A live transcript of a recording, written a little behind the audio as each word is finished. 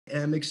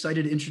am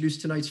excited to introduce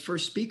tonight's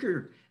first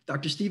speaker,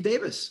 Dr. Steve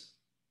Davis.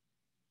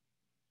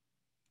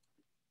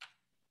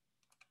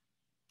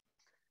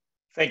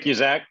 Thank you,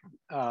 Zach.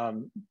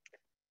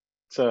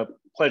 It's a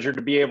pleasure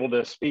to be able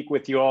to speak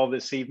with you all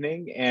this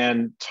evening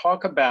and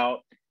talk about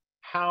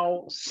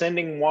how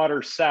sending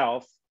water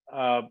south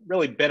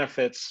really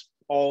benefits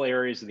all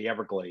areas of the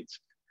Everglades.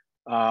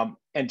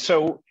 And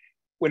so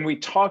when we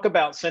talk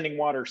about sending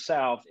water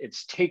south,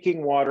 it's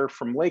taking water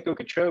from Lake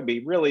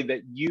Okeechobee, really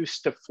that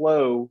used to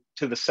flow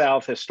to the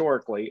south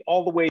historically,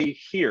 all the way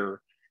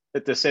here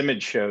that this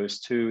image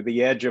shows to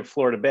the edge of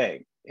Florida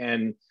Bay.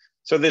 And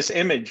so this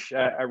image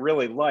I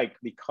really like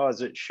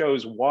because it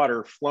shows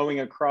water flowing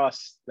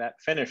across that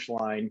finish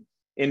line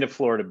into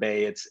Florida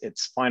Bay,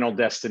 its final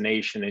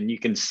destination. And you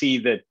can see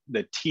that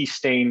the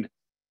tea-stained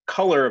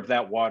color of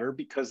that water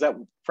because that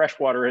fresh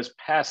water has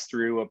passed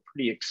through a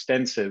pretty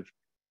extensive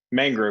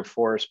mangrove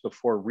forest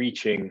before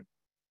reaching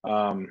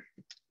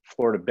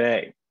Florida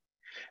Bay.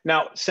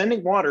 Now,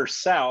 sending water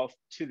south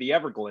to the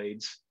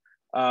Everglades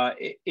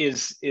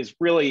is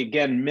really,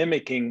 again,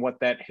 mimicking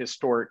what that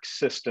historic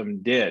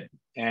system did.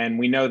 And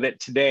we know that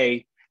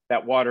today,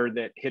 that water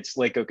that hits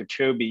Lake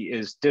Okeechobee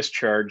is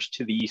discharged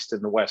to the east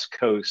and the west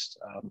coast,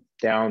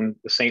 down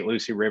the St.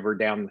 Lucie River,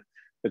 down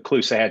the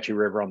Caloosahatchee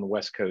River on the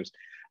west coast.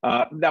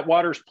 That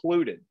water is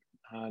polluted,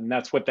 and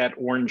that's what that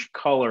orange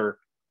color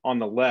on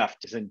the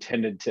left is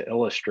intended to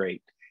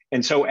illustrate.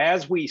 And so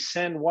as we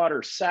send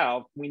water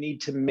south, we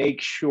need to make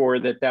sure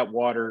that that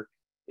water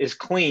is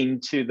clean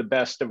to the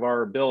best of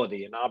our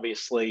ability. And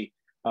obviously,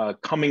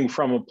 coming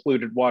from a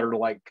polluted water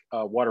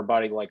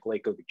body like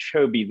Lake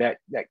Okeechobee, that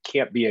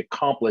can't be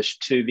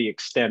accomplished to the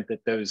extent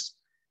that those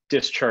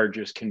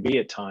discharges can be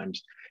at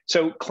times.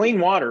 So clean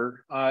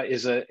water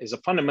is a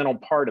fundamental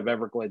part of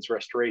Everglades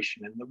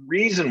restoration. And the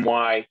reason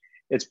why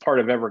it's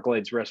part of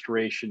Everglades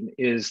restoration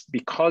is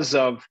because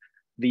of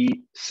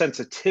the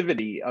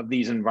sensitivity of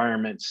these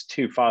environments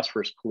to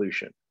phosphorus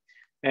pollution.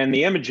 And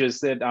the images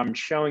that I'm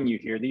showing you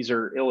here, these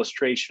are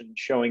illustrations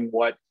showing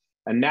what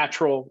a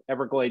natural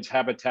Everglades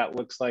habitat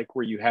looks like,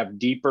 where you have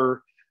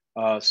deeper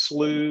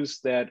sloughs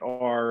that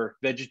are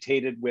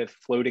vegetated with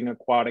floating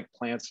aquatic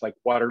plants like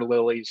water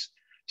lilies,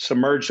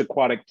 submerged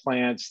aquatic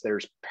plants.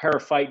 There's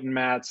periphyton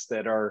mats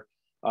that are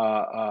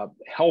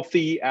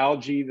healthy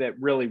algae that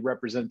really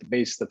represent the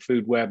base of the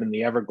food web in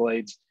the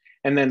Everglades,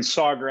 and then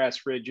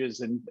sawgrass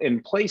ridges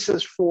and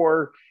places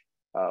for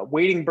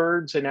wading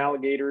birds and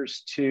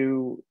alligators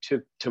to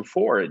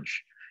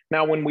forage.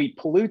 Now, when we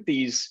pollute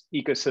these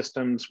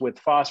ecosystems with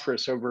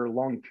phosphorus over a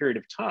long period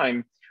of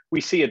time,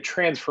 we see a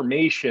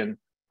transformation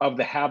of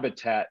the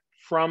habitat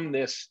from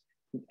this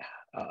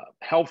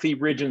healthy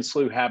ridge and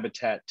slough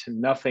habitat to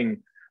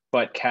nothing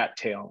but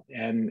cattail.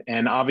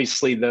 And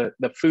obviously the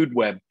food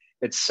web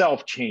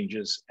itself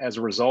changes as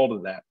a result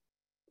of that.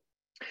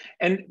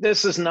 And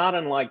this is not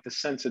unlike the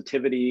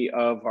sensitivity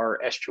of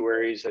our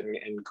estuaries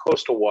and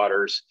coastal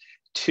waters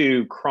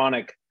to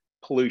chronic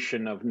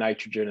pollution of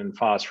nitrogen and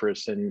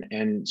phosphorus.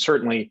 And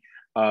certainly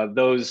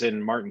those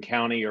in Martin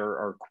County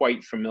are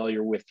quite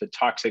familiar with the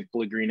toxic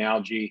blue-green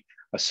algae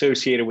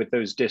associated with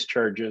those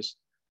discharges.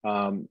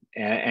 And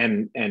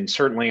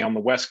certainly on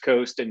the West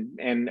Coast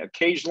and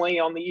occasionally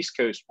on the East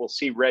Coast, we'll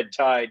see red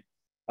tide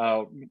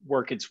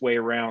work its way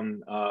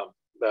around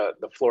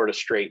the Florida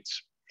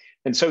Straits.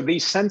 And so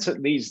these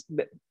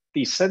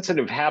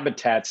sensitive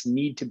habitats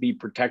need to be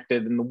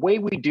protected. And the way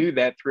we do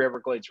that through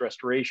Everglades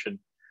restoration,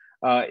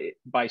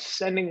 by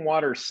sending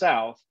water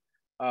south,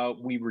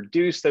 we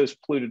reduce those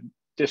polluted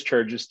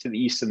discharges to the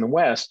east and the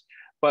west,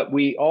 but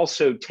we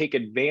also take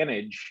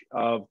advantage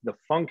of the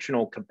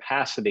functional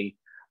capacity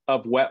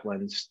of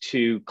wetlands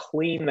to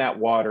clean that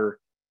water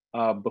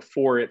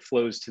before it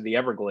flows to the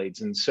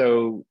Everglades. And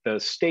so the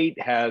state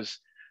has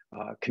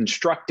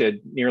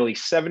constructed nearly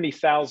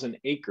 70,000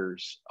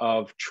 acres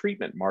of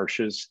treatment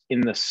marshes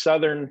in the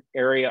southern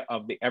area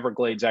of the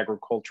Everglades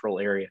Agricultural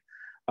Area.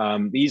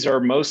 These are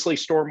mostly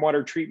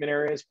stormwater treatment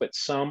areas, but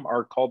some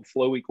are called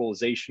flow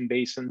equalization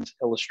basins,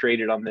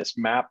 illustrated on this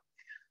map.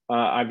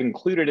 I've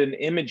included an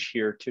image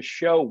here to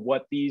show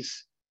what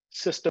these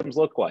systems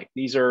look like.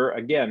 These are,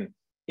 again,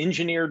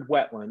 engineered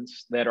wetlands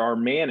that are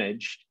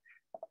managed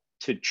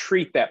to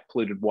treat that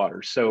polluted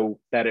water so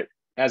that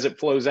as it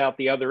flows out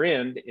the other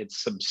end,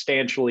 it's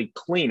substantially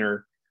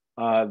cleaner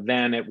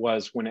than it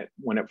was when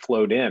it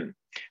flowed in.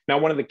 Now,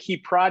 one of the key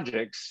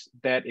projects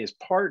that is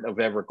part of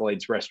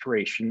Everglades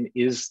restoration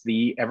is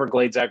the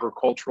Everglades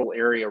Agricultural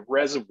Area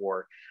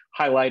Reservoir,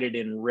 highlighted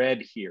in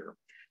red here.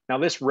 Now,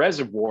 this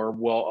reservoir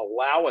will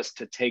allow us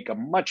to take a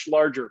much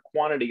larger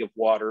quantity of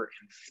water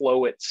and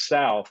flow it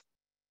south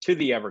to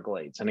the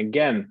Everglades. And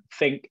again,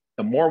 think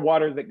the more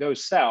water that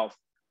goes south,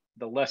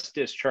 the less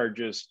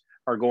discharges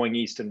are going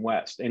east and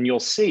west. And you'll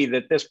see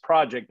that this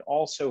project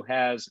also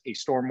has a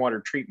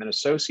stormwater treatment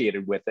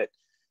associated with it,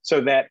 so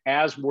that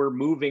as we're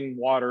moving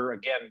water,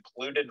 again,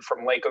 polluted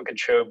from Lake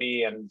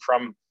Okeechobee and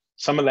from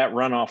some of that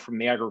runoff from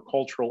the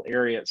agricultural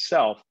area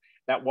itself,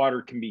 that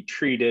water can be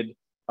treated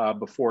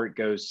before it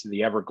goes to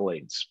the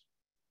Everglades.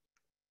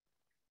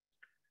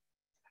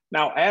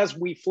 Now, as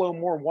we flow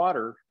more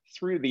water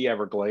through the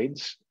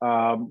Everglades,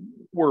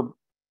 we're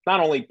not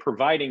only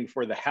providing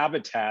for the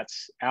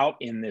habitats out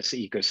in this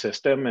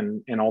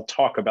ecosystem, and I'll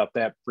talk about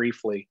that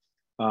briefly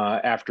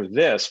after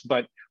this,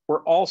 but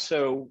we're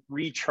also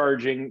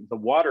recharging the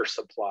water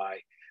supply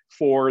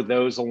for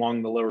those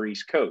along the lower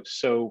East Coast.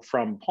 So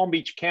from Palm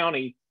Beach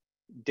County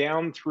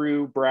down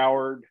through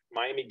Broward,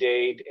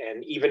 Miami-Dade,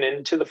 and even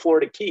into the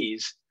Florida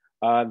Keys,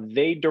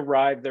 they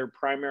derive their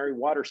primary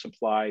water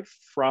supply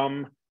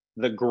from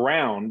the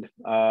ground,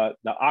 the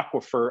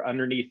aquifer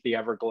underneath the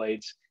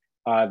Everglades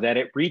that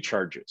it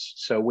recharges.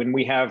 So when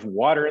we have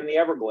water in the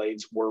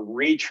Everglades, we're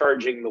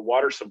recharging the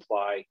water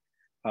supply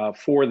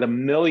for the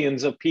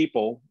millions of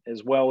people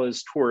as well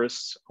as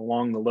tourists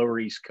along the lower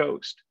East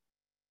Coast.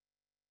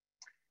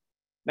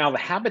 Now, the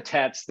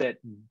habitats that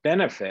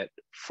benefit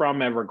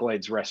from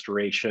Everglades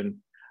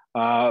restoration,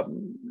 they're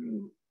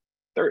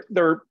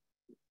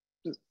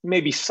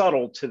maybe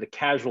subtle to the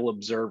casual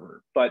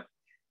observer, but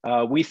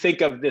we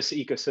think of this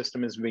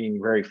ecosystem as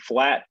being very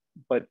flat,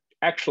 but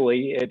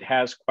actually it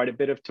has quite a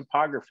bit of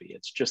topography.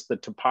 It's just the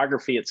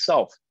topography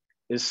itself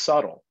is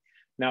subtle.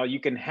 Now you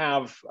can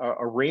have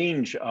a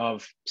range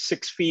of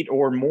 6 feet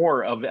or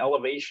more of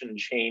elevation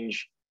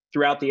change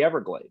throughout the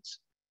Everglades.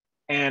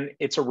 And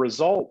it's a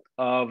result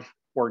of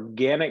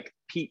organic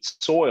peat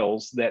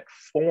soils that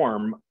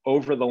form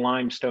over the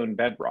limestone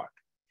bedrock.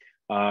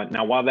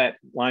 Now, while that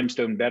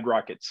limestone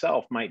bedrock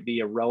itself might be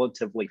a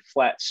relatively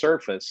flat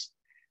surface,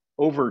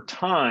 over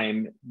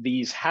time,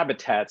 these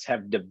habitats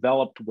have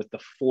developed with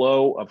the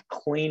flow of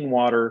clean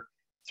water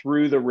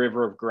through the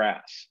river of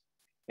grass.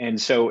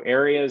 And so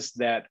areas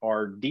that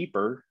are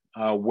deeper,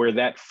 where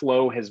that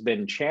flow has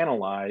been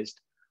channelized,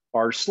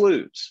 are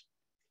sloughs.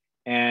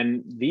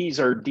 And these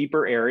are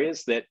deeper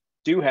areas that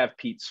do have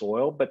peat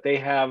soil, but they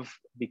have,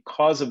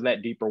 because of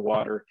that deeper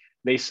water,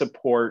 they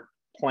support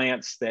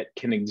plants that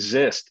can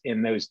exist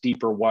in those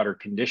deeper water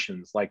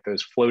conditions, like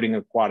those floating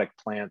aquatic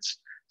plants,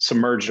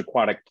 submerged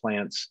aquatic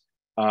plants,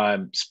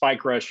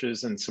 spike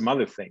rushes, and some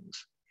other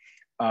things.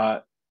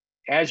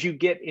 As you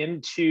get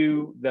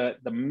into the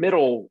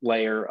middle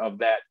layer of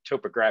that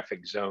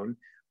topographic zone,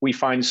 we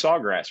find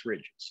sawgrass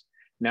ridges.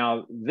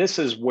 Now, this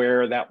is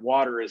where that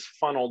water is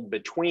funneled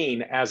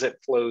between as it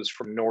flows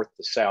from north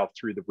to south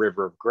through the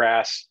river of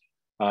grass.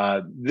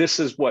 This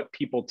is what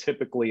people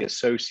typically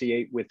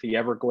associate with the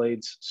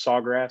Everglades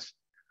sawgrass,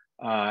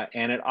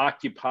 and it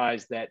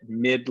occupies that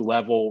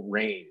mid-level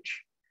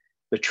range.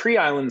 The tree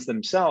islands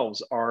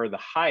themselves are the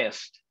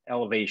highest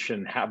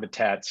elevation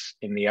habitats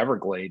in the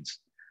Everglades.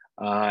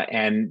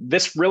 And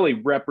this really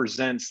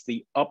represents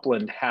the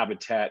upland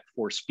habitat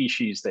for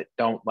species that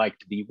don't like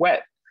to be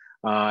wet.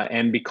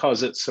 And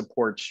because it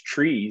supports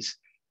trees,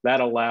 that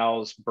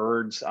allows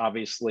birds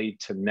obviously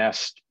to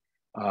nest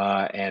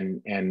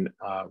and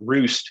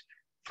roost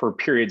for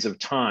periods of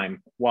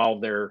time while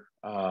they're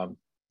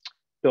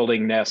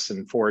building nests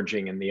and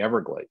foraging in the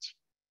Everglades.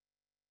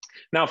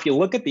 Now, if you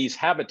look at these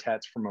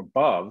habitats from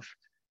above,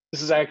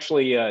 this is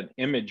actually an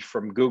image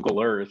from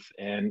Google Earth,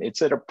 and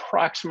it's at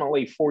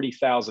approximately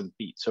 40,000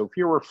 feet. So if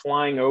you were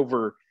flying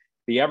over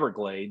the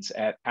Everglades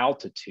at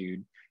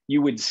altitude,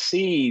 you would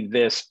see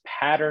this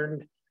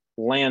patterned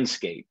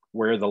landscape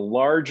where the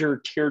larger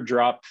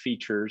teardrop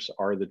features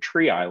are the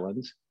tree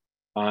islands.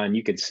 And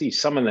you can see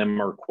some of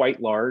them are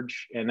quite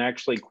large and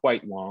actually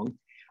quite long.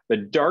 The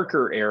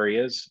darker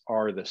areas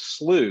are the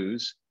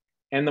sloughs,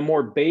 and the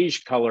more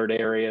beige colored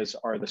areas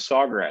are the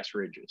sawgrass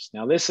ridges.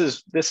 Now, this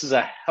is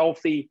a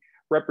healthy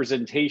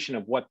representation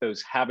of what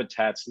those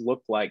habitats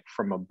look like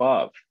from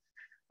above.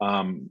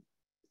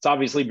 It's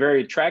obviously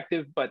very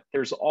attractive, but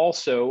there's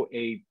also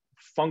a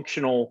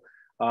functional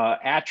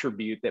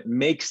attribute that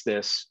makes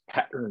this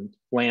patterned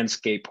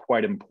landscape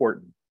quite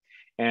important.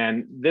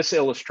 And this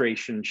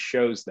illustration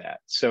shows that.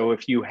 So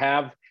if you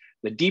have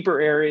the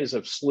deeper areas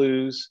of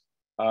sloughs,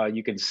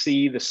 you can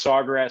see the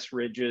sawgrass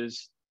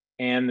ridges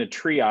and the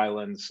tree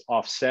islands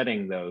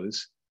offsetting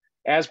those.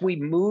 As we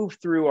move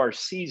through our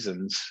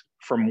seasons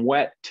from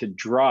wet to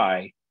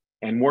dry,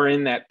 and we're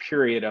in that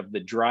period of the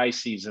dry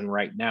season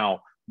right now,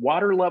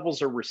 water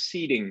levels are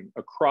receding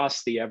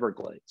across the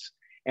Everglades.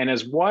 And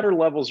as water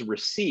levels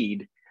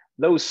recede,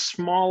 those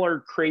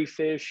smaller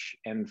crayfish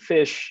and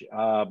fish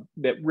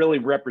that really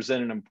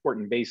represent an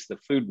important base of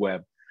the food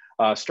web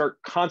start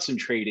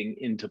concentrating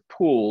into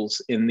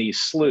pools in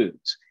these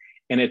sloughs.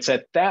 And it's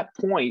at that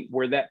point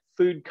where that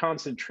food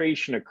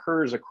concentration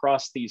occurs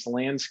across these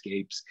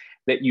landscapes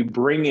that you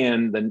bring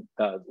in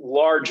the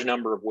large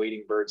number of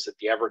wading birds that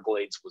the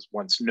Everglades was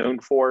once known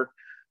for.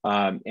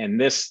 And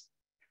this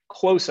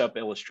close-up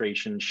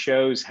illustration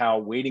shows how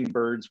wading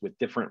birds with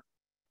different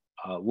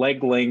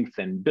leg length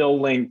and bill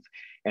length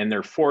and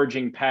their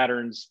foraging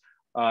patterns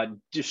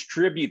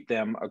distribute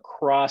them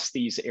across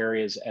these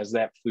areas as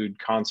that food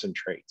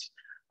concentrates.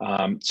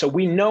 So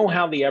we know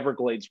how the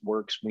Everglades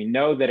works. We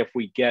know that if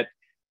we get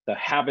the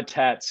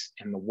habitats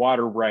and the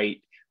water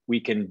right,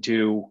 we can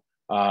do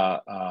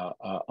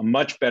a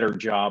much better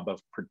job of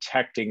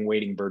protecting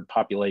wading bird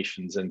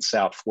populations in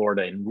South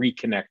Florida and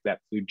reconnect that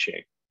food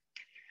chain.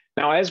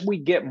 Now, as we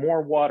get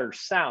more water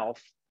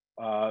south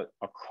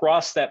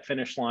across that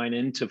finish line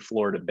into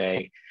Florida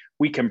Bay,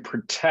 we can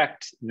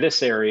protect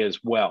this area as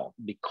well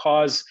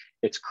because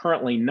it's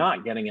currently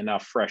not getting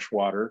enough fresh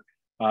water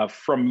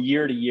from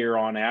year to year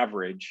on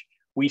average.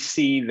 We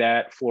see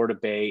that Florida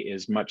Bay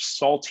is much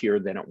saltier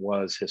than it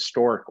was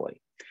historically.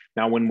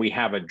 Now, when we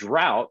have a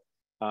drought,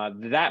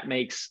 that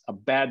makes a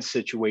bad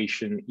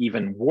situation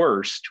even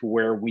worse to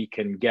where we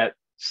can get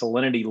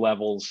salinity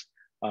levels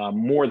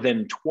more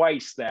than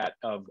twice that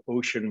of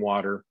ocean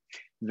water.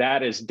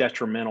 That is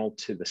detrimental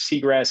to the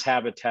seagrass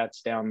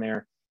habitats down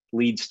there,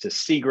 leads to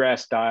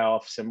seagrass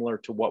die-off, similar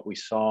to what we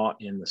saw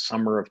in the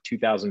summer of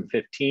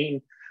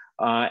 2015.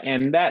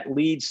 And that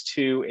leads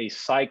to a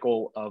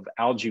cycle of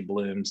algae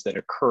blooms that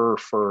occur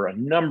for a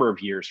number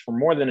of years, for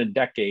more than a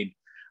decade,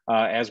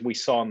 as we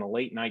saw in the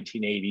late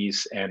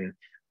 1980s. And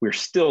we're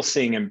still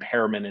seeing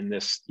impairment in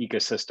this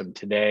ecosystem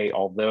today,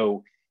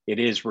 although it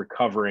is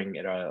recovering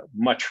at a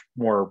much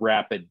more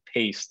rapid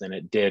pace than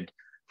it did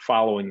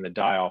following the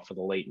die-off of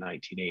the late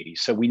 1980s.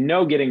 So we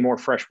know getting more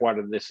fresh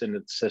water this into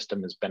the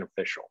system is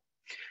beneficial.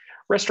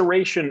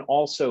 Restoration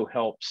also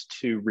helps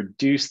to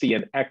reduce the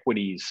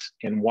inequities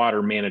in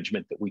water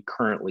management that we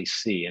currently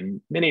see.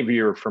 And many of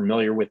you are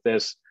familiar with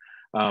this.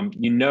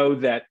 You know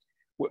that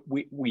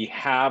we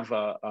have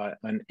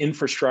an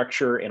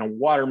infrastructure and a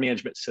water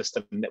management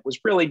system that was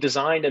really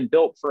designed and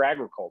built for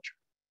agriculture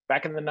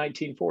back in the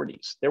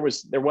 1940s.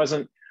 There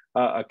wasn't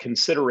a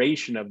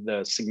consideration of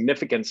the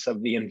significance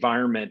of the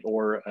environment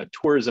or a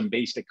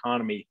tourism-based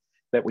economy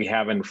that we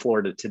have in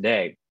Florida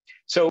today.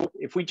 So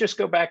if we just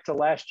go back to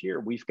last year,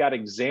 we've got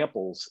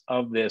examples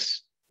of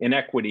this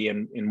inequity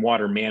in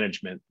water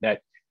management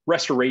that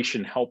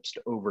restoration helps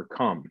to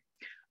overcome.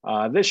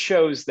 This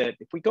shows that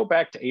if we go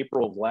back to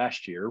April of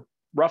last year,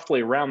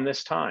 roughly around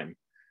this time,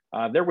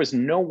 there was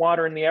no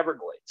water in the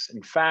Everglades.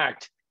 In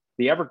fact,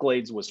 the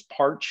Everglades was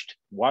parched.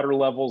 Water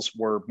levels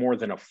were more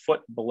than a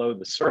foot below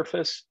the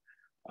surface.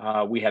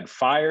 We had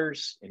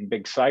fires in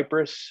Big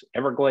Cypress,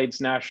 Everglades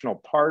National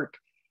Park,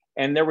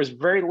 and there was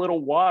very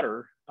little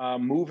water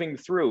moving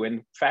through.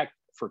 In fact,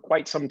 for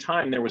quite some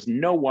time, there was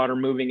no water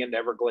moving into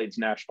Everglades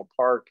National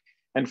Park,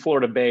 and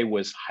Florida Bay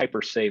was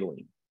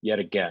hypersaline yet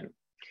again.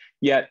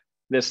 Yet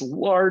this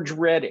large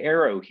red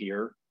arrow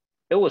here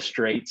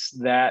illustrates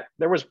that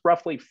there was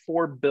roughly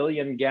 4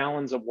 billion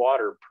gallons of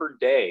water per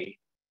day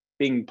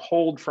being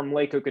pulled from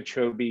Lake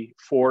Okeechobee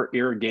for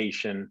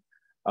irrigation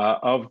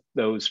of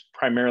those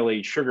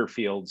primarily sugar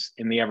fields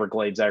in the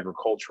Everglades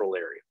Agricultural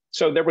Area.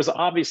 So there was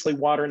obviously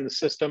water in the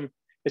system.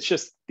 It's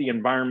just the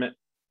environment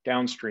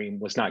downstream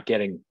was not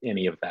getting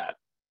any of that.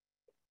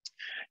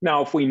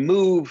 Now, if we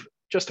move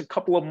just a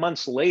couple of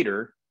months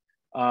later,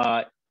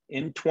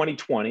 in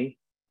 2020,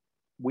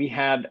 we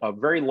had a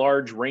very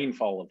large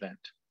rainfall event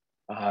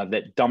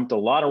that dumped a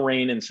lot of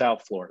rain in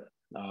South Florida,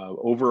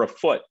 over a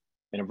foot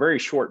in a very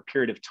short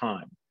period of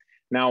time.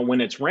 Now,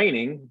 when it's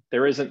raining,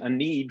 there isn't a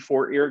need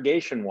for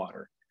irrigation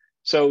water.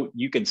 So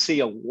you can see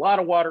a lot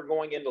of water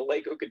going into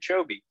Lake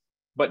Okeechobee,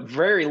 but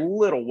very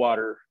little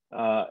water,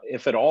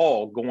 if at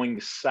all, going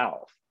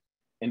south.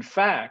 In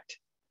fact,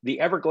 the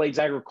Everglades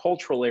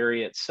Agricultural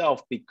Area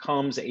itself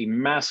becomes a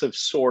massive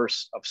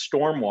source of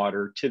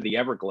stormwater to the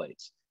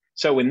Everglades.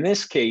 So in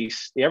this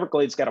case, the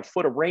Everglades got a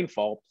foot of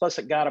rainfall, plus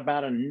it got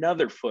about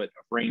another foot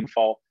of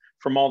rainfall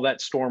from all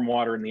that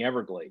stormwater in the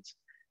Everglades.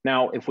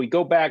 Now, if we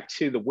go back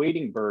to the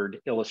wading bird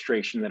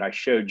illustration that I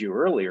showed you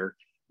earlier,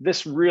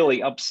 this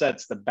really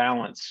upsets the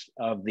balance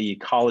of the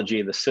ecology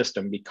of the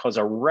system because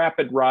a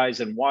rapid rise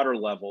in water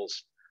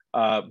levels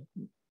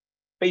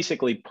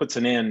basically puts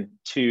an end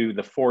to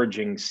the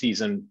foraging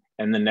season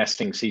and the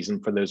nesting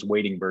season for those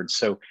wading birds.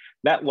 So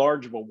that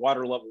large of a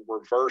water level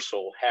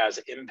reversal has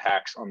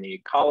impacts on the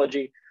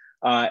ecology.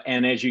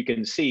 And as you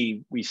can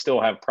see, we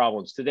still have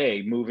problems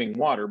today moving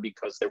water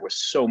because there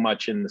was so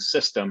much in the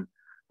system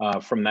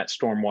from that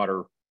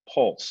stormwater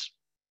pulse.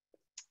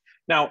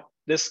 Now,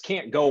 this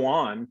can't go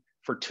on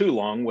for too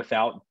long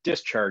without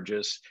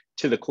discharges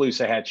to the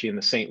Caloosahatchee and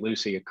the St.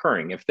 Lucie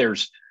occurring. If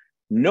there's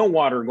no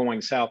water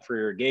going south for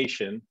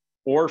irrigation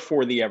or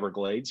for the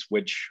Everglades,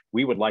 which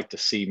we would like to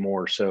see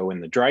more so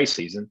in the dry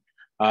season,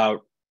 the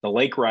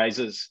lake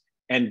rises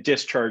and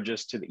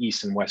discharges to the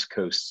east and west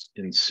coasts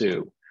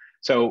ensue.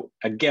 So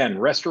again,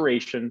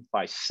 restoration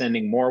by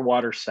sending more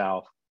water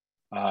south,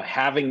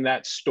 having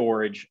that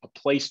storage, a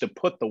place to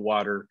put the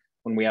water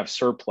when we have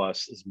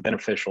surplus is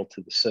beneficial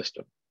to the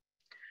system.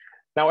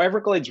 Now,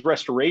 Everglades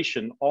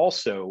restoration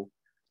also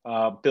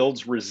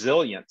builds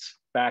resilience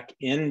back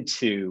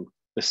into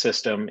the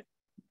system,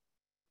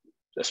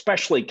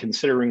 especially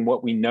considering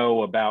what we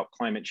know about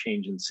climate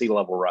change and sea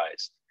level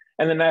rise.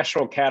 And the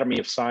National Academy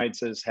of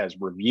Sciences has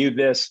reviewed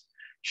this,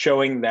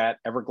 showing that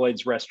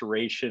Everglades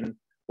restoration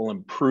will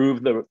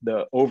improve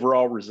the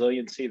overall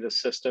resiliency of the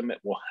system. It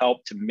will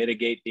help to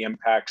mitigate the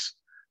impacts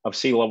of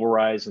sea level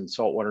rise and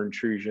saltwater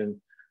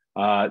intrusion.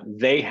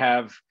 They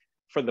have,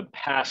 for the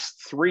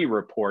past 3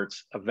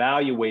 reports,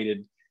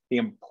 evaluated the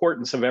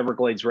importance of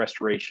Everglades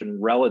restoration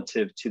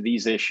relative to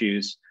these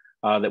issues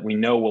that we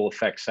know will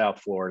affect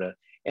South Florida.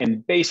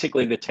 And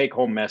basically the take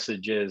home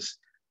message is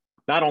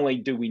not only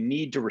do we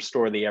need to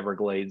restore the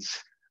Everglades,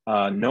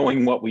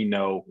 knowing what we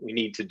know, we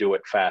need to do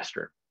it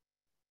faster.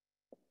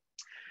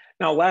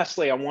 Now,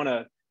 lastly, I want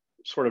to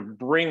sort of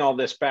bring all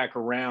this back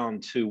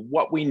around to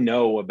what we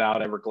know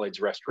about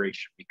Everglades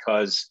restoration,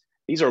 because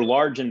these are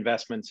large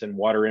investments in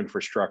water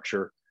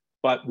infrastructure,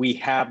 but we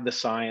have the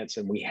science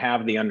and we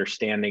have the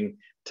understanding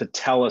to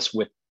tell us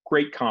with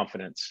great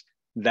confidence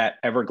that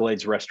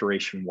Everglades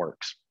restoration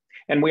works.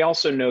 And we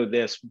also know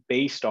this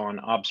based on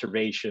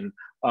observation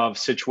of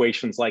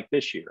situations like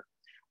this year,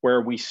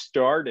 where we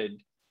started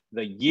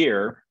the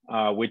year,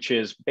 which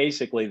is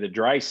basically the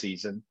dry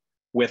season,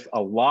 with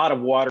a lot of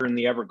water in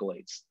the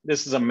Everglades.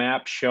 This is a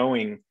map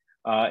showing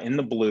in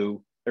the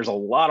blue, there's a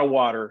lot of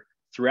water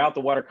throughout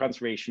the water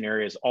conservation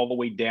areas all the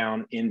way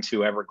down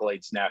into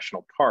Everglades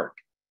National Park.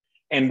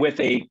 And with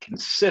a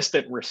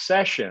consistent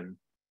recession,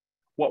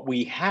 what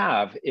we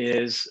have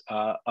is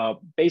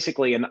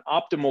basically an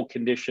optimal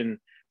condition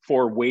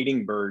for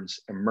wading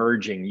birds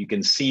emerging. You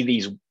can see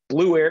these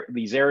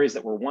these areas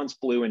that were once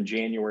blue in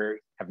January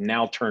have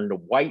now turned to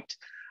white.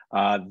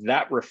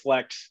 That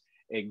reflects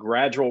a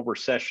gradual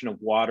recession of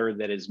water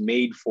that is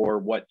made for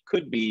what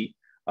could be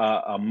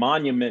a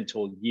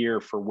monumental year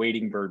for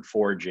wading bird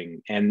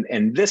foraging.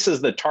 And this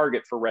is the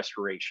target for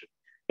restoration.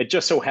 It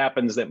just so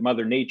happens that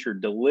Mother Nature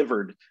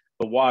delivered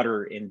the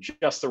water in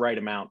just the right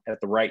amount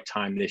at the right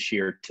time this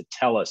year to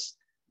tell us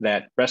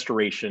that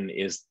restoration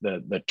is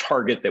the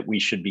target that we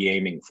should be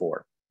aiming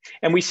for.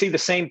 And we see the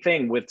same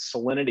thing with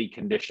salinity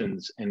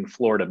conditions in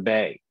Florida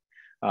Bay.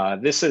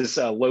 This is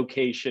a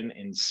location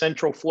in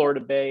central Florida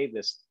Bay,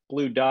 this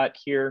blue dot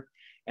here,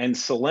 and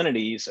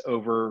salinities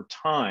over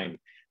time.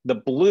 The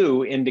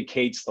blue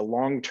indicates the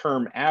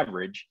long-term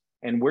average,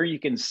 and where you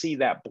can see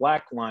that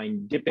black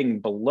line dipping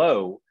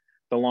below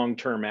the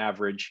long-term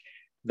average,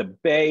 the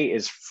bay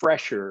is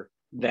fresher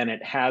than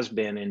it has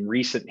been in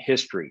recent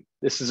history.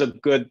 This is a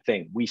good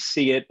thing. We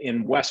see it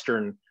in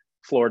Western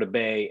Florida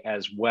Bay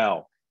as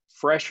well.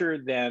 Fresher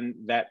than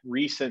that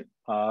recent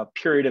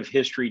period of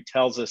history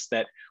tells us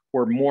that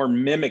we're more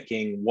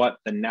mimicking what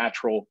the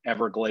natural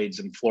Everglades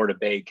and Florida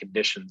Bay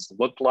conditions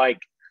look like.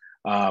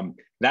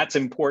 That's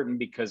important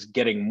because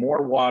getting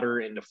more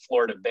water into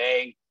Florida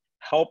Bay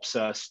helps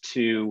us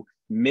to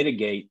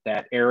mitigate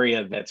that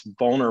area that's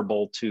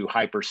vulnerable to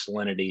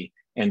hypersalinity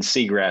and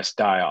seagrass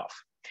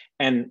die-off.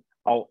 And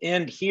I'll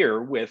end here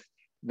with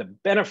the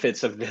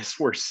benefits of this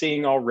we're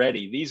seeing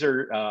already. These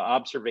are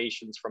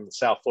observations from the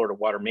South Florida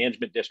Water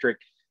Management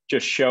District,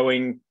 just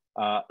showing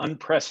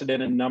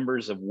unprecedented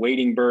numbers of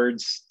wading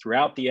birds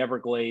throughout the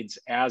Everglades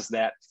as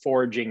that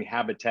foraging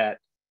habitat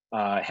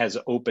has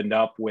opened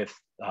up with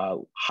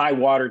high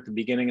water at the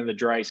beginning of the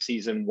dry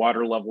season,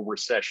 water level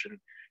recession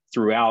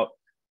throughout.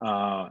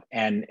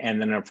 And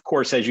then of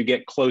course, as you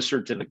get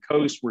closer to the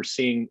coast, we're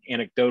seeing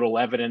anecdotal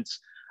evidence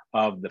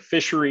of the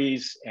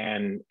fisheries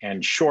and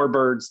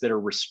shorebirds that are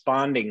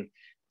responding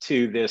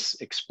to this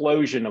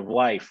explosion of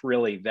life,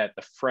 really, that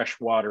the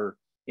freshwater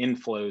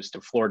inflows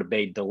to Florida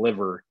Bay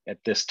deliver at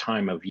this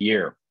time of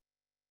year.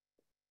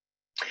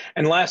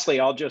 And lastly,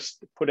 I'll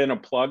just put in a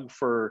plug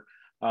for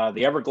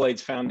the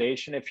Everglades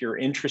Foundation. If you're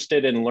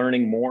interested in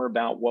learning more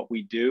about what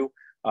we do,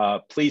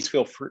 please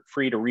feel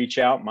free to reach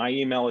out. My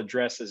email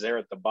address is there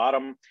at the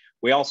bottom.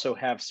 We also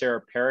have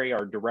Sarah Perry,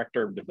 our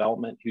Director of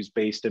Development, who's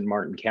based in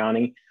Martin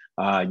County.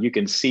 You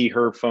can see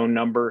her phone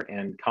number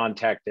and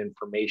contact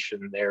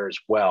information there as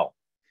well.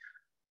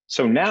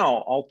 So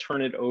now I'll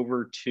turn it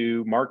over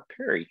to Mark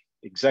Perry,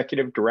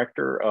 Executive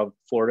Director of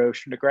Florida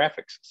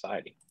Oceanographic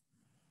Society.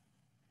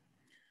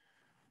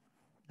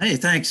 Hey,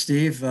 thanks,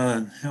 Steve.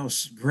 That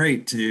was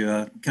great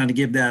to kind of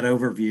give that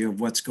overview of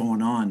what's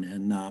going on.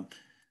 And,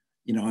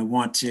 you know, I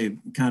want to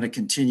kind of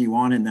continue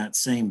on in that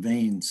same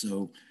vein.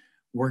 So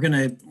we're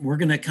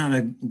gonna kind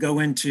of go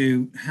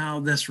into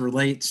how this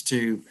relates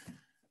to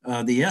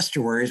the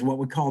estuaries, what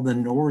we call the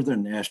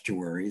northern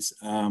estuaries,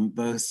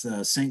 both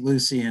St.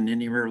 Lucie and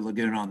Indian River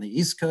Lagoon on the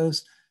East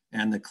Coast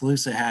and the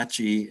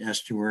Caloosahatchee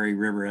Estuary,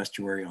 River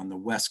Estuary on the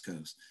West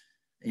Coast.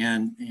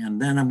 And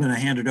then I'm going to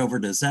hand it over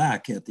to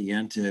Zach at the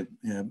end to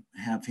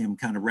have him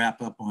kind of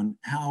wrap up on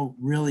how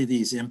really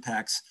these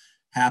impacts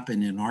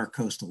happen in our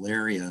coastal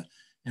area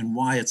and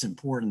why it's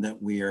important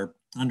that we are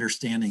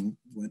understanding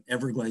what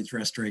Everglades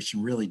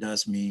restoration really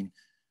does mean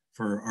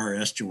for our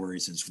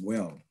estuaries as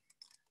well.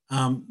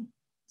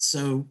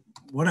 So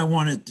what I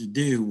wanted to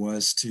do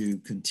was to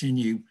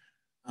continue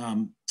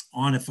on,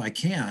 if I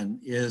can,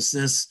 is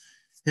this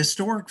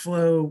historic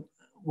flow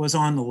was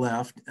on the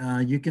left.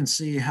 You can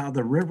see how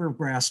the river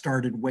grass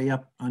started way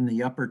up on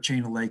the upper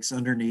chain of lakes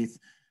underneath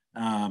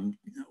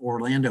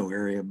Orlando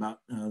area, about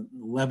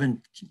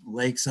 11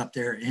 lakes up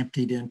there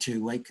emptied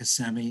into Lake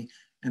Kissimmee.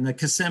 And the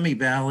Kissimmee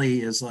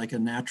Valley is like a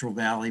natural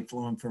valley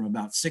flowing from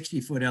about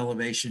 60-foot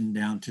elevation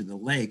down to the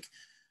lake,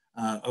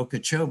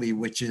 Okeechobee,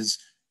 which is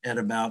at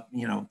about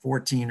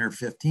 14 or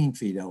 15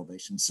 feet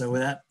elevation. So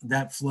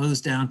that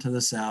flows down to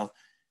the south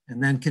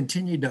and then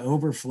continued to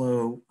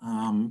overflow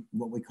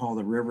what we call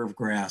the River of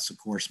Grass, of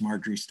course,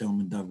 Marjorie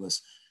Stoneman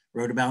Douglas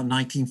wrote about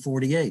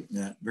 1948,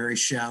 that very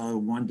shallow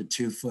 1 to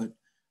 2 foot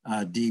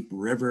deep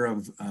river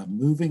of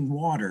moving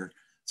water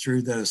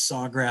through those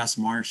sawgrass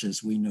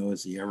marshes we know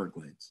as the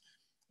Everglades.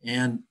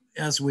 And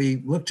as we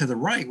look to the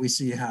right, we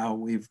see how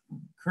we've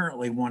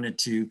currently wanted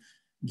to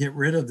get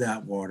rid of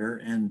that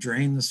water and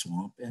drain the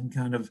swamp and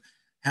kind of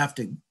have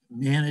to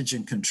manage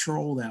and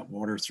control that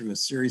water through a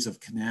series of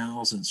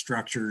canals and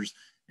structures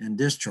and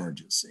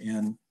discharges.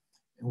 And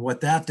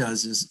what that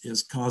does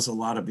is cause a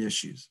lot of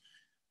issues.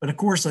 But of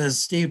course, as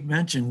Steve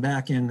mentioned,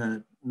 back in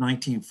the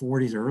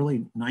 1940s,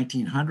 early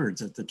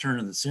 1900s, at the turn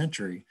of the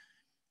century,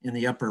 in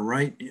the upper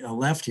right,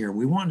 left here,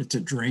 we wanted to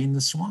drain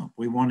the swamp.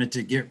 We wanted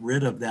to get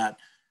rid of that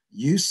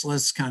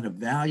useless, kind of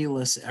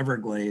valueless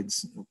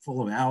Everglades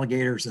full of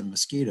alligators and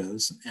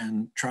mosquitoes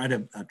and try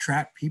to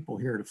attract people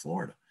here to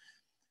Florida.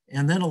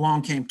 And then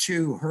along came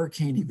 2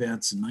 hurricane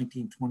events in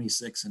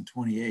 1926 and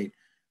 28,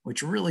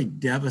 which really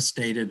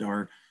devastated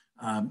our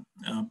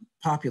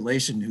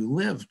population who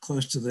lived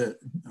close to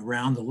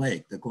around the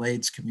lake, the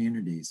Glades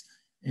communities.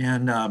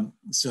 And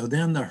so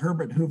then the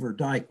Herbert Hoover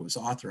Dike was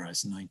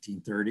authorized in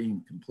 1930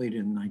 and completed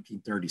in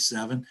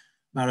 1937,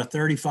 about a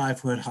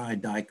 35-foot high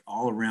dike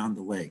all around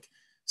the lake.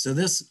 So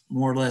this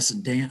more or less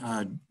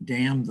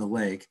dammed the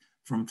lake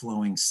from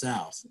flowing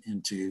south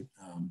into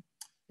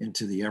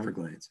the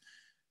Everglades.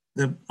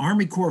 The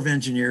Army Corps of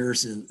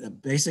Engineers is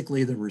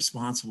basically the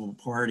responsible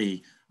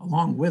party,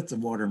 along with the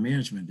Water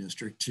Management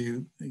District,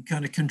 to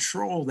kind of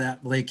control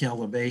that lake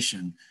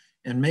elevation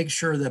and make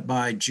sure that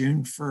by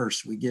June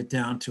 1st, we get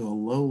down to a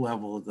low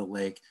level of the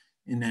lake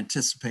in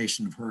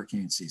anticipation of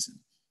hurricane season.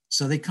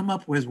 So they come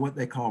up with what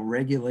they call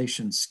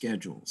regulation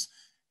schedules.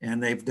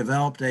 And they've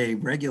developed a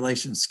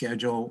regulation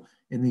schedule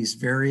in these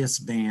various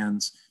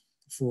bands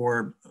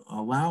for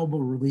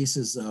allowable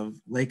releases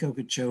of Lake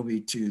Okeechobee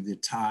to the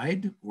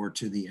tide or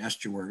to the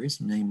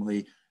estuaries,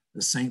 namely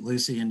the St.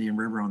 Lucie Indian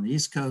River on the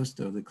east coast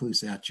or the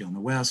Caloosahatchee on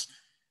the west,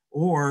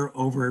 or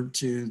over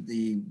to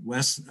the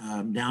west,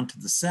 down to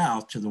the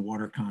south to the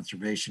water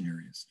conservation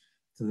areas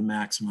to the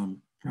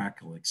maximum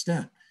practical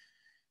extent.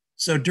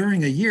 So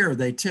during a year,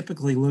 they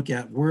typically look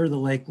at where the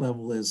lake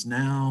level is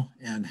now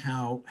and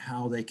how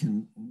they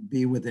can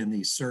be within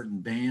these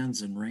certain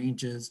bands and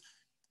ranges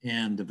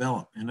and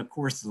develop. And of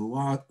course, a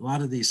lot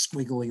of these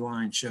squiggly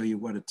lines show you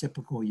what a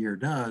typical year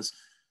does.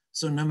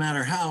 So no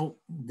matter how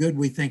good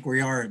we think we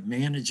are at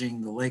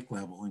managing the lake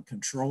level and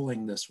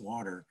controlling this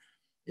water,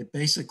 it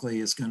basically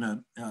is going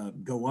to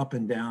go up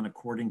and down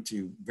according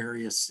to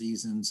various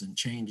seasons and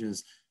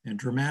changes and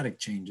dramatic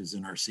changes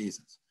in our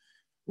seasons.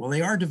 Well,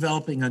 they are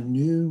developing a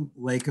new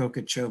Lake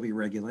Okeechobee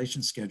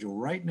regulation schedule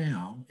right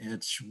now.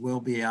 It will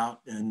be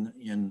out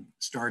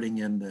starting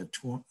in the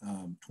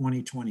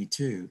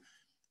 2022,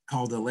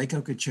 called the Lake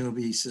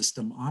Okeechobee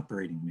System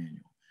Operating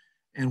Manual.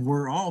 And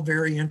we're all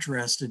very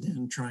interested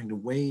in trying to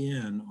weigh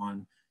in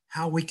on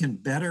how we can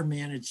better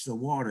manage the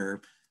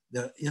water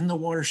in the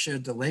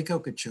watershed to Lake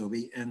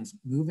Okeechobee and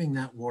moving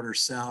that water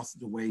south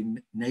the way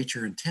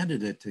nature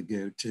intended it to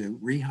go, to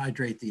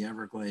rehydrate the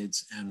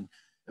Everglades and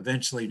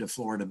eventually to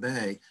Florida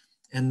Bay,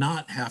 and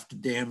not have to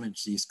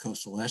damage these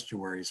coastal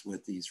estuaries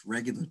with these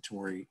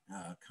regulatory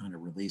kind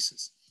of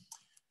releases.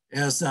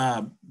 As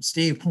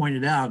Steve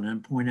pointed out, and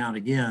I point out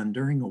again,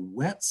 during a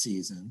wet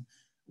season,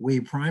 we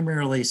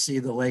primarily see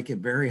the lake at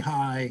very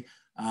high.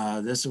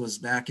 This was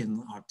back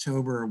in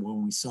October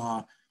when we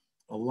saw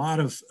a lot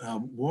of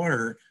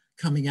water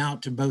coming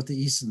out to both the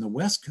east and the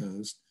west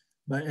coast.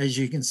 But as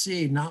you can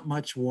see, not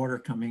much water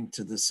coming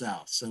to the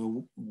south.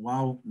 So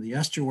while the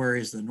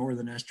estuaries, the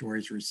northern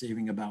estuaries, are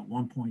receiving about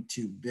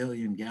 1.2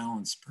 billion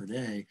gallons per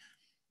day,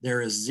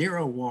 there is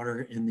zero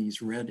water in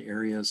these red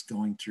areas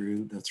going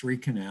through the 3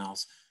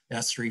 canals.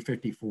 That's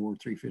 354,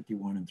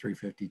 351, and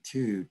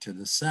 352 to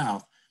the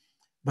south.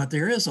 But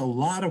there is a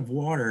lot of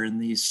water in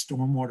these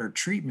stormwater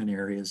treatment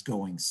areas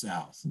going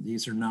south.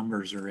 These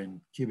numbers are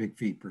in cubic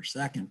feet per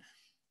second,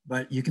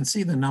 but you can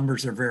see the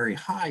numbers are very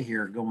high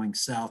here going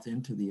south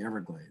into the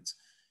Everglades,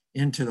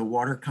 into the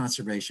water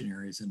conservation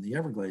areas in the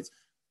Everglades.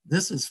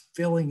 This is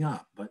filling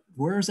up, but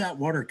where's that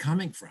water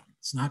coming from?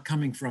 It's not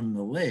coming from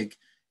the lake.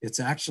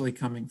 It's actually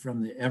coming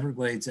from the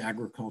Everglades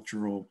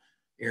Agricultural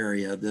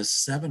Area, this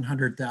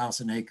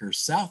 700,000 acres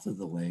south of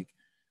the lake,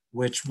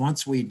 which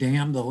once we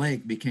dammed the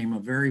lake became a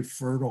very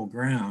fertile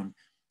ground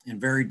and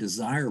very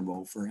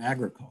desirable for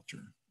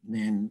agriculture.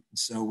 And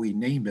so we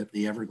named it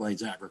the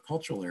Everglades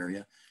Agricultural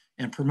Area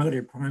and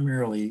promoted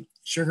primarily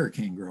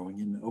sugarcane growing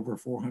in over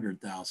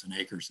 400,000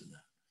 acres of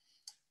that.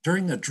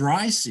 During the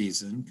dry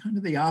season, kind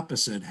of the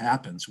opposite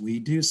happens. We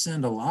do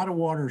send a lot of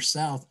water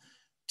south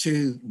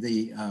to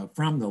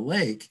from the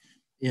lake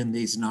in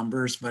these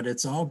numbers, but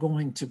it's all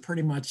going to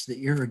pretty much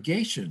the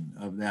irrigation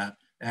of that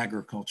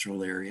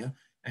agricultural area.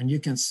 And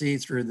you can see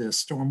through the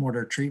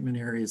stormwater treatment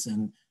areas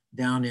and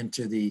down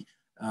into the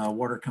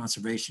water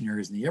conservation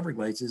areas in the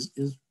Everglades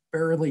is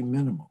fairly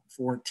minimal,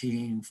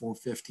 14,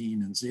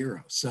 415, and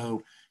 0.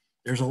 So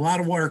there's a lot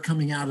of water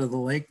coming out of the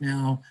lake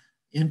now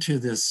into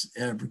this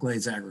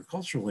Everglades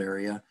agricultural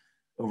area,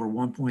 over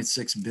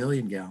 1.6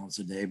 billion gallons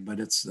a day, but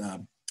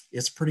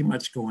it's pretty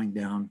much going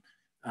down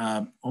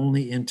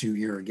only into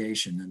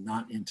irrigation and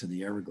not into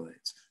the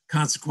Everglades.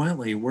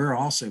 Consequently, we're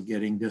also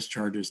getting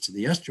discharges to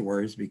the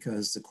estuaries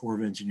because the Corps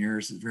of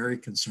Engineers is very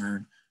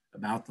concerned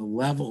about the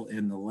level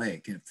in the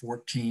lake at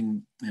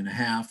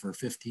 14.5 or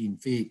 15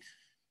 feet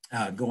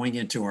going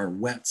into our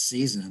wet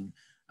season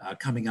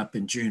coming up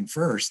in June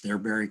 1st. They're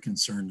very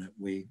concerned that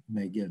we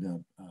may get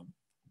a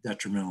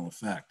detrimental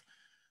effect.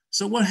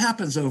 So what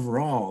happens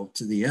overall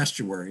to the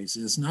estuaries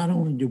is not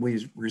only do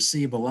we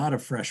receive a lot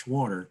of fresh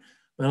water,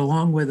 but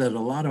along with it, a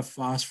lot of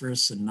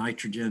phosphorus and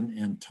nitrogen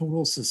and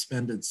total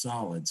suspended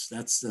solids.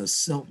 That's the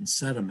silt and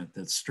sediment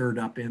that's stirred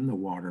up in the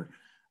water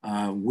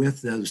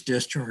with those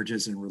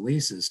discharges and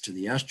releases to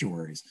the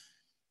estuaries.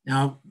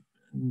 Now,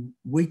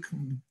 we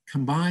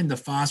combine the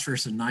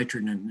phosphorus and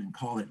nitrogen and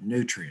call it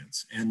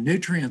nutrients. And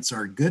nutrients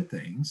are good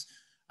things.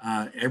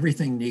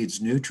 Everything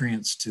needs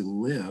nutrients to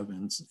live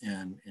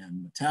and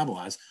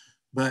metabolize.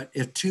 But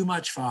if too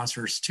much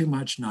phosphorus, too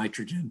much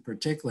nitrogen,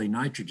 particularly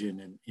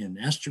nitrogen in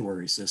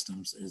estuary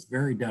systems, is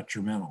very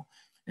detrimental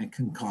and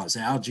can cause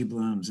algae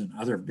blooms and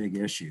other big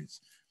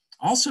issues.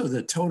 Also,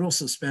 the total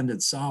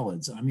suspended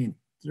solids, I mean,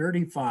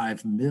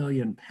 35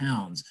 million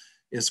pounds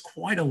is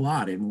quite a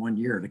lot in 1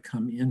 year to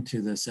come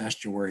into this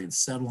estuary and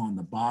settle on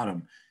the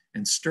bottom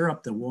and stir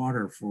up the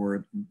water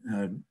for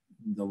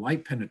the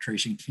light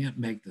penetration can't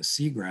make the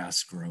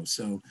seagrass grow.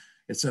 So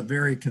it's a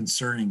very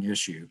concerning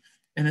issue.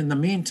 And in the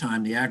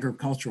meantime, the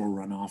agricultural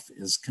runoff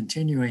is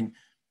continuing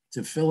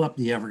to fill up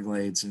the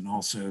Everglades, and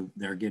also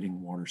they're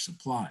getting water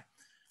supply.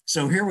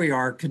 So here we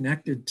are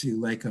connected to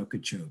Lake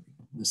Okeechobee.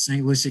 The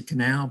St. Lucie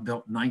Canal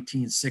built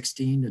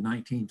 1916 to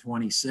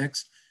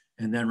 1926.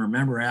 And then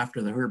remember,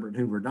 after the Herbert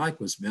Hoover Dike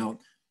was built,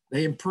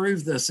 they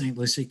improved the St.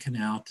 Lucie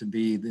Canal to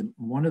be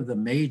one of the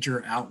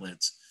major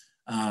outlets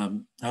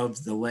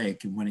of the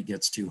lake when it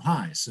gets too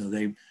high. So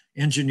they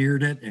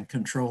engineered it and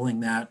controlling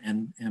that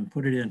and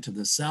put it into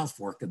the South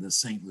Fork of the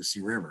St.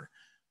 Lucie River.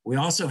 We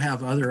also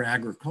have other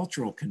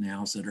agricultural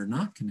canals that are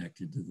not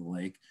connected to the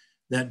lake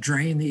that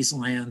drain these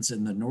lands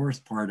in the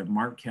north part of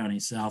Mark County,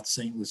 South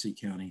St. Lucie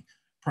County,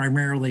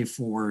 primarily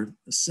for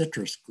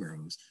citrus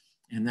groves.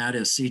 And that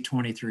is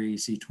C23,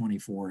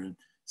 C24, and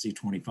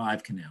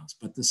C25 canals.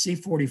 But the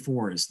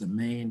C44 is the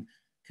main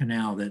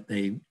canal that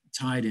they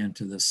tied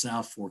into the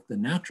South Fork, the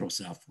natural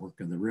South Fork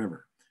of the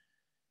river.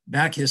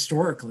 Back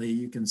historically,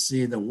 you can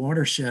see the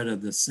watershed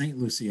of the St.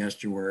 Lucie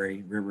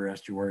Estuary, river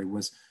estuary,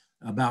 was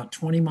about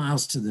 20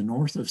 miles to the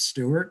north of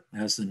Stewart,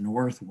 as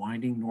the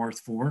winding north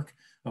fork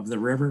of the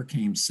river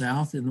came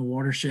south in the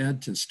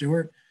watershed to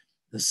Stewart.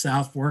 The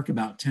South Fork,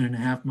 about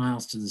 10.5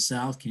 miles to the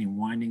south, came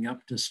winding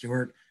up to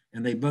Stewart,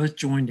 and they both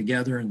joined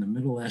together in the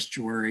middle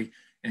estuary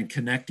and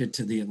connected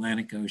to the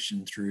Atlantic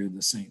Ocean through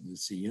the St.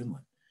 Lucie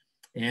Inlet.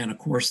 And of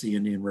course, the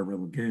Indian River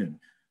Lagoon,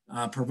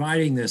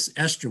 providing this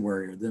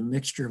estuary, the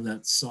mixture of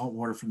that salt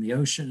water from the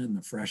ocean and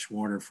the fresh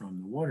water from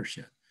the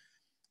watershed.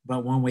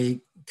 But when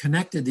we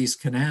connected these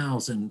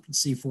canals, and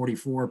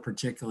C44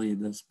 particularly,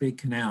 those big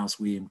canals,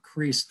 we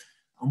increased,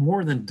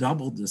 more than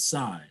doubled the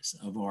size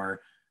of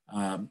our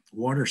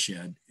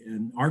watershed,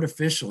 and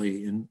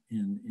artificially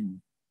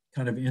in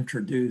kind of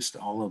introduced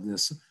all of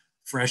this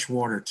fresh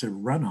water to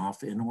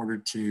runoff in order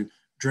to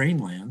drain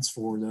lands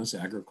for those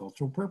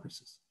agricultural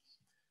purposes.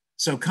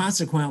 So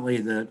consequently,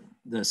 the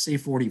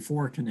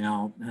C44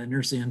 canal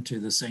enters into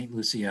the St.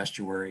 Lucie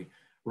Estuary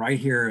right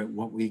here at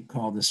what we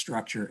call the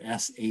structure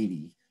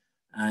S80.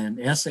 And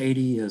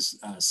S80 is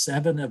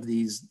 7 of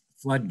these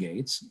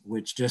floodgates,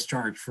 which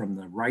discharge from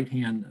the right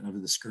hand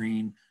of the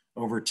screen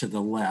over to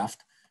the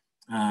left.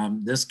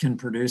 This can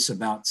produce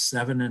about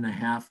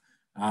 7.5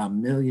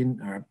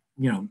 million,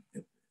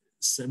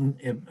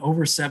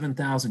 over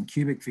 7,000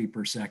 cubic feet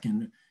per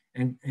second,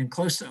 and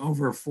close to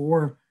over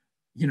 4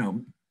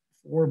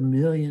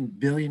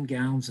 billion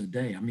gallons a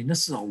day. I mean,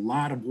 this is a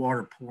lot of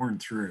water pouring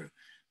through.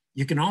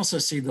 You can also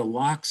see the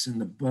locks in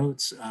the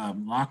boats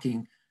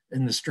locking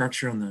in the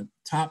structure on the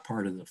top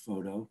part of the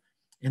photo.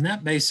 And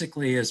that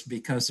basically is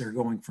because they're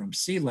going from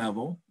sea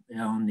level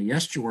on the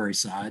estuary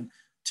side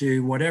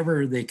to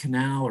whatever the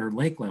canal or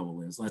lake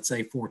level is, let's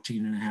say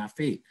 14.5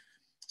 feet.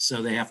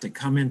 So they have to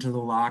come into the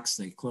locks,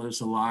 they close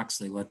the locks,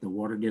 they let the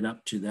water get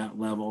up to that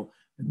level,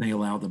 and they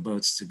allow the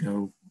boats to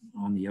go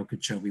on the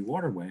Okeechobee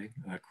waterway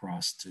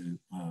across to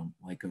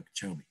Lake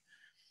Okeechobee.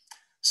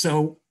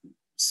 So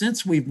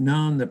since we've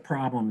known the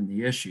problem and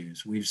the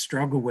issues, we've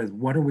struggled with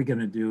what are we going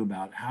to do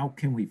about how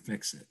can we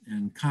fix it?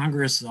 And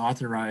Congress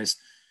authorized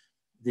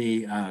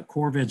the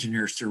Corps of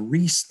Engineers to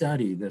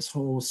restudy this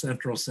whole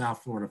Central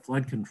South Florida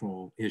flood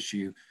control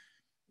issue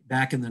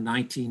back in the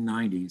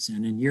 1990s.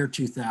 And in year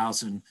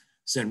 2000,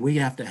 said we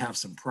have to have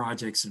some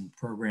projects and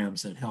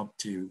programs that help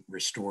to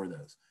restore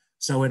those.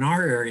 So in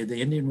our area,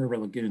 the Indian River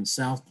Lagoon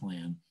South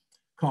Plan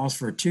calls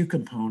for 2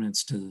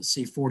 components to the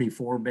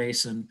C44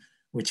 basin,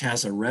 which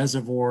has a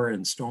reservoir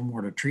and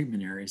stormwater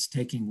treatment areas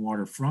taking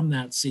water from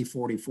that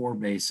C44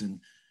 basin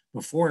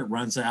before it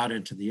runs out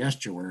into the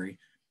estuary,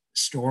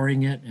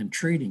 storing it and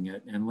treating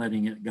it and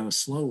letting it go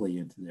slowly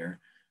into there.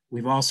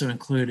 We've also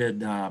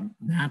included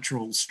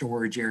natural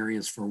storage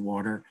areas for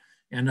water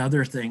and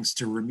other things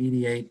to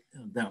remediate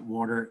that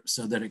water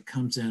so that it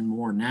comes in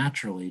more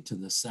naturally to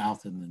the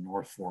south and the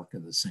North Fork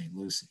of the St.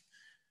 Lucie.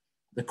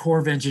 The Corps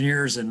of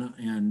Engineers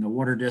and the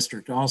Water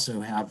District also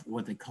have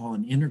what they call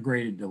an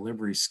integrated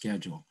delivery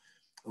schedule.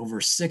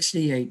 Over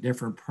 68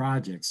 different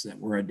projects that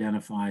were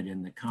identified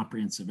in the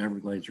Comprehensive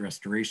Everglades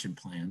Restoration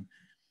Plan,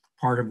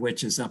 part of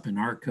which is up in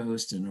our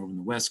coast and over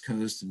the West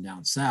Coast and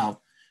down south.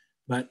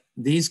 But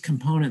these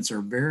components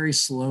are very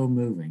slow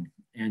moving.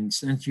 And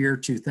since year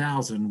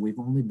 2000, we've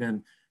only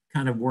been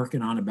kind of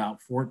working on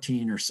about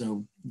 14 or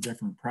so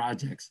different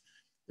projects.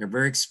 They're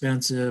very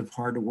expensive,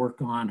 hard to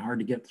work on, hard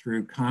to get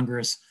through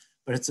Congress,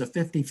 but it's a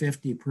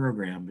 50-50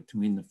 program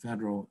between the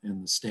federal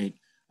and the state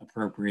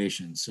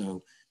appropriations.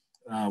 So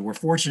we're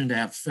fortunate to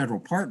have federal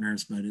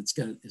partners, but it's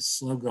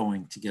slow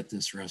going to get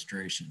this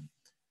restoration.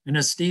 And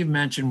as Steve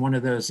mentioned, one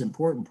of those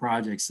important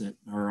projects that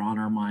are on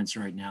our minds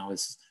right now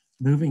is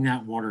moving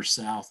that water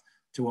south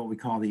to what we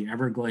call the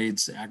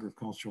Everglades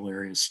Agricultural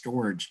Area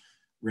Storage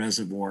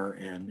Reservoir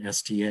and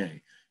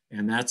STA.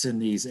 And that's in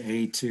these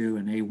A2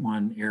 and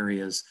A1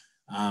 areas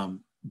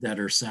that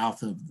are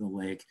south of the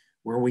lake,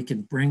 where we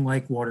can bring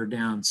lake water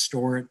down,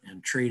 store it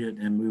and treat it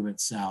and move it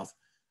south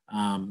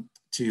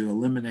to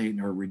eliminate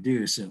or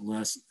reduce, at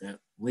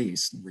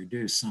least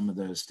reduce some of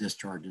those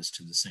discharges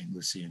to the St.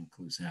 Lucie and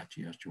Lucie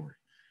Estuary.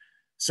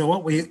 So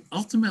what we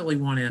ultimately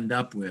want to end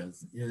up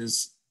with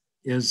is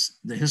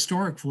the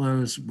historic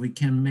flows we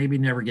can maybe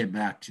never get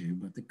back to,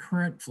 but the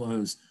current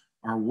flows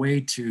are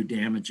way too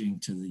damaging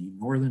to the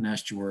northern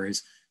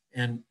estuaries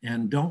and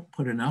don't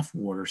put enough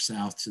water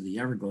south to the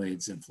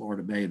Everglades and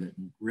Florida Bay that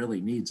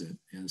really needs it,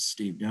 as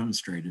Steve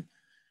demonstrated.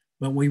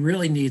 But we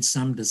really need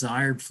some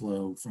desired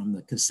flow from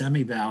the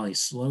Kissimmee Valley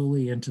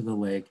slowly into the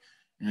lake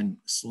and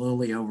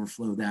slowly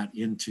overflow that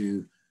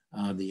into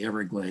the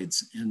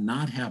Everglades and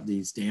not have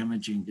these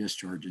damaging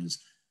discharges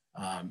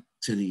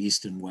to the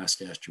east and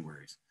west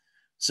estuaries.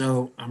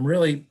 So I'm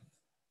really,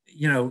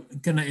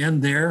 going to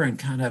end there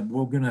and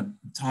we're going to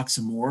talk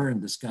some more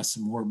and discuss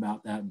some more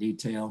about that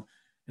detail.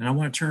 And I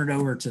want to turn it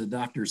over to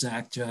Dr.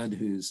 Zach Judd,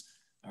 who's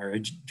our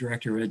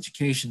Director of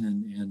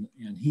Education,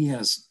 and he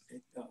has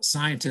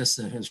scientists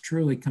that has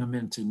truly come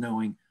into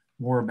knowing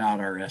more about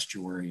our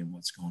estuary and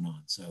what's going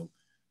on. So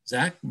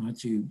Zach, why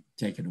don't you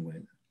take it away?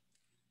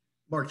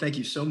 Mark, thank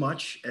you so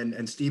much,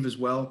 and Steve as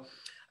well.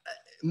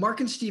 Mark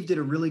and Steve did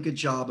a really good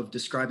job of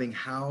describing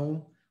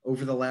how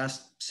over the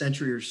last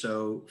century or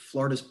so,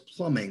 Florida's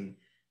plumbing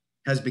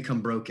has become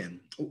broken.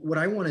 What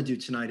I want to do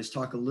tonight is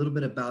talk a little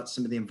bit about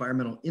some of the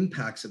environmental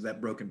impacts of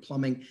that broken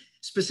plumbing,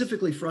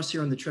 specifically for us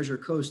here on the Treasure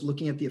Coast,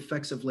 looking at the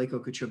effects of Lake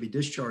Okeechobee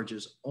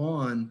discharges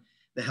on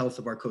the health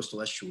of our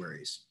coastal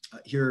estuaries.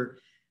 Here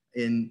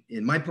in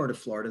my part of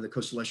Florida, the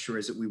coastal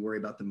estuaries that we worry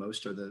about the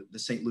most are the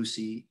St.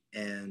 Lucie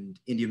and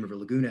Indian River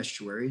Lagoon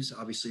estuaries.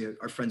 Obviously,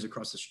 our friends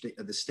across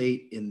the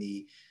state in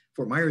the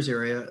Fort Myers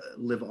area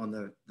live on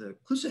the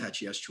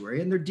Caloosahatchee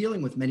estuary, and they're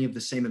dealing with many of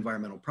the same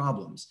environmental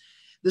problems.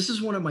 This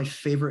is one of my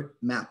favorite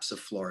maps of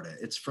Florida.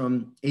 It's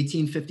from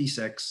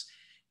 1856,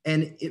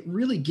 and it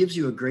really gives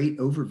you a great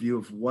overview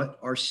of what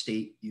our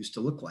state used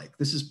to look like.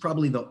 This is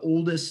probably the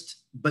oldest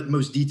but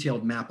most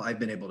detailed map I've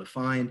been able to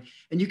find.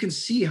 And you can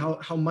see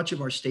how much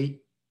of our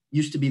state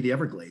used to be the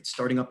Everglades,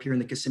 starting up here in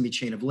the Kissimmee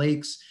chain of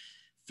lakes,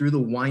 through the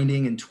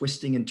winding and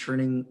twisting and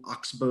turning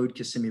oxbowed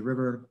Kissimmee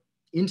River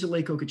into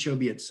Lake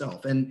Okeechobee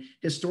itself. And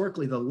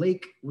historically, the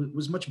lake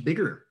was much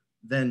bigger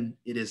than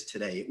it is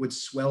today. It would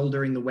swell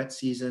during the wet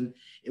season.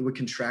 It would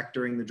contract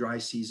during the dry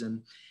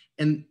season.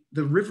 And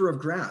the river of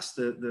grass,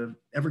 the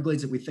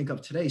Everglades that we think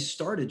of today,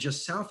 started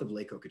just south of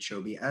Lake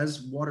Okeechobee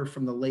as water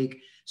from the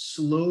lake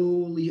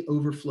slowly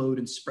overflowed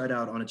and spread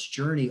out on its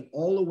journey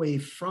all the way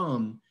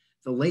from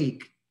the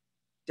lake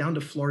down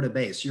to Florida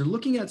Bay. So you're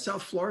looking at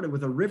South Florida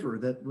with a river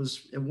that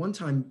was at one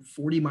time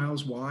 40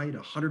 miles wide,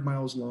 100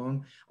 miles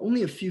long,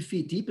 only a few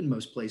feet deep in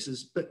most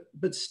places,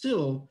 but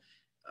still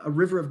a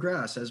river of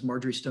grass, as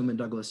Marjorie Stoneman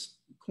Douglas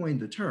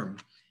coined the term.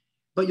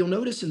 But you'll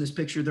notice in this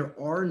picture, there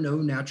are no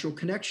natural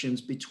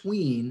connections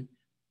between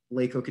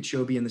Lake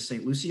Okeechobee and the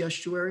St. Lucie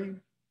Estuary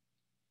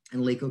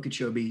and Lake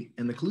Okeechobee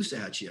and the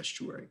Caloosahatchee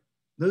Estuary.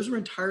 Those were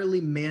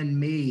entirely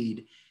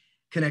man-made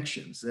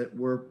connections that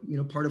were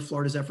part of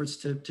Florida's efforts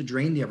to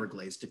drain the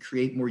Everglades, to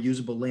create more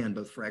usable land,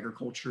 both for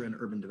agriculture and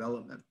urban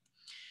development.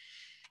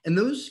 And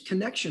those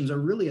connections are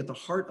really at the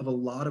heart of a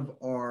lot of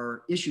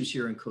our issues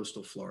here in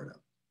coastal Florida.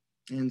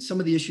 And some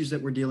of the issues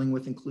that we're dealing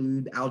with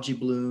include algae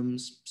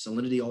blooms,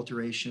 salinity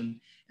alteration,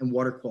 and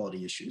water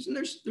quality issues. And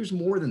there's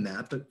more than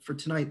that, but for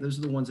tonight, those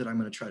are the ones that I'm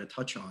going to try to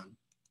touch on.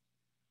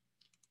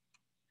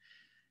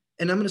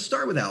 And I'm going to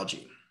start with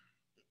algae.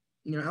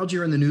 Algae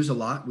are in the news a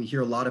lot. We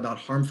hear a lot about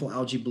harmful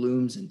algae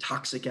blooms and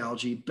toxic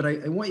algae, but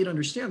I want you to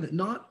understand that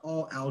not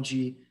all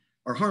algae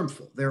are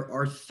harmful. There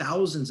are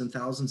thousands and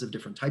thousands of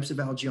different types of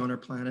algae on our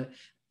planet.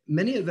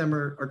 Many of them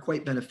are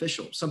quite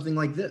beneficial. Something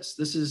like this.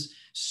 This is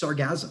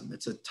sargassum.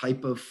 It's a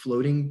type of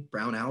floating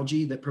brown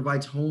algae that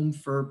provides home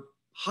for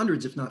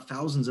hundreds, if not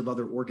thousands of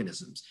other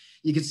organisms.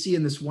 You can see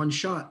in this one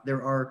shot,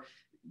 there are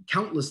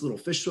countless little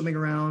fish swimming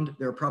around.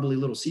 There are probably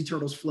little sea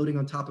turtles floating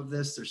on top of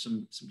this. There's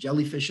some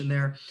jellyfish in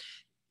there.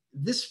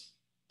 This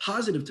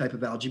positive type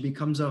of algae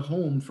becomes a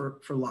home for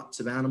lots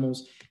of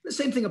animals. The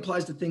same thing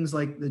applies to things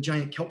like the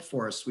giant kelp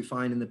forests we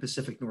find in the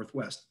Pacific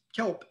Northwest.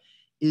 Kelp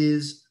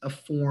is a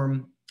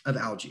form of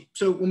algae.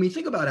 So when we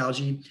think about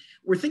algae,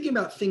 we're thinking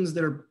about things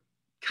that are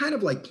kind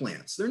of like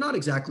plants. They're not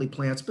exactly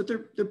plants, but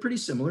they're pretty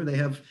similar. They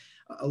have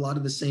a lot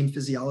of the same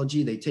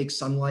physiology. They take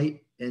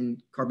sunlight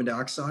and carbon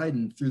dioxide,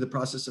 and through the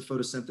process of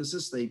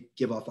photosynthesis, they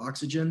give off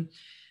oxygen.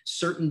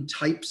 Certain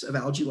types of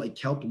algae like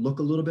kelp look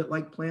a little bit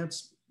like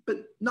plants,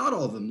 but not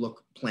all of them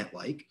look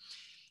plant-like.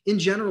 In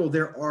general,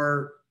 there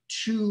are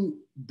two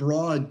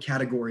broad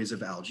categories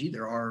of algae.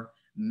 There are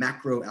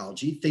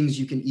macroalgae, things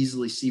you can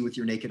easily see with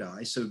your naked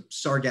eye. So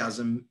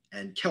sargassum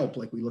and kelp,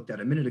 like we looked at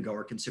a minute ago,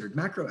 are considered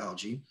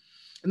macroalgae.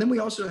 And then we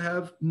also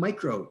have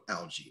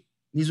microalgae.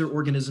 These are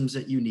organisms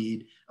that you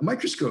need a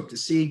microscope to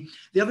see.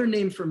 The other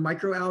name for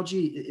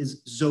microalgae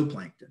is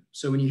zooplankton.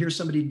 So when you hear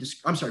somebody,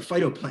 I'm sorry,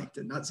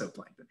 phytoplankton, not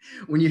zooplankton.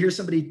 When you hear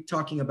somebody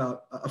talking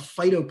about a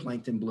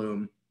phytoplankton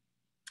bloom,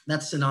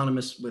 that's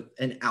synonymous with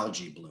an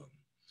algae bloom.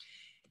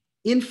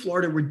 In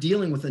Florida, we're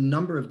dealing with a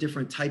number of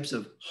different types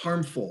of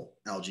harmful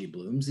algae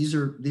blooms. These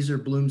are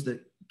blooms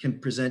that can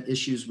present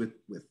issues with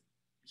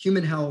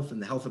human health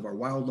and the health of our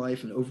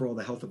wildlife and overall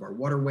the health of our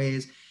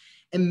waterways.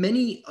 And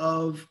many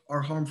of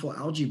our harmful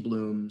algae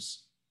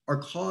blooms are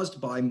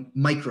caused by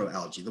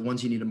microalgae, the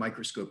ones you need a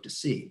microscope to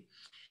see.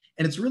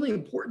 And it's really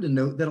important to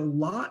note that a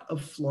lot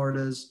of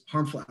Florida's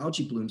harmful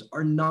algae blooms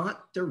are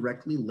not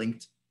directly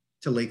linked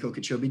to Lake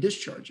Okeechobee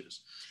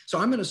discharges. So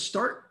I'm going to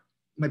start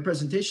my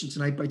presentation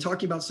tonight by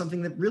talking about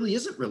something that really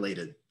isn't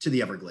related to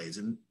the Everglades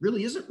and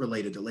really isn't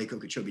related to Lake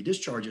Okeechobee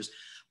discharges,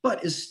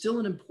 but is still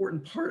an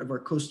important part of our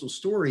coastal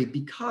story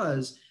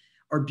because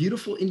our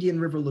beautiful Indian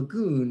River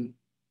Lagoon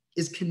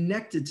is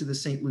connected to the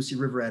St. Lucie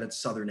River at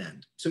its southern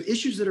end. So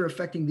issues that are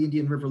affecting the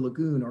Indian River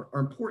Lagoon are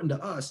important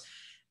to us,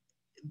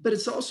 but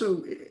it's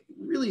also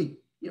really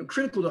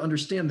critical to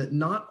understand that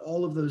not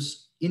all of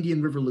those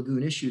Indian River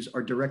Lagoon issues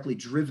are directly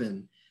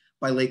driven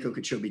by Lake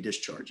Okeechobee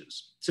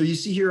discharges. So you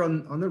see here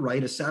on the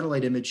right, a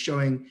satellite image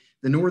showing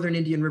the northern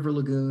Indian River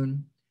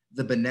Lagoon,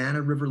 the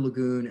Banana River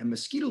Lagoon, and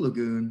Mosquito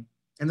Lagoon,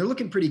 and they're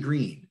looking pretty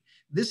green.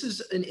 This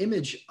is an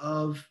image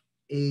of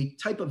a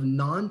type of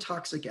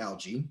non-toxic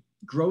algae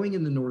growing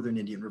in the northern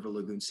Indian River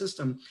Lagoon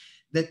system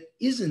that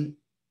isn't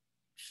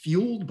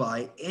fueled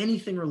by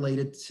anything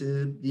related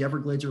to the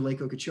Everglades or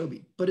Lake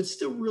Okeechobee. But it's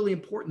still really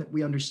important that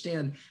we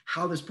understand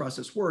how this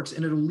process works,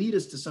 and it'll lead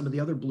us to some of the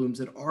other blooms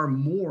that are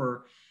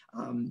more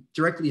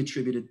directly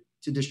attributed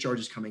to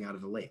discharges coming out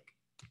of the lake.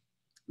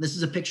 This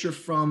is a picture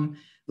from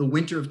the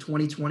winter of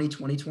 2020,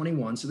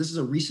 2021. So this is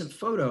a recent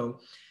photo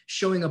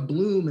showing a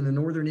bloom in the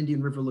northern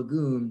Indian River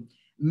Lagoon,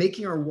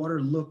 making our water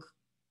look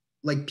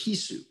like pea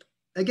soup.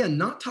 Again,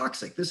 not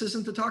toxic. This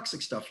isn't the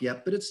toxic stuff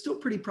yet, but it's still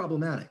pretty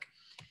problematic.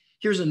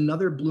 Here's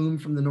another bloom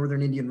from the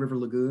northern Indian River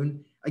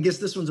Lagoon. I guess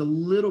this one's a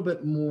little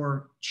bit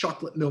more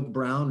chocolate milk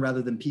brown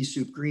rather than pea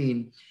soup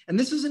green. And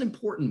this is an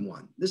important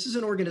one. This is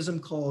an organism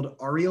called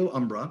Areo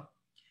umbra.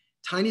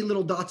 Tiny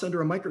little dots under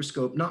a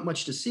microscope, not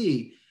much to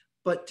see,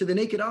 but to the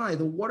naked eye,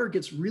 the water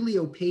gets really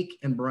opaque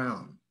and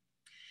brown.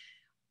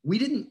 We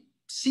didn't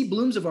see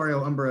blooms of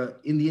Areo umbra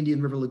in the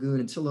Indian River Lagoon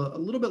until a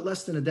little bit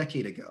less than a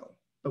decade ago.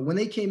 But when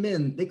they came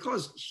in, they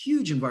caused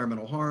huge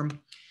environmental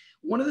harm.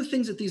 One of the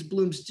things that these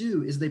blooms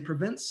do is they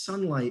prevent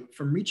sunlight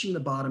from reaching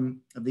the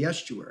bottom of the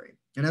estuary.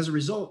 And as a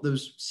result,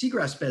 those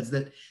seagrass beds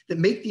that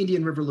make the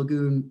Indian River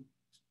Lagoon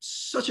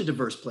such a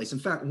diverse place, in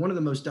fact, one of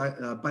the most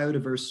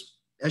biodiverse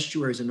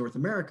estuaries in North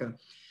America,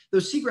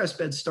 those seagrass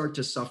beds start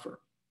to suffer.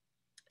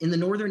 In the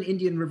northern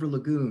Indian River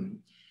Lagoon,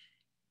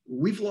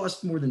 we've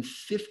lost more than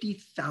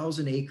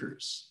 50,000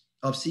 acres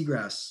of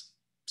seagrass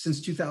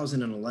since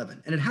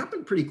 2011. And it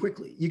happened pretty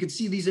quickly. You could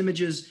see these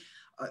images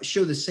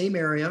show the same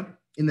area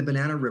in the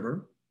Banana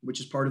River, which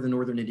is part of the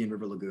northern Indian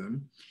River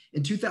Lagoon.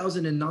 In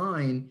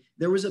 2009,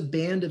 there was a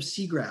band of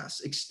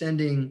seagrass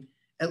extending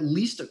at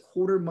least a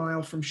quarter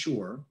mile from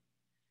shore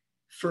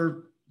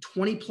for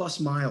 20 plus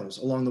miles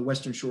along the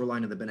western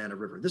shoreline of the Banana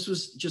River. This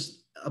was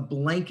just a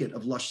blanket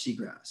of lush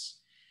seagrass.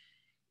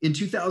 In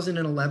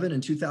 2011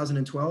 and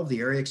 2012, the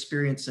area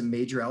experienced some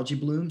major algae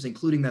blooms,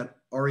 including that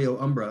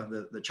Areo umbra,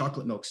 the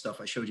chocolate milk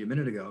stuff I showed you a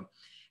minute ago.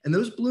 And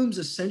those blooms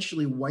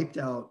essentially wiped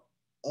out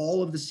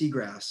all of the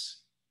seagrass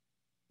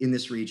in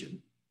this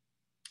region.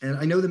 And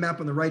I know the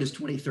map on the right is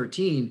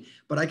 2013,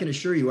 but I can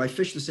assure you, I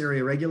fish this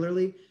area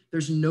regularly.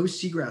 There's no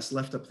seagrass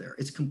left up there.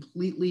 It's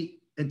completely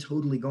and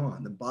totally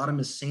gone. The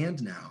bottom is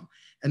sand now.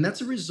 And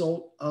that's a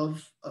result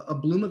of a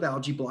bloom of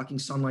algae blocking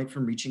sunlight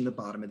from reaching the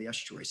bottom of the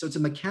estuary. So it's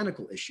a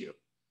mechanical issue.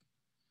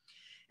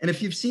 And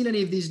if you've seen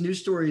any of these news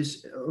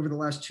stories over the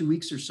last 2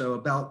 weeks or so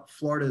about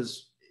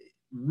Florida's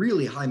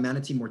really high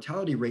manatee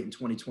mortality rate in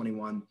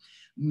 2021,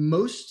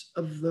 most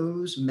of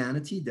those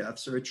manatee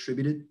deaths are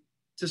attributed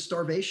to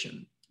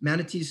starvation.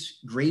 Manatees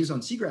graze on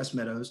seagrass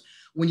meadows.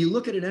 When you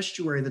look at an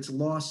estuary that's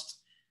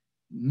lost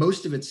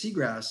most of its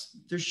seagrass,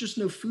 there's just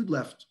no food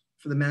left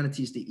for the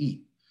manatees to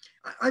eat.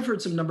 I've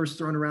heard some numbers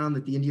thrown around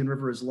that the Indian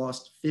River has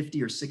lost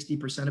 50 or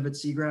 60% of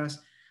its seagrass.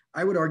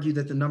 I would argue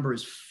that the number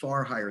is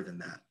far higher than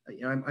that.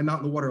 You know, I'm out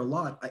in the water a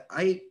lot.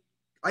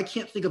 I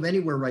can't think of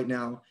anywhere right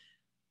now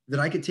that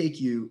I could take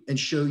you and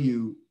show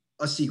you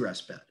a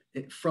seagrass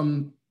bed.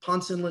 From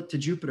Ponce Inlet to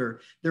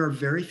Jupiter, there are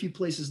very few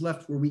places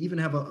left where we even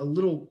have a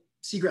little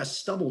seagrass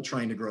stubble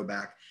trying to grow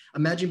back.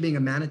 Imagine being a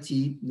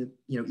manatee that,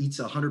 you know, eats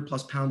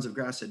 100+ pounds of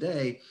grass a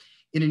day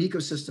in an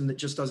ecosystem that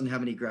just doesn't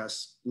have any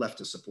grass left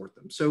to support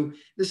them. So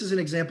this is an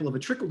example of a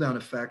trickle-down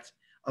effect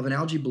of an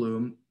algae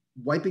bloom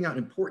wiping out an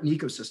important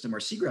ecosystem, our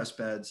seagrass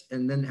beds,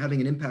 and then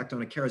having an impact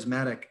on a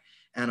charismatic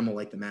animal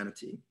like the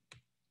manatee.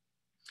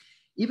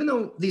 Even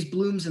though these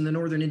blooms in the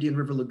northern Indian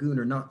River Lagoon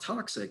are not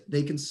toxic,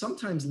 they can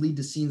sometimes lead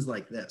to scenes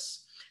like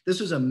this.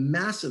 This was a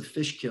massive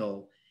fish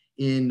kill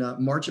in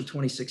March of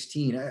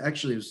 2016.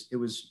 Actually, it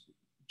was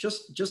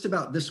just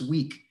about this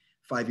week,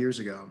 5 years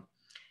ago.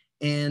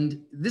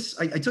 And this,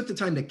 I took the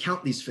time to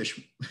count these fish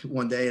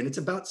one day, and it's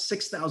about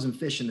 6,000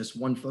 fish in this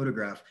one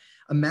photograph.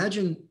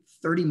 Imagine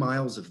 30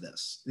 miles of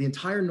this. The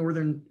entire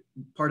northern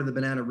part of the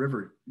Banana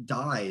River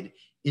died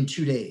in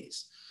 2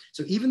 days.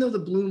 So even though the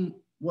bloom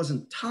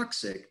wasn't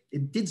toxic,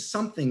 it did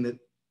something that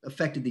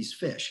affected these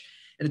fish.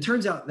 And it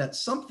turns out that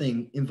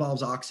something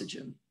involves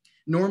oxygen.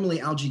 Normally,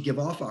 algae give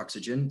off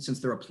oxygen since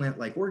they're a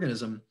plant-like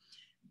organism.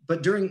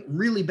 But during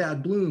really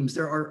bad blooms,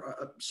 there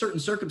are certain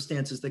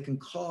circumstances that can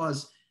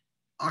cause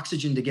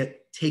oxygen to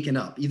get taken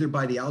up, either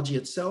by the algae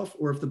itself,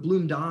 or if the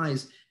bloom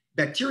dies,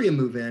 bacteria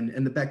move in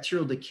and the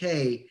bacterial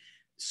decay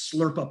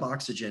slurp up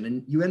oxygen.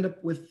 And you end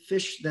up with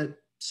fish that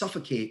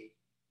suffocate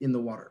in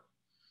the water.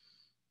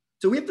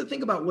 So we have to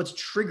think about what's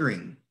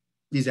triggering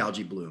these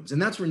algae blooms. And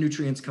that's where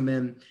nutrients come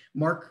in.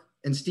 Mark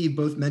and Steve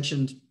both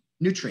mentioned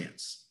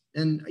nutrients.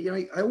 And you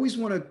know, I always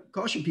want to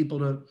caution people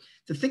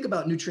to think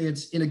about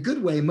nutrients in a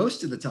good way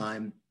most of the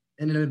time,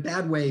 and in a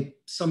bad way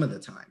some of the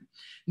time.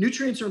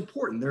 Nutrients are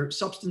important. They're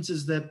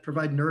substances that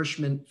provide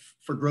nourishment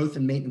for growth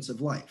and maintenance of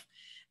life.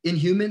 In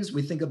humans,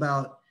 we think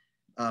about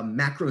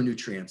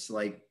macronutrients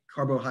like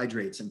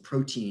carbohydrates and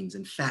proteins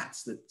and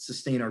fats that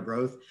sustain our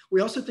growth. We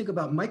also think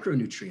about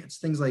micronutrients,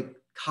 things like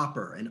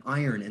copper and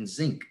iron and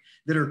zinc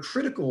that are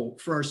critical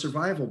for our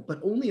survival, but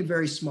only in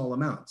very small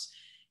amounts.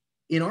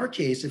 In our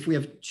case, if we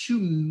have too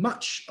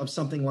much of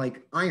something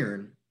like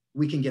iron,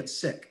 we can get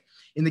sick.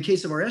 In the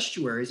case of our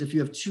estuaries, if you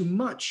have too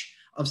much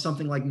of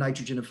something like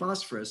nitrogen and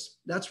phosphorus,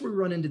 that's where we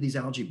run into these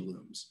algae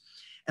blooms.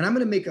 And I'm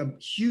going to make a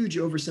huge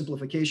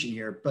oversimplification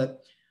here,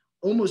 but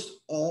almost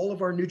all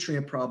of our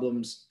nutrient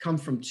problems come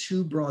from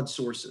two broad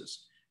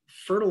sources: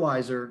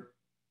 fertilizer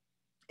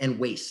and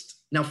waste.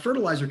 Now,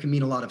 fertilizer can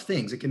mean a lot of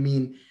things. It can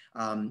mean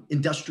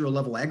industrial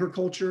level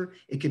agriculture.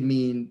 It can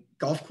mean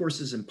golf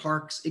courses and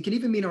parks. It can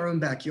even mean our own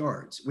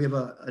backyards. We have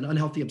an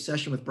unhealthy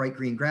obsession with bright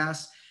green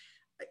grass.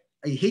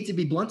 I hate to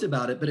be blunt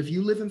about it, but if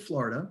you live in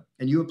Florida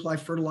and you apply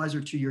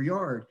fertilizer to your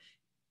yard,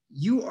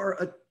 you are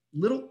a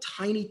little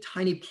tiny,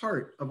 tiny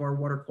part of our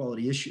water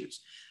quality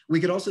issues.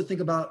 We could also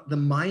think about the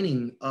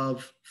mining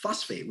of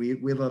phosphate. We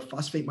have a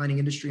phosphate mining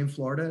industry in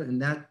Florida,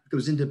 and that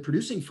goes into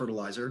producing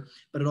fertilizer,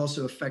 but it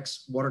also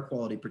affects water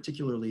quality,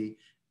 particularly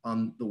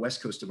on the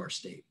west coast of our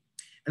state.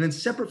 And then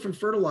separate from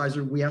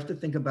fertilizer, we have to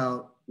think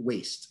about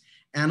waste.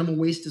 Animal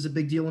waste is a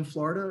big deal in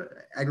Florida.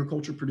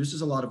 Agriculture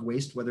produces a lot of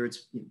waste, whether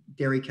it's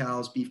dairy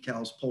cows, beef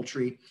cows,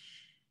 poultry.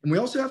 And we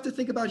also have to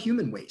think about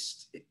human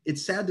waste.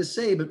 It's sad to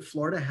say, but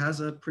Florida has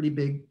a pretty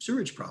big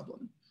sewage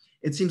problem.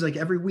 It seems like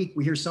every week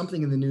we hear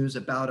something in the news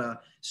about a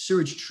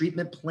sewage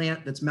treatment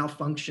plant that's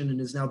malfunctioned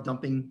and is now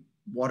dumping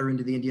water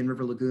into the Indian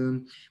River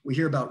Lagoon. We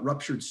hear about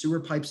ruptured sewer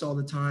pipes all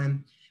the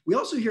time. We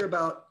also hear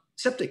about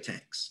septic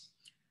tanks.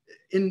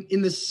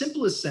 In the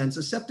simplest sense,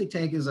 a septic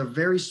tank is a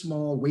very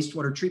small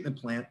wastewater treatment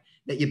plant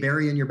that you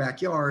bury in your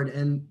backyard,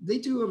 and they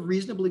do a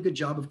reasonably good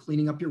job of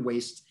cleaning up your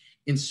waste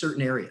in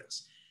certain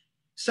areas.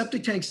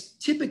 Septic tanks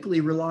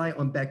typically rely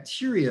on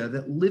bacteria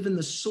that live in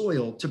the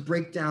soil to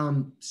break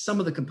down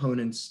some of the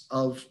components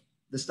of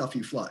the stuff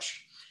you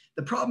flush.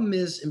 The problem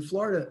is in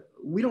Florida,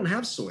 we don't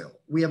have soil.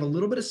 We have a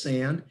little bit of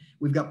sand,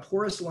 we've got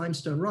porous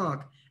limestone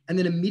rock, and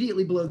then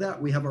immediately below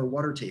that, we have our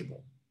water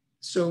table.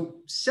 So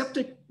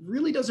septic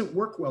really doesn't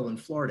work well in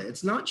Florida.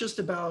 It's not just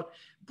about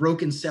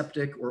broken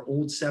septic or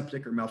old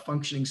septic or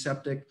malfunctioning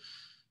septic.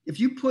 If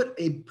you put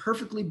a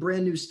perfectly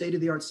brand new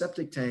state-of-the-art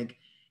septic tank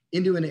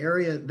into an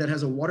area that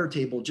has a water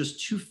table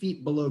just 2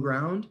 feet below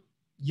ground,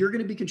 you're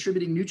going to be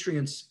contributing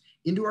nutrients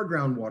into our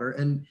groundwater.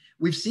 And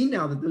we've seen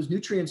now that those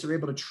nutrients are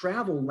able to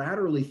travel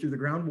laterally through the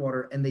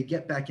groundwater and they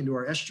get back into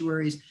our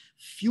estuaries,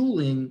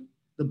 fueling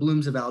the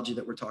blooms of algae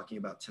that we're talking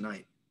about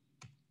tonight.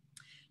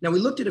 Now, we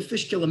looked at a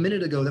fish kill a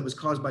minute ago that was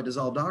caused by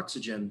dissolved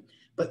oxygen,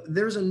 but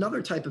there's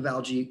another type of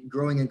algae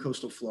growing in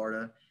coastal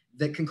Florida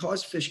that can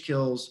cause fish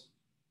kills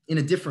in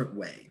a different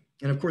way.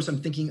 And of course, I'm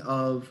thinking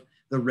of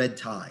the red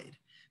tide.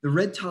 The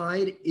red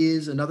tide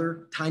is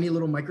another tiny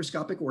little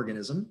microscopic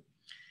organism,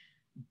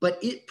 but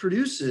it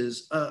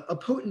produces a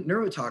potent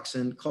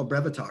neurotoxin called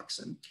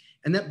brevetoxin.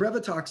 And that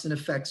brevetoxin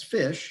affects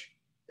fish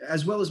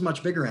as well as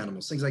much bigger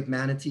animals, things like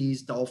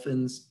manatees,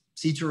 dolphins,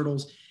 sea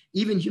turtles.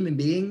 even human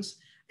beings.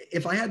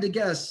 If I had to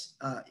guess,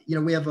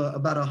 we have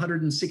about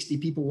 160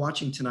 people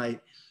watching tonight.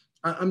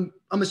 I'm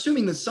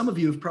assuming that some of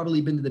you have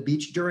probably been to the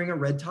beach during a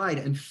red tide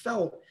and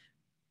felt,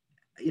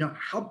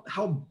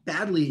 how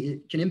badly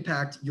it can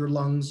impact your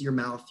lungs, your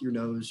mouth, your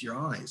nose, your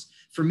eyes.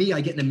 For me,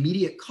 I get an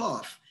immediate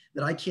cough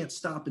that I can't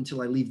stop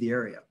until I leave the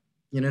area.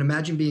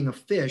 Imagine being a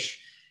fish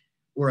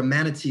or a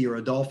manatee or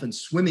a dolphin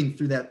swimming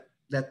through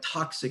that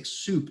toxic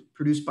soup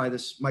produced by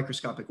this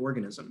microscopic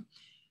organism.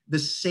 The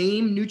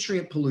same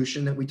nutrient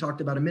pollution that we talked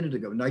about a minute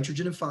ago,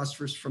 nitrogen and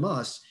phosphorus from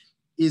us,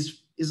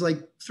 is like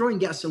throwing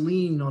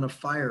gasoline on a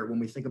fire when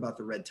we think about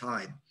the red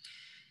tide.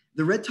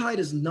 The red tide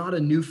is not a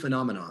new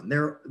phenomenon.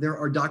 There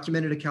are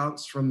documented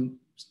accounts from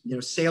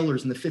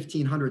sailors in the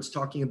 1500s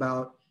talking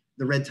about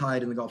the red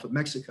tide in the Gulf of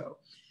Mexico.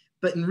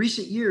 But in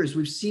recent years,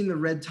 we've seen the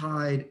red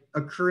tide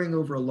occurring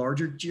over a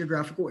larger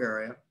geographical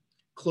area,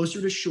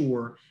 closer to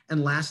shore,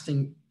 and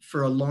lasting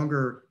for a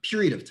longer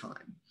period of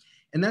time.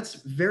 And that's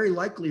very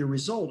likely a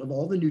result of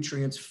all the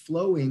nutrients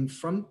flowing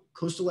from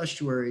coastal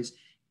estuaries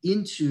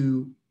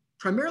into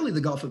primarily the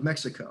Gulf of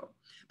Mexico.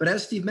 But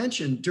as Steve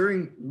mentioned,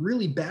 during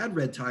really bad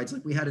red tides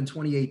like we had in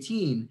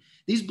 2018,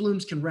 these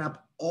blooms can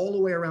wrap all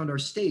the way around our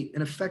state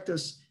and affect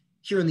us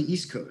here on the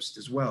East Coast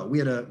as well. We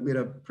had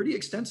a pretty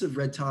extensive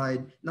red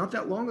tide not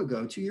that long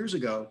ago, 2 years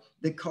ago,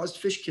 that caused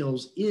fish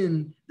kills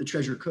in the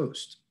Treasure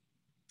Coast.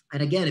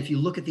 And again, if you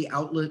look at the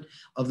outlet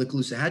of the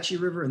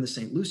Caloosahatchee River and the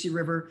St. Lucie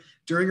River,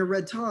 during a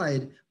red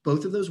tide,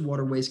 both of those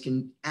waterways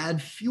can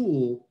add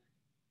fuel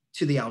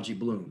to the algae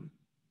bloom.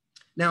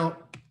 Now,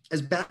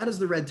 as bad as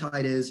the red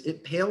tide is,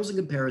 it pales in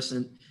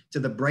comparison to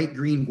the bright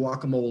green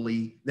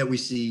guacamole that we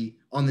see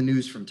on the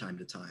news from time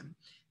to time.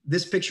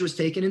 This picture was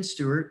taken in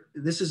Stewart.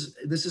 This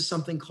is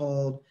something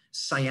called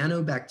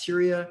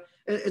cyanobacteria.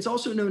 It's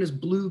also known as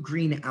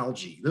blue-green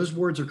algae. Those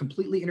words are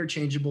completely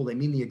interchangeable. They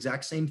mean the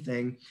exact same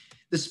thing.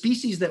 The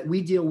species that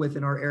we deal with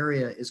in our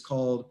area is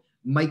called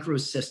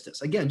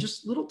microcystis. Again,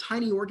 just little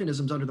tiny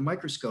organisms under the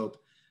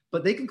microscope,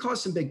 but they can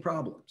cause some big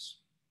problems.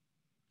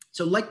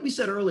 So like we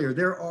said earlier,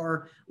 there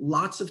are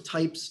lots of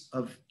types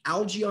of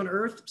algae on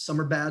Earth. Some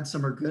are bad,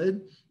 some are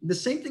good. The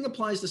same thing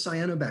applies to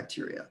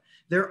cyanobacteria.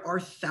 There are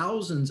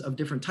thousands of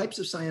different types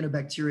of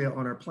cyanobacteria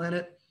on our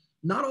planet.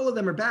 Not all of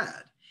them are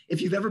bad.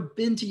 If you've ever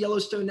been to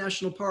Yellowstone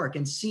National Park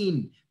and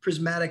seen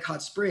prismatic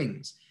hot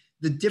springs,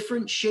 the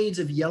different shades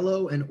of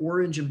yellow and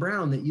orange and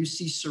brown that you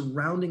see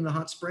surrounding the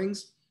hot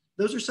springs,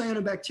 those are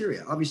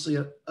cyanobacteria, obviously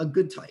a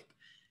good type.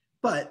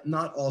 But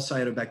not all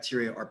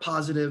cyanobacteria are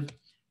positive.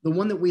 The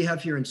one that we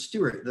have here in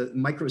Stewart, the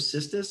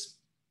microcystis,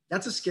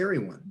 that's a scary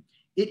one.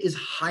 It is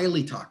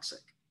highly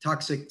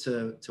toxic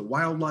to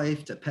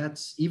wildlife, to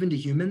pets, even to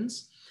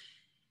humans.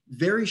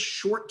 Very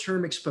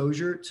short-term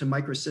exposure to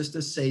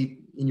microcystis, say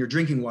in your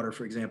drinking water,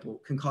 for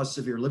example, can cause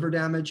severe liver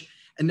damage.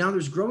 And now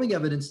there's growing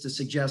evidence to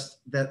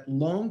suggest that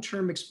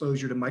long-term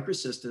exposure to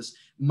microcystis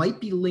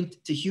might be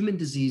linked to human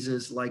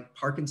diseases like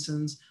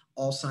Parkinson's,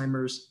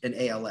 Alzheimer's, and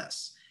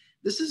ALS.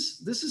 This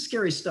is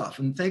scary stuff.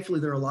 And thankfully,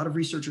 there are a lot of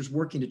researchers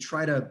working to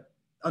try to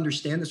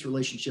understand this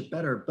relationship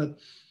better, but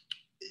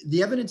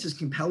the evidence is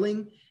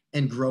compelling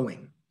and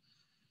growing.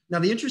 Now,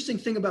 the interesting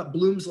thing about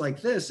blooms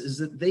like this is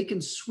that they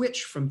can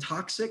switch from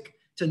toxic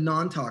to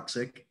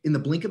non-toxic in the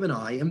blink of an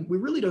eye. And we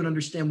really don't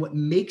understand what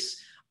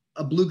makes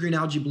a blue-green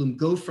algae bloom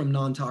go from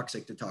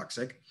non-toxic to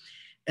toxic.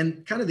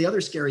 And kind of the other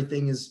scary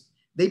thing is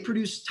they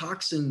produce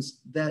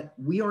toxins that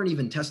we aren't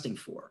even testing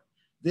for.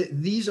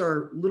 These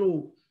are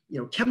little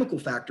chemical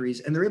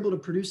factories, and they're able to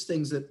produce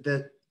things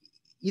that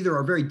either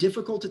are very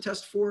difficult to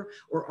test for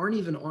or aren't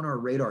even on our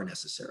radar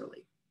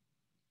necessarily.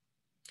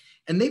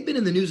 And they've been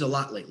in the news a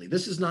lot lately.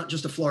 This is not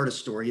just a Florida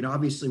story.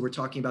 Obviously we're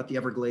talking about the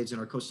Everglades and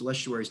our coastal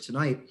estuaries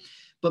tonight,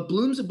 but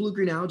blooms of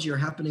blue-green algae are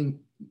happening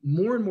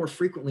more and more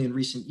frequently in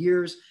recent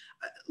years,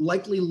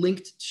 likely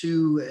linked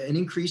to an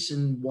increase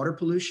in water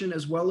pollution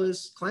as well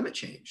as climate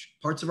change.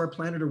 Parts of our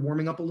planet are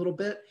warming up a little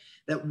bit.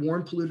 That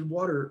warm, polluted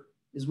water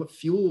is what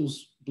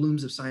fuels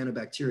blooms of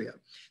cyanobacteria.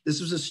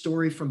 This was a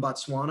story from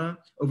Botswana.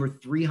 Over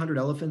 300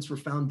 elephants were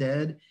found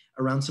dead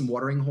around some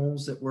watering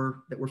holes that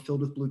were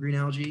filled with blue-green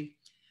algae.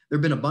 There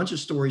have been a bunch of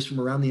stories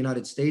from around the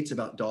United States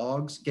about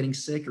dogs getting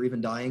sick or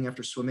even dying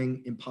after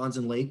swimming in ponds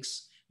and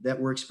lakes that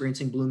were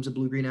experiencing blooms of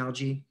blue-green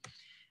algae.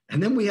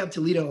 And then we have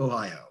Toledo,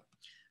 Ohio.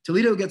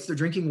 Toledo gets their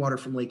drinking water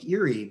from Lake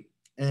Erie,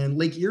 and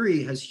Lake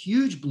Erie has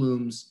huge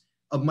blooms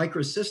of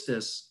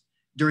microcystis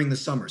during the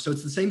summer. So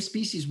it's the same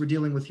species we're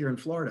dealing with here in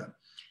Florida.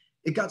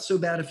 It got so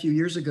bad a few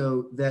years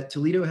ago that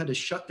Toledo had to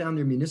shut down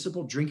their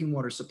municipal drinking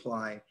water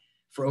supply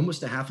for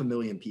almost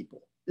 500,000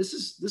 people. This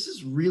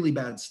is really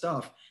bad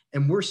stuff.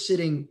 And we're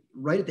sitting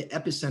right at the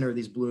epicenter of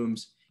these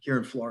blooms here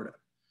in Florida.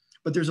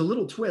 But there's a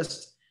little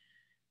twist.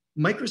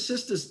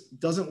 Microcystis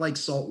doesn't like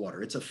salt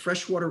water. It's a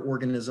freshwater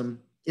organism.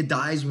 It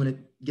dies when it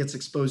gets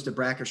exposed to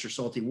brackish or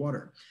salty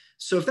water.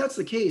 So if that's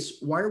the case,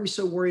 why are we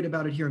so worried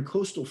about it here in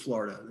coastal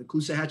Florida? The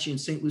Caloosahatchee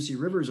and St. Lucie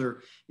rivers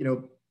are,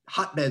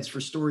 hotbeds for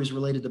stories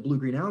related to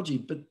blue-green algae,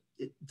 but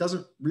it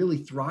doesn't really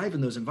thrive in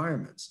those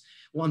environments.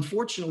 Well,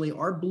 unfortunately,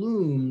 our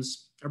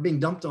blooms are being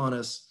dumped on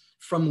us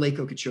from Lake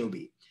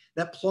Okeechobee.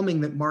 that plumbing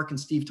that Mark and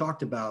Steve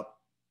talked about,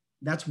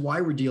 that's why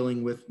we're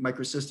dealing with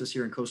microcystis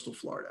here in coastal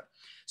Florida.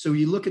 So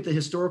you look at the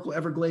historical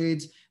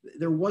Everglades,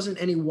 there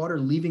wasn't any water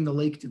leaving the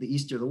lake to the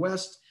east or the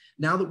west.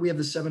 Now that we have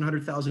the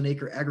 700,000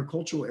 acre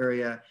agricultural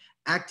area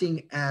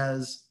acting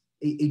as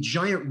a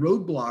giant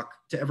roadblock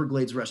to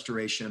Everglades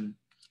restoration,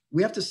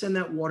 we have to send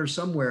that water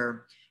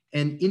somewhere,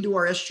 and into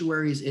our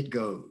estuaries it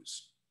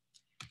goes.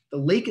 The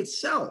lake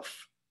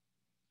itself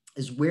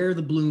is where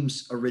the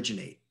blooms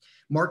originate.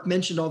 Mark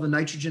mentioned all the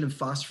nitrogen and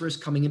phosphorus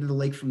coming into the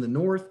lake from the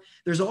north.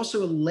 There's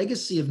also a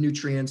legacy of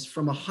nutrients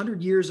from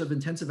 100 years of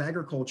intensive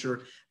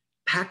agriculture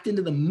packed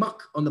into the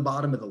muck on the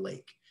bottom of the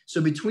lake.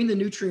 So between the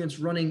nutrients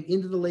running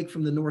into the lake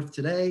from the north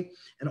today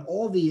and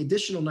all the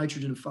additional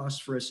nitrogen and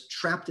phosphorus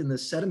trapped in the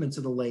sediments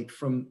of the lake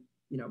from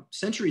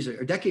centuries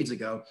or decades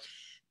ago,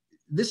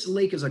 this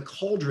lake is a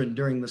cauldron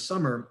during the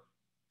summer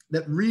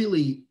that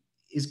really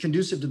is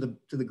conducive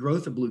to the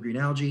growth of blue-green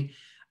algae.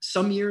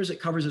 Some years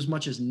it covers as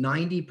much as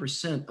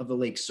 90% of the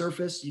lake's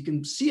surface. You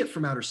can see it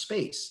from outer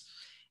space.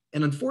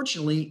 And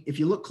unfortunately, if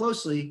you look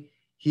closely,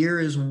 here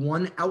is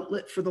one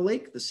outlet for the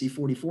lake, the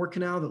C-44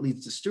 canal that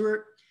leads to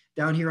Stewart.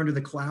 Down here under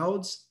the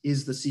clouds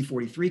is the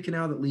C-43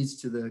 canal that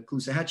leads to the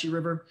Caloosahatchee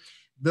River.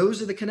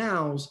 Those are the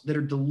canals that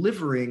are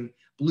delivering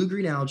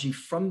blue-green algae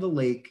from the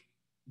lake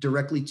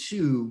directly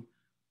to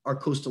our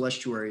coastal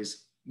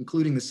estuaries,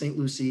 including the St.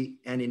 Lucie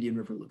and Indian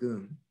River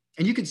Lagoon.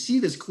 And you can see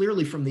this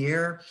clearly from the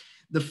air.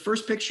 The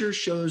first picture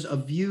shows a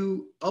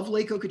view of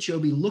Lake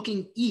Okeechobee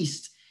looking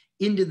east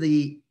into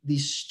the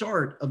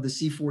start of the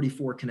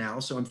C-44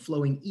 canal. So I'm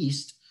flowing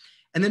east.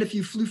 And then if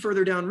you flew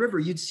further downriver,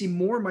 you'd see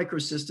more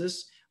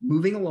microcystis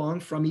moving along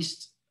from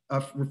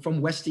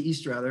west to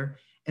east rather.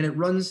 And it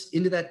runs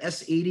into that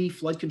S-80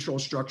 flood control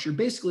structure.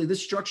 Basically,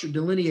 this structure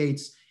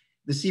delineates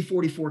the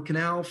C-44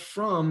 canal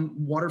from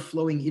water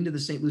flowing into the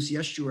St. Lucie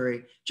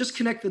Estuary. Just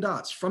connect the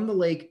dots from the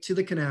lake to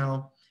the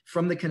canal,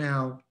 from the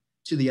canal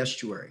to the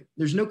estuary.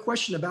 There's no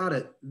question about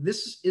it.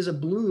 This is a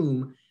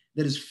bloom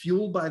that is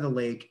fueled by the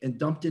lake and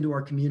dumped into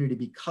our community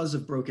because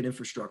of broken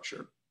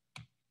infrastructure.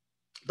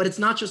 But it's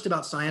not just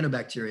about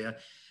cyanobacteria.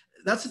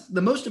 That's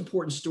the most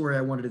important story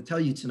I wanted to tell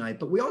you tonight,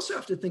 but we also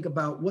have to think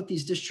about what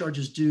these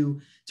discharges do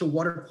to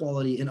water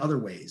quality in other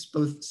ways.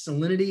 Both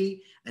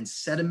salinity and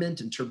sediment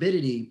and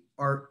turbidity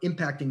are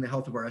impacting the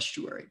health of our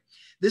estuary.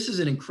 This is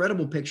an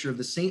incredible picture of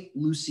the St.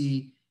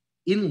 Lucie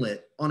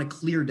Inlet on a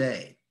clear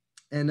day.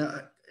 And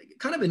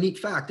kind of a neat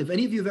fact, if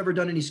any of you have ever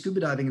done any scuba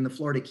diving in the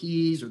Florida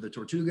Keys or the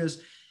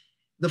Tortugas,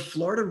 the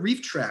Florida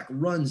Reef Track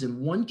runs in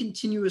one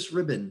continuous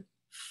ribbon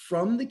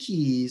from the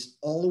Keys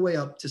all the way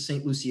up to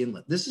St. Lucie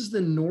Inlet. This is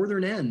the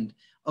northern end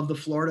of the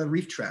Florida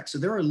Reef Track. So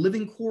there are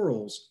living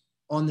corals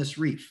on this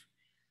reef.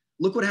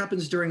 Look what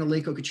happens during a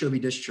Lake Okeechobee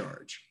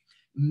discharge.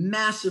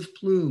 Massive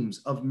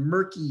plumes of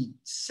murky,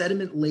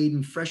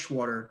 sediment-laden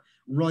freshwater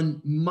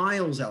run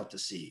miles out to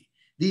sea.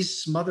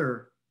 These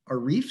smother our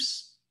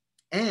reefs,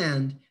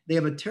 and they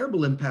have a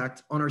terrible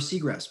impact on our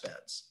seagrass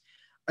beds.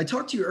 I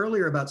talked to you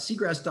earlier about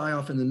seagrass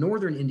die-off in the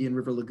northern Indian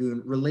River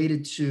Lagoon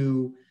related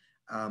to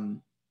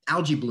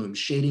algae blooms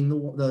shading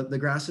the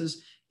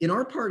grasses. In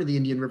our part of the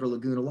Indian River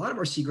Lagoon, a lot of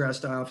our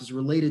seagrass die-off is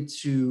related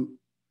to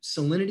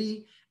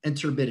salinity and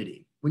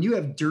turbidity. When you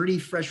have dirty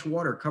fresh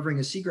water covering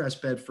a seagrass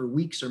bed for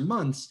weeks or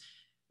months,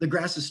 the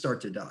grasses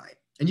start to die.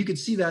 And you could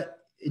see that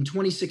in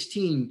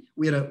 2016,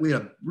 we had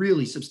a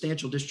really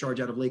substantial discharge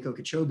out of Lake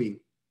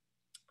Okeechobee.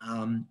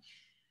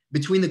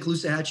 Between the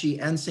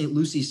Caloosahatchee and St.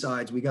 Lucie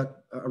sides, we got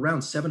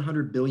around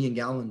 700 billion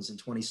gallons in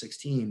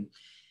 2016.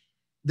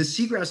 The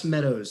seagrass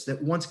meadows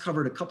that once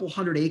covered a couple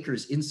hundred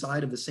acres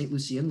inside of the St.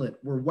 Lucie Inlet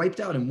were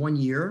wiped out in 1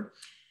 year.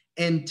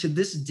 And to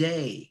this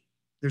day,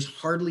 there's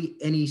hardly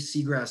any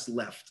seagrass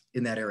left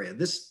in that area.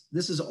 This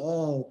is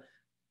all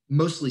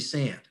mostly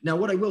sand. Now,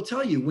 what I will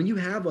tell you, when you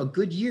have a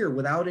good year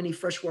without any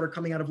fresh water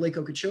coming out of Lake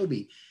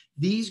Okeechobee,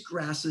 these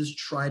grasses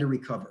try to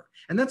recover.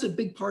 And that's a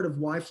big part of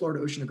why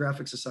Florida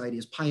Oceanographic Society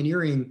is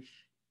pioneering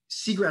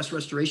seagrass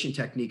restoration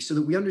techniques so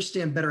that we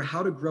understand better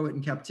how to grow it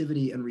in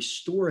captivity and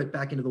restore it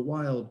back into the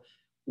wild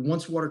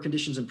once water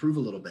conditions improve a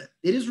little bit.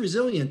 It is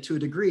resilient to a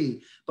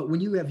degree, but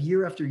when you have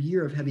year after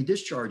year of heavy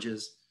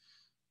discharges,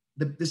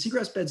 the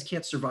seagrass beds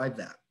can't survive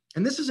that.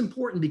 And this is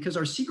important because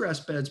our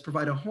seagrass beds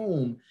provide a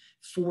home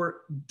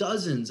for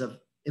dozens of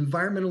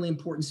environmentally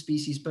important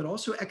species, but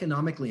also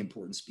economically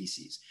important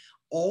species.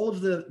 All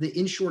of the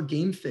inshore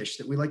game fish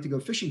that we like to go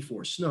fishing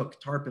for, snook,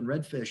 tarp, and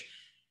redfish,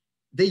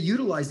 they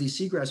utilize these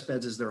seagrass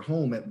beds as their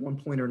home at one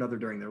point or another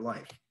during their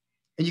life.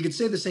 And you could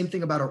say the same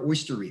thing about our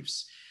oyster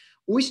reefs.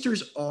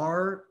 Oysters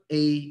are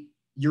a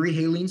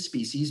euryhaline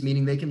species,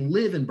 meaning they can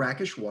live in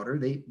brackish water.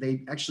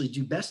 They actually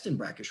do best in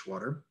brackish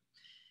water,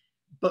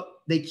 but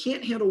they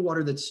can't handle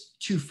water that's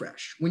too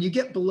fresh. When you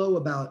get below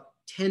about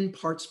 10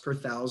 parts per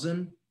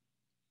thousand,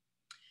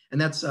 and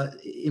that's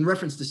in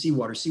reference to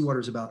seawater. Seawater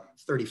is about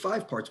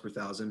 35 parts per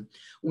thousand.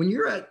 When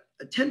you're at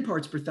 10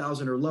 parts per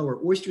thousand or lower,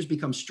 oysters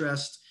become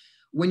stressed.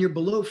 When you're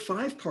below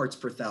 5 parts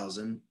per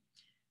thousand,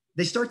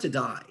 they start to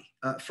die.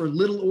 For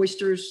little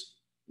oysters,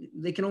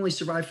 they can only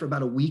survive for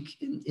about a week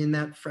in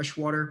that fresh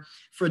water.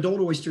 For adult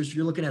oysters,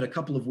 you're looking at a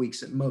couple of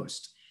weeks at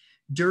most.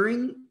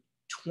 During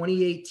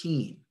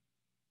 2018,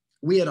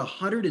 we had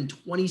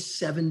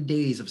 127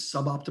 days of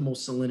suboptimal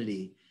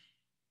salinity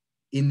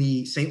in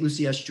the St.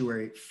 Lucie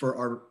Estuary for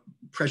our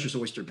precious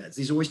oyster beds.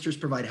 These oysters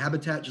provide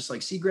habitat just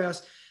like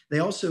seagrass. They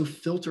also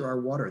filter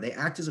our water. They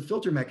act as a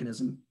filter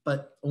mechanism,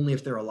 but only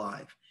if they're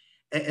alive.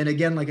 And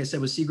again, like I said,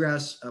 with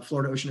seagrass,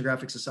 Florida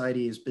Oceanographic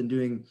Society has been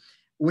doing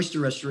oyster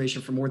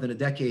restoration for more than a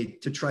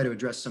decade to try to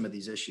address some of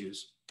these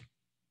issues.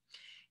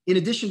 In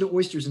addition to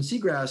oysters and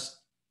seagrass,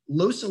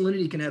 low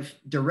salinity can have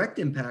direct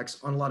impacts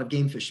on a lot of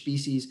game fish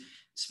species.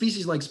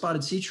 Species like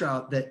spotted sea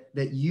trout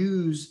that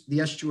use the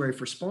estuary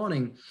for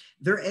spawning,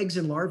 their eggs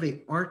and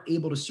larvae aren't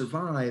able to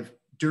survive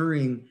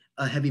during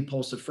a heavy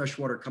pulse of fresh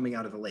water coming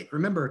out of the lake.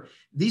 Remember,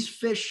 these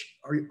fish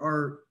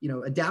are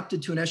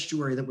adapted to an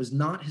estuary that was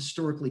not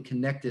historically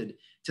connected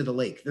to the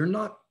lake. They're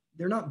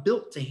not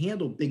built to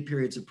handle big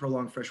periods of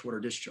prolonged freshwater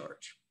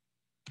discharge.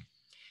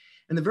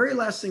 And the very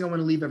last thing I want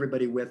to leave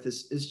everybody with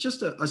is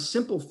just a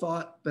simple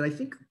thought, but I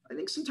think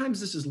sometimes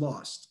this is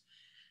lost.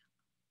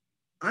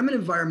 I'm an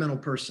environmental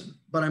person,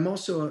 but I'm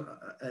also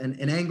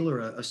an angler,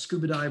 a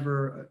scuba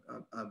diver,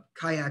 a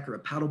kayaker, a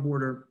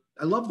paddleboarder.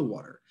 I love the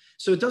water.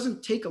 So it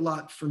doesn't take a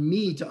lot for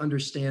me to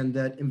understand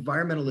that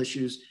environmental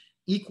issues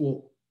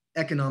equal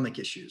economic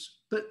issues.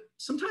 But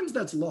sometimes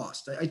that's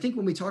lost. I think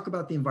when we talk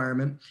about the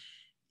environment,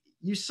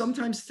 you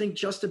sometimes think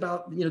just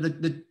about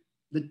the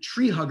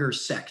tree hugger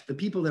sect, the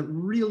people that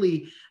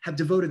really have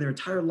devoted their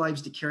entire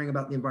lives to caring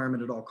about the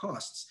environment at all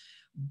costs.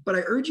 But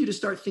I urge you to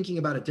start thinking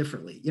about it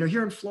differently.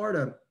 Here in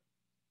Florida,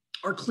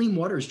 our clean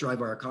waters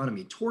drive our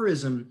economy.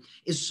 Tourism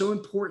is so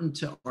important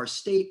to our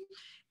state,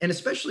 and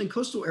especially in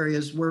coastal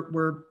areas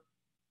where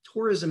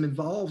tourism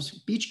involves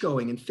beach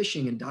going and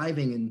fishing and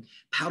diving and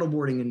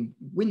paddleboarding and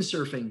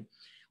windsurfing.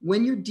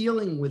 When you're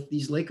dealing with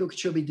these Lake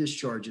Okeechobee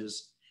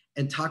discharges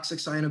and toxic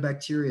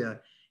cyanobacteria,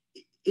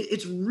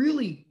 it's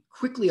really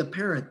quickly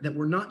apparent that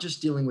we're not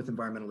just dealing with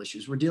environmental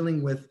issues, we're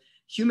dealing with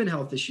human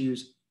health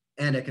issues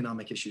and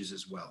economic issues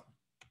as well.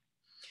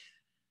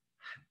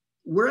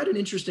 We're at an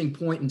interesting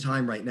point in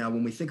time right now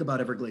when we think about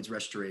Everglades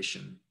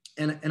restoration.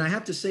 And I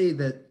have to say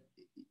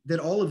that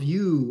all of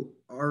you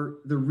are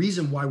the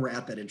reason why we're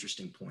at that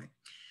interesting point.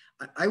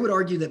 I would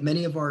argue that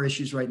many of our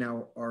issues right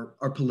now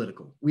are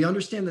political. We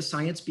understand the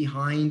science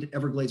behind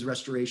Everglades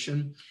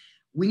restoration.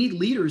 We need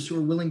leaders who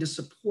are willing to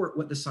support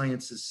what the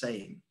science is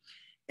saying.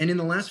 And in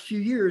the last few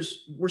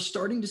years, we're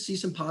starting to see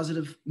some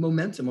positive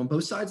momentum on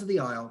both sides of the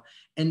aisle.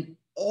 And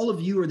all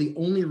of you are the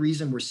only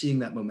reason we're seeing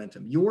that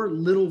momentum. Your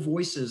little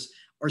voices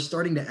are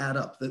starting to add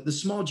up. The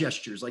small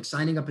gestures like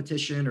signing a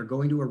petition or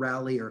going to a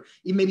rally or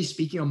even maybe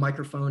speaking on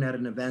microphone at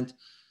an event,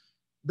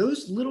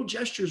 those little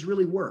gestures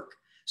really work.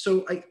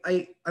 So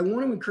I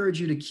want to encourage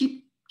you to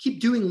keep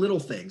doing little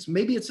things.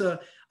 Maybe it's a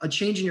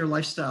change in your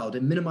lifestyle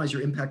to minimize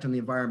your impact on the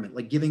environment,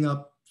 like giving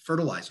up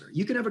fertilizer.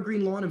 You can have a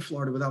green lawn in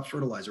Florida without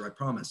fertilizer, I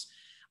promise.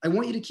 I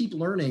want you to keep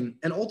learning.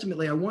 And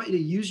ultimately, I want you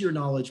to use your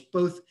knowledge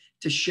both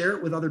to share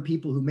it with other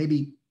people who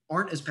maybe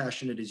aren't as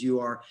passionate as you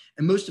are,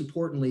 and most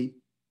importantly,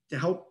 to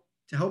help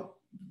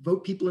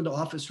vote people into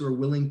office who are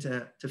willing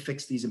to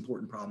fix these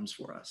important problems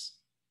for us.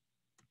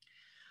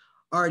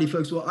 All righty,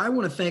 folks. Well, I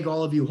want to thank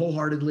all of you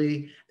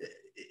wholeheartedly.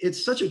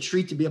 It's such a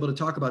treat to be able to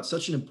talk about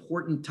such an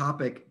important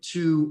topic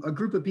to a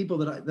group of people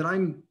that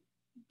I'm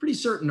pretty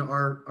certain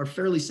are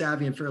fairly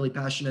savvy and fairly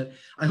passionate.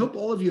 I hope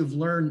all of you have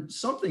learned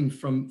something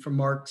from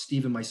Mark,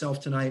 Steve, and myself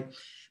tonight.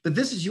 But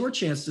this is your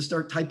chance to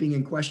start typing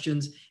in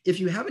questions. If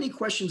you have any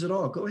questions at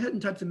all, go ahead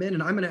and type them in.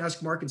 And I'm going to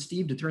ask Mark and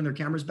Steve to turn their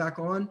cameras back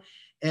on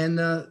and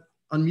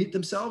unmute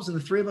themselves. And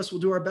the three of us will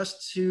do our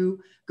best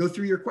to go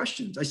through your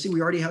questions. I see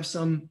we already have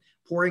some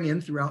pouring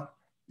in throughout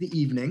the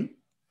evening.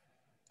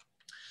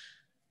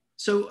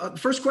 So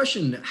first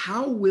question,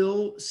 how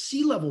will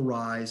sea level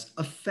rise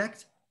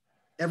affect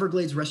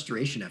Everglades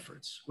restoration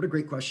efforts? What a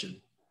great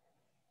question.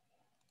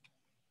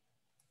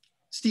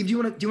 Steve, do you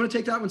want to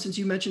take that one since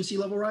you mentioned sea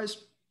level rise?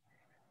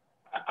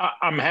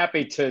 I'm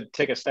happy to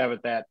take a stab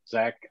at that,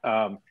 Zach.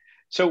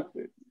 So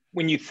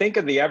when you think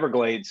of the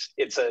Everglades,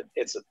 it's a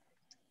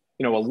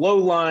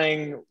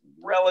low-lying,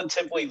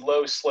 relatively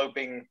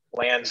low-sloping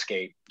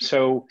landscape.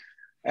 So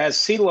as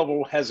sea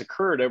level has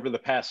occurred over the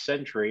past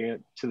century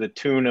to the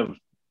tune of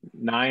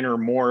 9 or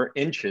more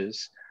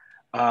inches,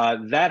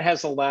 that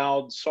has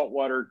allowed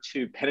saltwater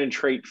to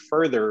penetrate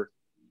further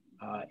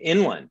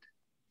inland.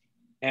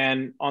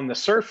 And on the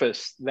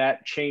surface,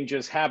 that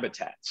changes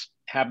habitats.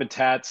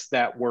 Habitats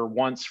that were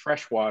once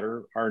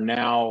freshwater are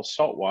now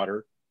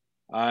saltwater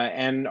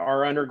and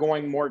are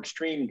undergoing more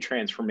extreme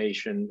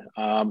transformation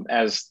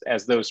as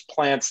those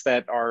plants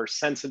that are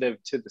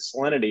sensitive to the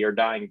salinity are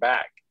dying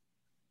back.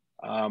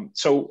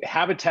 So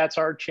habitats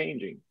are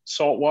changing.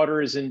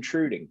 Saltwater is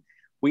intruding.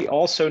 We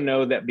also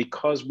know that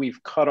because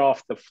we've cut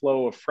off the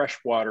flow of fresh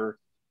water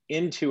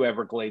into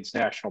Everglades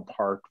National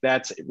Park,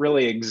 that's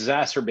really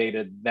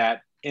exacerbated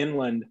that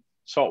inland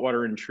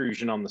saltwater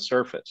intrusion on the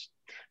surface.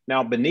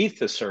 Now, beneath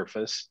the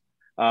surface,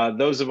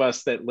 those of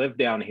us that live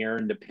down here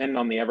and depend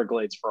on the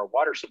Everglades for our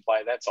water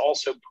supply, that's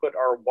also put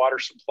our water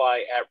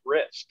supply at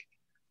risk.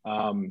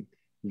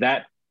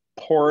 That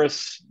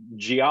porous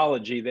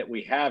geology that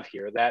we have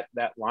here, that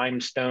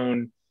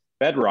limestone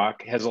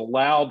bedrock, has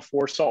allowed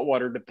for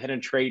saltwater to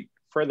penetrate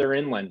further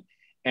inland.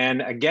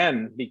 And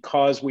again,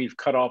 because we've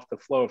cut off the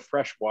flow of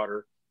fresh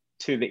water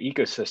to the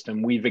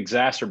ecosystem, we've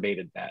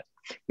exacerbated that.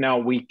 Now,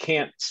 we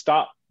can't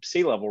stop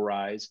sea level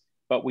rise,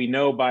 but we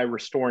know by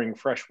restoring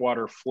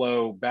freshwater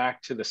flow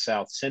back to the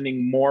south,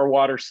 sending more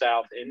water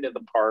south into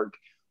the park,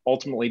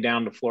 ultimately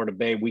down to Florida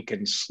Bay, we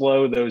can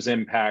slow those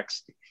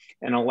impacts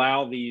and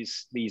allow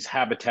these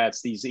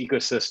habitats, these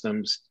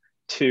ecosystems,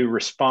 to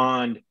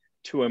respond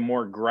to a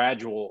more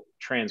gradual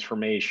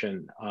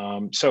transformation.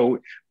 So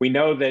we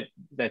know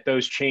that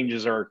those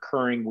changes are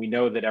occurring. We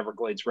know that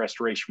Everglades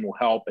restoration will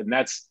help. And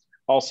that's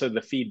also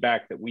the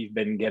feedback that we've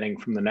been getting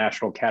from the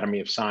National Academy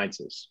of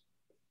Sciences.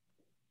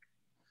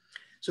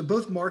 So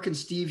both Mark and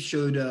Steve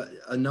showed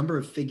a number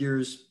of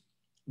figures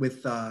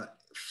with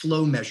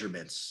flow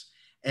measurements.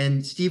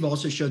 And Steve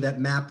also showed that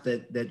map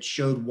that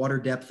showed water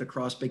depth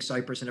across Big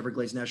Cypress and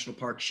Everglades National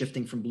Park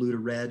shifting from blue to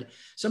red.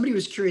 Somebody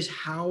was curious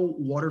how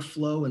water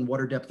flow and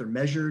water depth are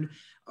measured.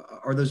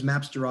 Are those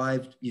maps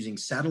derived using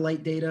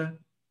satellite data?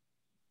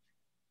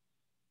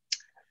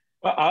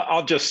 Well,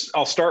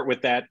 I'll start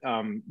with that.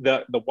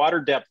 The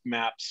water depth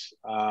maps,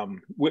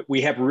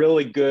 we have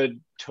really good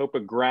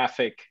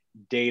topographic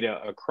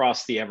data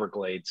across the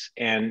Everglades.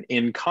 And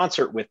in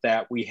concert with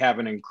that, we have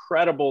an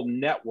incredible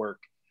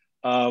network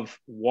of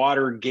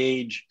water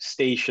gauge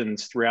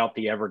stations throughout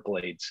the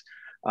Everglades.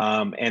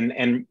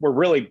 And we're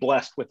really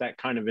blessed with that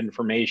kind of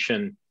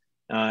information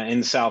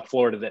in South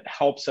Florida that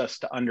helps us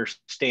to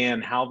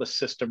understand how the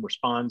system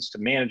responds to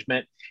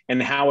management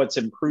and how it's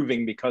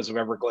improving because of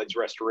Everglades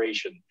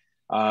restoration.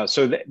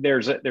 So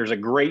there's a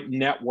great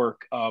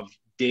network of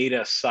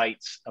data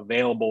sites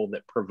available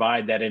that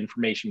provide that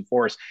information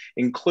for us,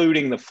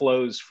 including the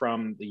flows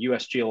from the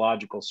U.S.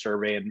 Geological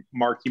Survey. And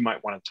Mark, you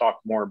might want to talk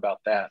more about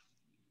that.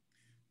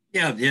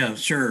 Yeah,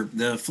 sure.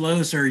 The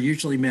flows are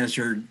usually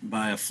measured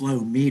by a flow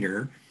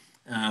meter,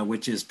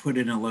 which is put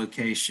in a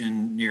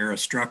location near a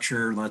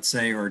structure, let's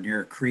say, or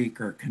near a creek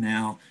or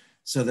canal,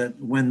 so that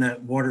when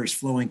that water is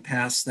flowing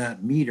past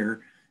that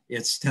meter,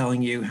 it's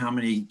telling you how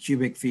many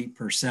cubic feet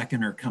per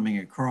second are coming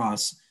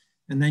across.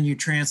 And then you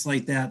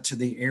translate that to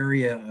the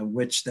area of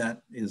which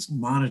that is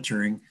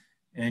monitoring,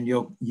 and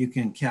you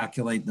can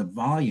calculate the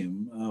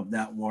volume of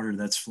that water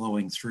that's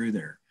flowing through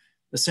there.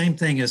 The same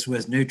thing is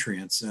with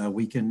nutrients.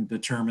 We can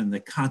determine the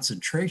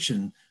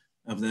concentration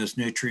of those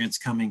nutrients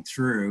coming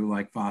through,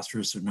 like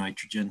phosphorus or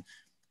nitrogen,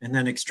 and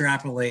then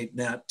extrapolate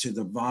that to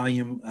the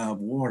volume of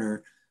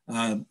water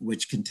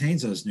which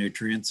contains those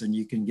nutrients, and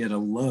you can get a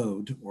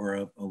load or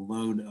a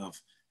load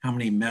of how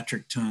many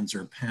metric tons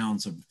or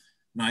pounds of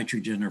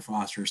nitrogen or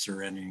phosphorus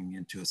are entering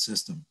into a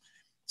system.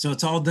 So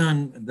it's all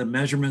done, the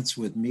measurements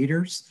with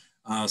meters.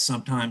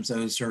 Sometimes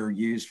those are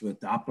used with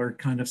Doppler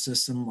kind of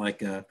system,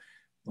 like a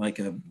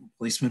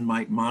policeman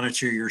might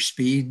monitor your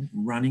speed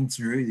running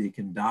through. You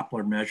can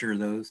Doppler measure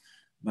those,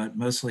 but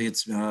mostly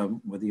it's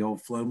with the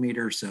old flow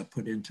meters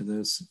put into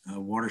those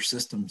water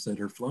systems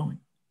that are flowing.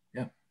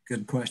 Yeah,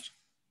 good question.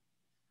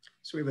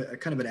 So we have a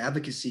kind of an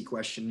advocacy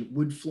question.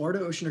 Would Florida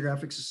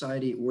Oceanographic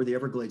Society or the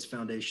Everglades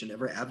Foundation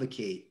ever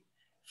advocate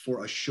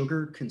for a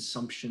sugar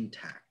consumption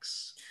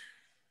tax?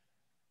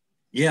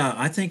 Yeah,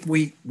 I think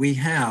we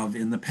have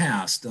in the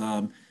past.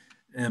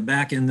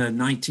 Back in the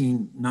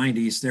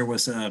 1990s, there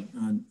was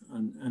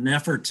an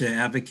effort to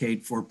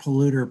advocate for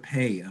polluter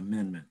pay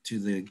amendment to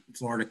the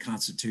Florida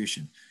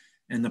Constitution.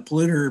 And the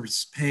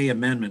polluters pay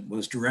amendment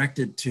was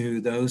directed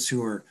to those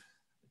who are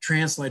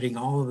translating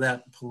all of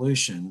that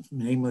pollution,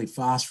 namely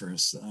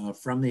phosphorus,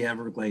 from the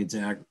Everglades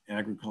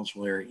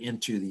agricultural area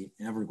into the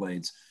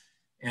Everglades.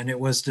 And it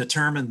was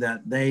determined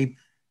that they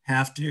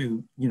have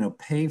to,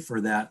 pay for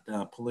that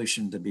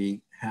pollution to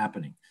be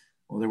happening.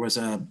 Well, there was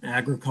an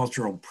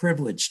agricultural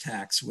privilege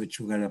tax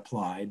which got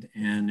applied,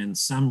 and in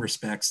some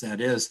respects that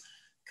is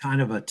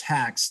kind of a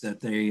tax that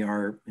they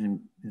are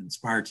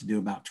inspired to do,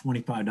 about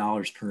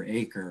 $25 per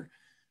acre,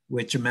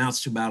 which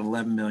amounts to about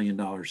 $11 million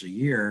a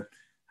year.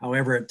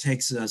 However, it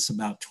takes us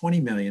about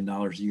 $20 million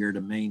a year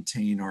to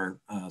maintain our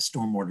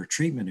stormwater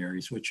treatment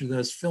areas, which are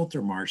those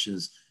filter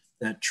marshes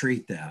that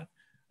treat that.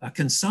 A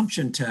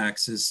consumption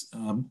tax is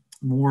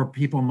more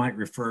people might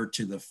refer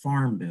to the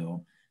Farm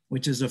Bill,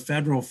 which is a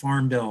federal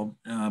farm bill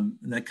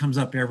that comes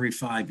up every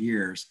 5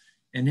 years.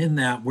 And in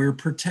that, we're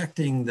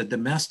protecting the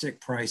domestic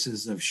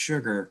prices of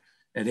sugar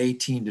at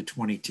 18 to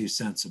 22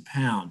 cents a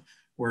pound,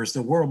 whereas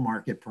the world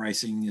market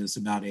pricing is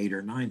about 8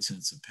 or 9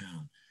 cents a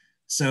pound.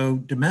 So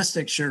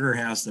domestic sugar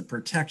has the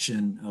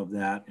protection of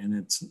that, and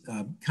it's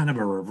kind of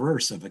a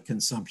reverse of a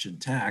consumption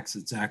tax.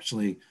 It's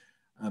actually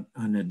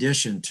an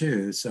addition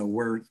to. So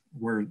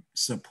we're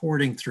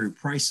supporting through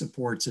price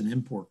supports and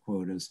import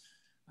quotas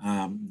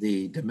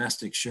the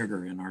domestic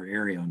sugar in our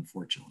area,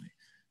 unfortunately.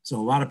 So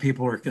a lot of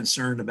people are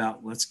concerned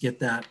about, let's get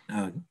that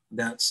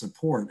that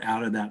support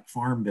out of that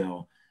farm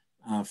bill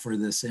for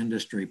this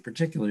industry,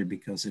 particularly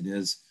because it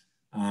is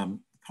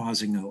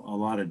causing a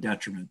lot of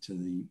detriment to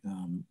the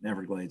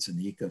Everglades and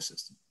the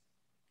ecosystem.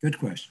 Good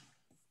question.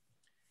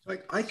 So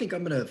I think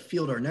I'm going to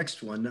field our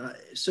next one.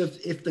 So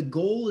if the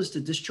goal is to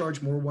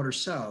discharge more water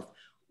south,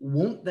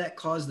 won't that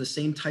cause the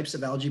same types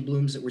of algae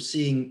blooms that we're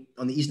seeing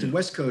on the east and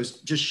west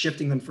coast, just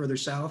shifting them further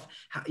south?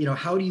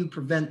 How do you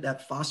prevent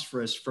that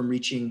phosphorus from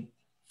reaching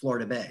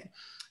Florida Bay?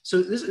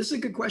 So this is a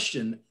good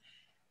question.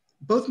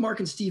 Both Mark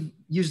and Steve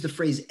used the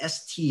phrase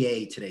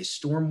STA today,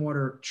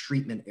 stormwater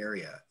treatment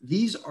area.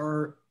 These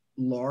are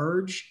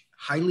large,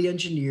 highly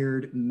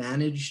engineered,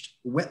 managed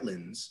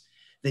wetlands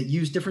that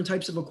use different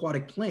types of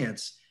aquatic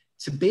plants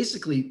to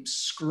basically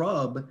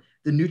scrub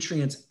the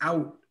nutrients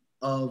out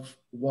of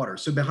water.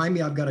 So behind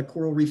me, I've got a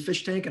coral reef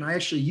fish tank, and I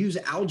actually use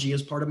algae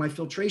as part of my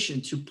filtration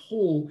to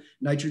pull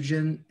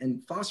nitrogen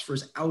and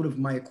phosphorus out of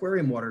my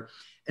aquarium water.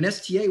 And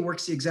STA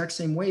works the exact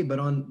same way, but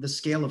on the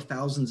scale of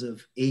thousands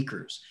of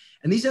acres.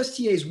 And these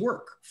STAs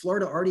work.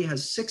 Florida already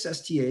has 6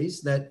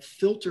 STAs that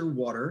filter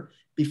water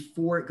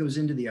before it goes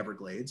into the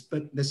Everglades,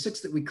 but the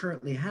 6 that we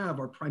currently have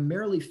are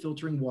primarily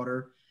filtering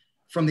water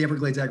from the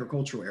Everglades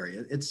Agricultural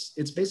Area.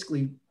 It's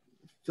basically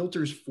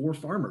filters for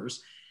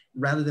farmers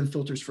rather than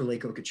filters for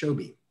Lake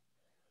Okeechobee.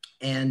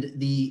 And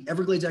the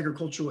Everglades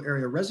Agricultural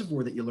Area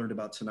Reservoir that you learned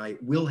about tonight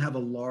will have a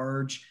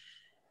large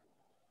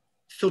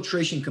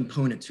filtration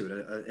component to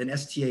it, an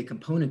STA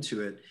component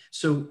to it.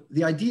 So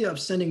the idea of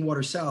sending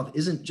water south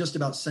isn't just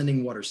about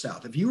sending water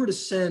south. If you were to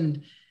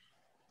send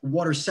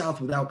water south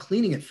without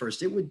cleaning it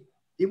first, it would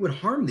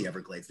harm the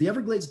Everglades. The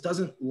Everglades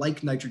doesn't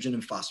like nitrogen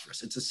and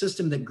phosphorus. It's a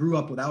system that grew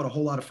up without a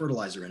whole lot of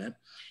fertilizer in it.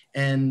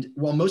 And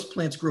while most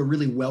plants grow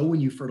really well when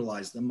you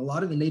fertilize them, a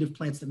lot of the native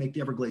plants that make the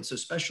Everglades so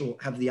special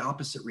have the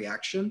opposite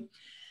reaction.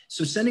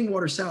 So sending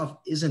water south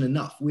isn't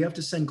enough. We have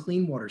to send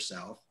clean water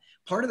south.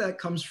 Part of that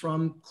comes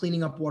from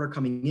cleaning up water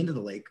coming into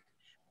the lake,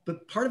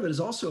 but part of it is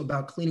also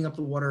about cleaning up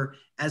the water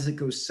as it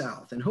goes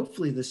south. And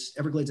hopefully this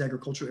Everglades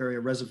Agricultural Area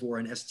Reservoir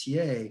and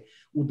STA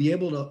will be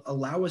able to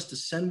allow us to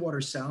send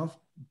water south,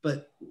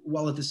 but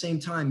while at the same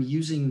time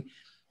using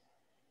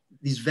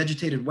these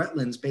vegetated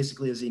wetlands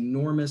basically as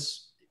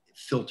enormous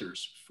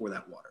filters for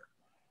that water.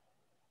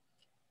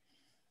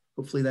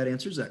 Hopefully that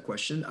answers that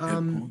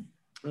question.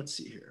 Let's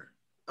see here.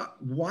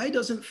 Why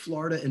doesn't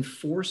Florida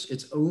enforce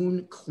its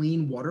own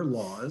clean water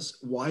laws?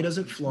 Why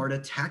doesn't Florida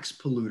tax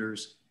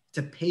polluters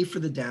to pay for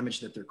the damage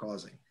that they're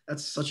causing?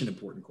 That's such an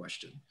important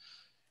question.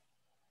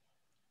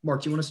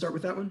 Mark, do you want to start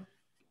with that one?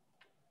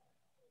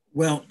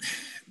 Well,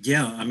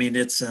 yeah, I mean,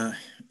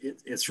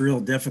 it's real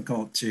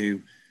difficult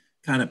to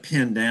kind of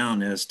pin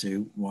down as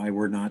to why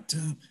we're not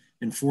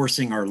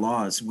enforcing our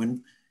laws.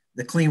 When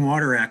the Clean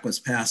Water Act was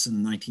passed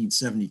in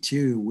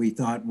 1972, we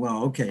thought,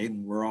 well, okay,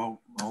 we're all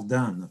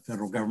done. The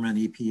federal government,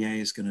 EPA,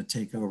 is going to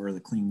take over the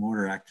Clean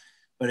Water Act,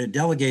 but it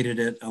delegated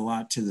it a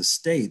lot to the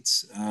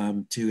states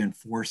to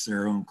enforce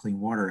their own Clean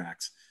Water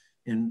Acts.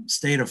 In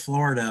state of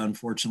Florida,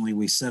 unfortunately,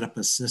 we set up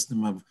a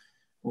system of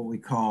what we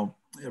call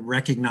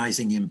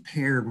recognizing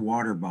impaired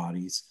water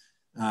bodies,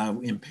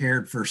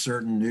 impaired for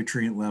certain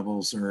nutrient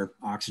levels or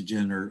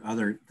oxygen or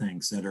other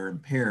things that are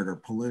impaired or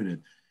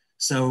polluted.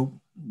 So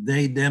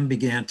they then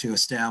began to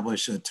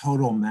establish a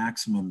total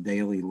maximum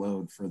daily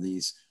load for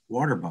these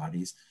water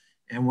bodies.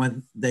 And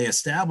when they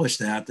established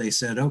that, they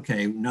said,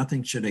 okay,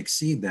 nothing should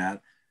exceed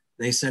that.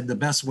 They said the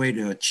best way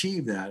to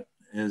achieve that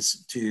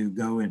is to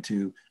go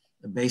into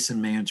the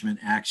basin management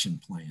action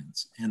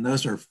plans. And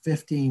those are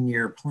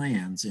 15-year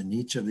plans in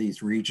each of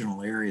these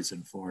regional areas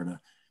in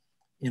Florida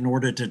in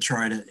order to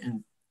try to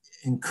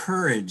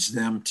encourage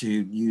them to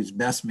use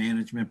best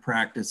management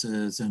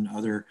practices and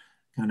other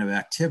kind of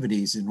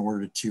activities in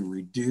order to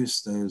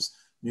reduce those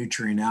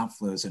nutrient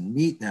outflows and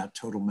meet that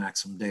total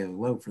maximum daily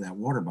load for that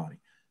water body.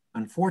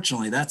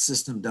 Unfortunately, that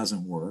system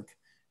doesn't work.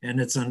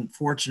 And it's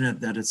unfortunate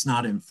that it's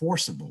not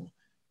enforceable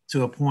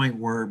to a point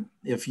where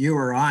if you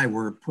or I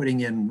were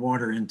putting in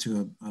water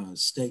into a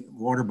state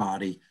water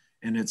body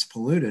and it's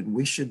polluted,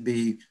 we should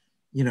be,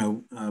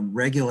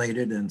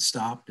 regulated and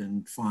stopped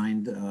and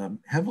fined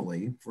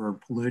heavily for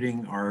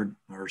polluting our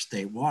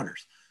state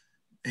waters.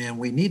 And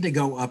we need to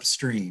go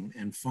upstream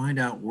and find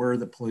out where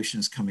the pollution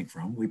is coming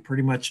from. We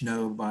pretty much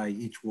know by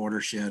each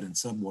watershed and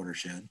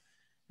subwatershed.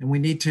 And we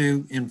need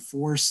to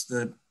enforce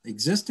the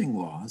existing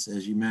laws,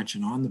 as you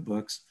mentioned on the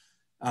books,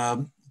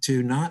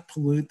 to not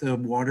pollute the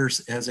waters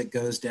as it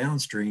goes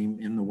downstream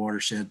in the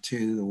watershed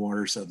to the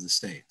waters of the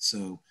state.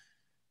 So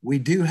we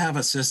do have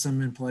a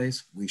system in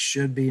place. We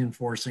should be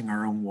enforcing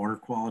our own water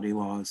quality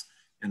laws.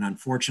 And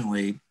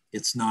unfortunately,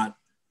 it's not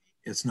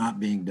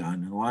being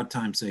done. And a lot of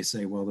times they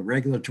say, well, the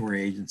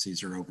regulatory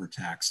agencies are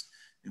overtaxed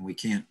and we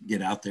can't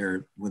get out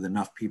there with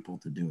enough people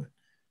to do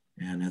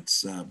it. And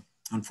it's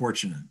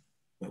unfortunate,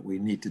 but we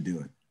need to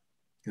do it.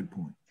 Good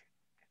point.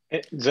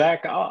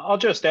 Zach, I'll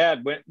just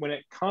add, when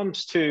it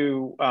comes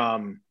to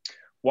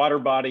water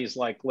bodies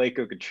like Lake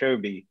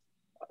Okeechobee,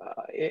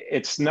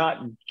 it's not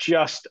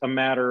just a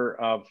matter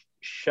of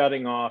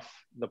shutting off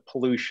the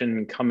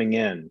pollution coming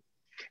in.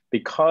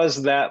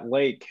 Because that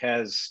lake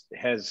has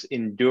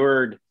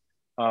endured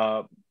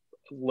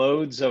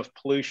loads of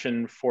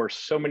pollution for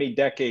so many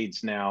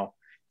decades now,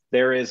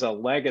 there is a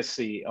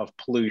legacy of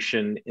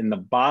pollution in the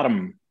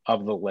bottom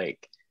of the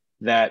lake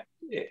that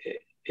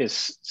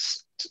is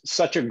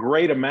such a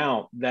great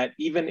amount that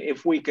even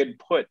if we could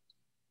put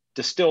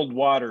distilled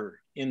water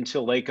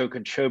into Lake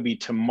Okeechobee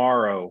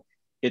tomorrow,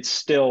 it's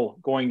still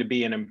going to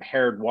be an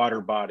impaired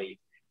water body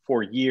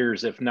for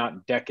years, if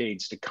not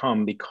decades to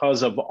come,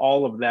 because of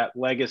all of that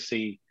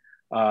legacy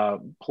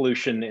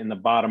pollution in the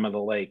bottom of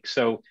the lake.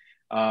 So,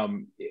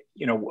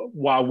 you know,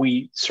 while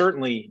we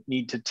certainly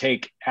need to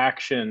take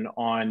action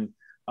on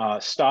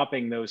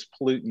stopping those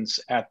pollutants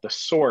at the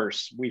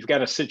source, we've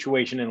got a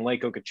situation in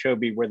Lake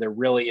Okeechobee where there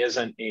really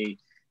isn't a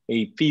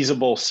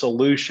feasible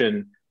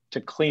solution to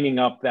cleaning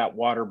up that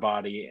water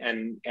body.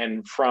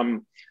 And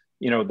from,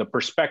 you know, the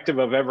perspective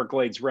of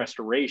Everglades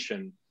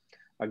restoration,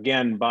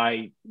 again,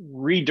 by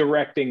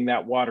redirecting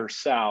that water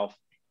south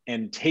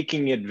and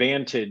taking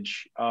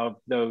advantage of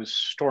those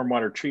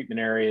stormwater treatment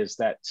areas,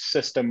 that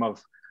system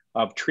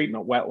of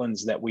treatment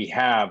wetlands that we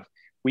have,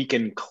 we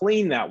can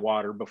clean that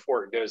water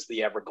before it goes to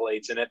the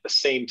Everglades, and at the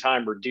same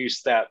time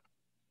reduce that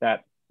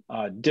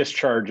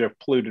discharge of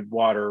polluted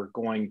water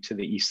going to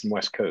the east and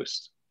west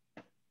coast.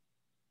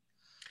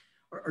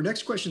 Our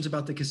next question is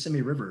about the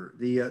Kissimmee River.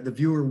 The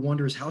viewer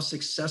wonders how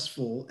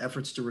successful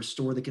efforts to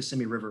restore the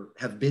Kissimmee River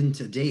have been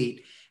to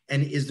date,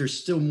 and is there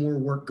still more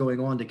work going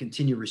on to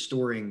continue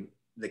restoring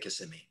the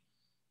Kissimmee?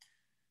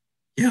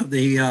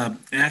 Yeah,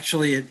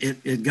 actually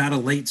it got a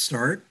late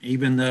start,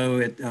 even though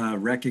it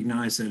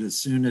recognized that as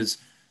soon as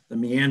the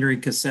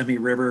meandering Kissimmee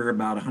River,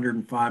 about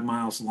 105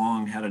 miles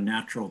long, had a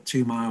natural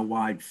 2-mile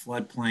wide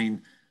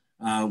floodplain,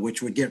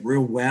 which would get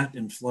real wet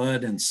and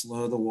flood and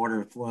slow the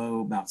water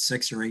flow about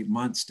 6 or 8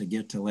 months to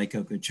get to Lake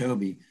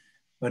Okeechobee.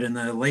 But in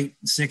the late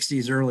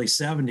 60s, early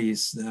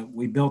 70s,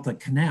 we built a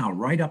canal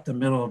right up the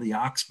middle of the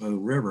Oxbow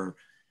River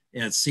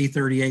at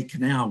C38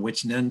 Canal,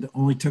 which then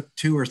only took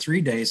 2 or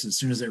 3 days as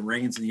soon as it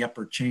rains in the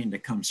upper chain to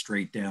come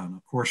straight down,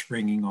 of course,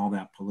 bringing all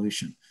that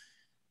pollution.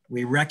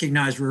 We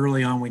recognized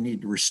early on we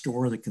need to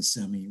restore the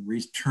Kissimmee,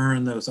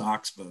 return those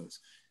oxbows.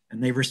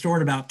 And they've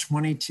restored about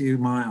 22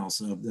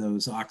 miles of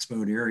those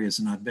oxbowed areas.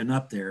 And I've been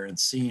up there and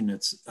seen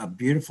it's a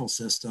beautiful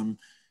system.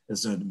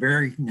 It's a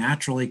very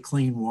naturally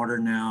clean water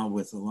now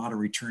with a lot of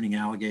returning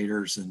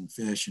alligators and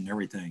fish and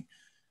everything.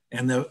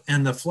 And the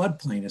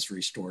floodplain is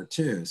restored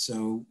too.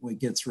 So it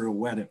gets real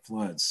wet at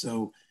floods.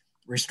 So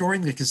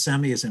restoring the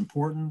Kissimmee is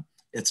important.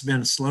 It's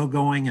been slow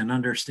going and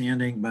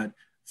understanding, but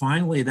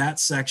finally that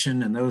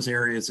section and those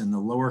areas in the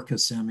lower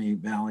Kissimmee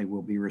Valley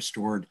will be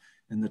restored.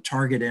 And the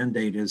target end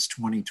date is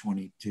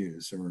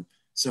 2022.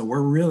 So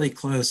we're really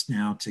close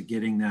now to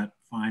getting that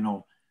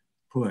final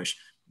push.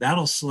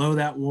 That'll slow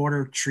that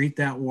water, treat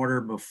that water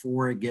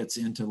before it gets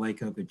into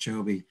Lake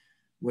Okeechobee,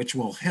 which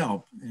will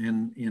help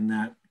in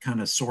that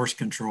kind of source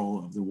control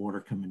of the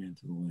water coming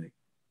into the lake.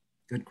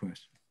 Good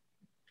question.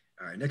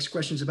 All right, next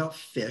question is about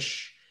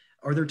fish.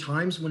 Are there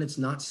times when it's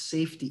not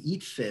safe to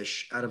eat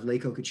fish out of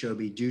Lake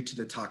Okeechobee due to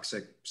the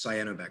toxic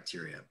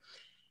cyanobacteria?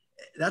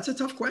 That's a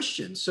tough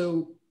question.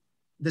 So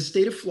the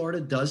state of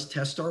Florida does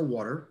test our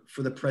water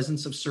for the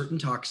presence of certain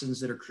toxins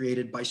that are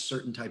created by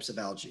certain types of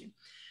algae.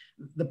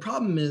 The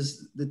problem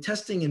is the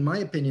testing, in my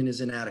opinion,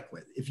 is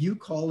inadequate. If you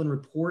call and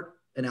report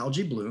an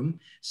algae bloom,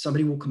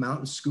 somebody will come out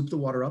and scoop the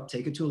water up,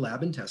 take it to a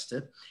lab and test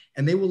it.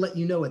 And they will let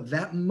you know at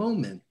that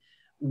moment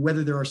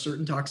whether there are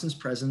certain toxins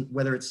present,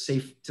 whether it's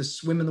safe to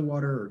swim in the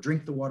water or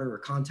drink the water or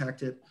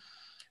contact it.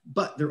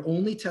 But they're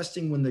only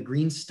testing when the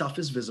green stuff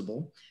is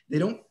visible. They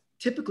don't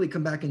typically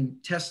come back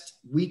and test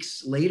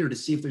weeks later to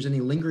see if there's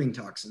any lingering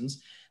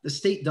toxins. The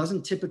state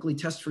doesn't typically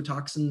test for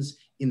toxins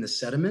in the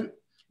sediment.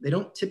 They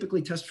don't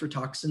typically test for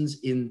toxins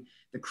in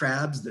the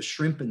crabs, the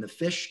shrimp, and the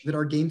fish that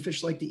our game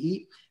fish like to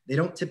eat. They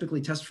don't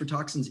typically test for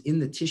toxins in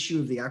the tissue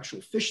of the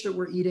actual fish that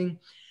we're eating.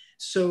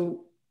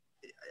 So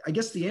I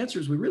guess the answer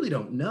is we really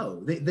don't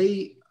know.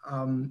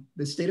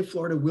 The state of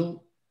Florida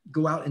will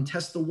go out and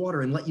test the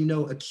water and let you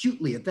know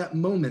acutely at that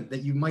moment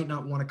that you might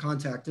not want to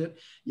contact it.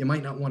 You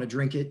might not want to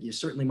drink it. You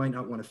certainly might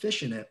not want to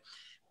fish in it.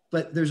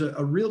 But there's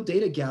a real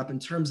data gap in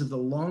terms of the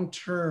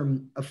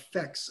long-term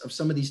effects of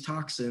some of these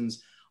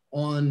toxins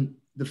on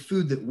the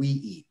food that we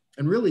eat.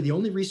 And really the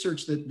only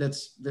research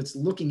that's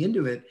looking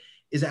into it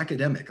is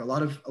academic. A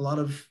lot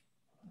of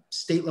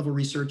state level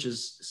research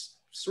is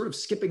sort of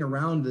skipping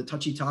around the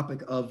touchy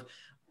topic of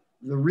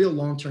the real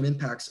long-term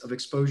impacts of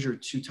exposure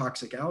to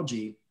toxic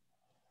algae.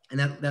 And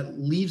that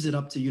leaves it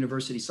up to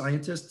university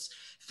scientists.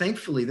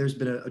 Thankfully, there's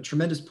been a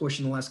tremendous push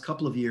in the last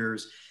couple of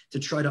years to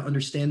try to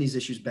understand these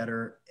issues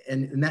better.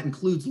 And that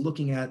includes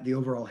looking at the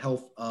overall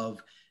health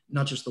of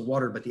not just the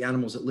water, but the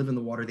animals that live in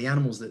the water, the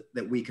animals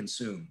that we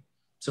consume.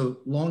 So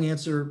long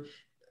answer,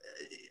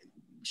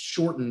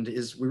 shortened,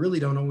 is we really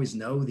don't always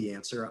know the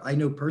answer. I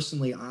know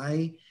personally,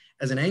 I,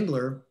 as an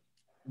angler,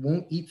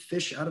 won't eat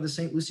fish out of the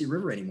St. Lucie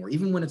River anymore.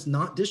 Even when it's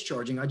not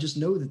discharging, I just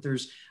know that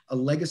there's a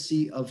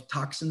legacy of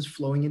toxins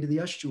flowing into the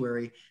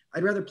estuary.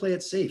 I'd rather play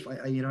it safe. I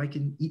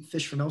can eat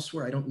fish from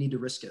elsewhere. I don't need to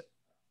risk it.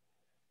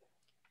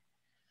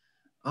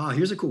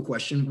 Here's a cool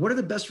question. What are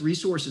the best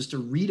resources to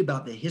read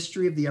about the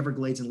history of the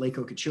Everglades and Lake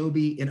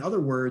Okeechobee? In other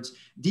words,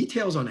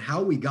 details on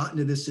how we got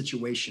into this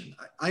situation.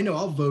 I know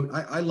I'll vote.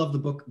 I love the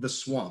book, The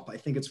Swamp. I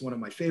think it's one of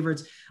my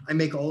favorites. I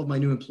make all of my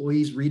new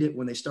employees read it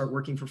when they start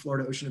working for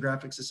Florida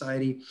Oceanographic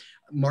Society.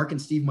 Mark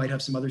and Steve might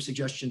have some other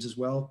suggestions as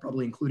well,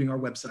 probably including our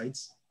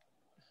websites.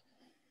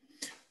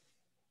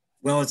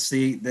 Well, it's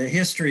the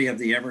history of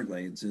the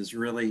Everglades is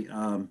really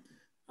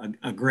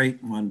a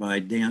great one by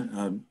Dave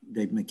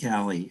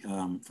McCallie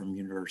from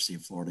University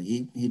of Florida.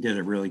 He did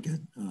a really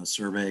good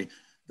survey.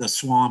 The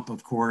Swamp,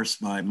 of course,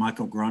 by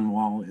Michael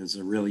Grunwald is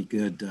a really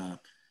good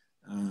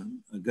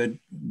a good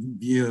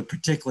view,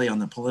 particularly on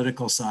the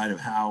political side of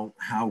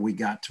how we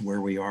got to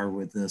where we are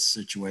with this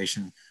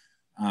situation.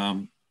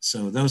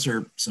 So those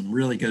are some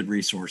really good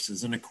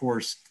resources. And of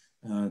course,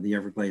 the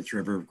Everglades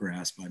River of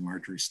Grass by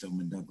Marjorie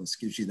Stoneman Douglas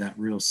gives you that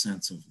real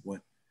sense of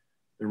what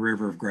the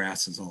River of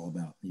Grass is all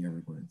about, the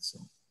Everglades. So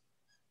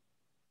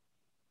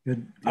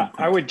good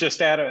I would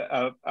just add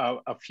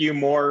a few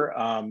more.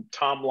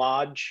 Tom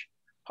Lodge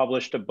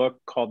published a book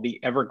called The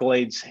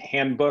Everglades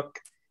Handbook,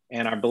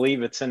 and I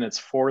believe it's in its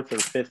 4th or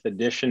 5th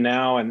edition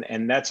now.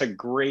 And that's a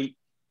great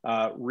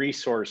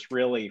resource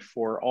really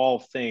for all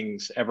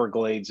things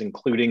Everglades,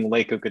 including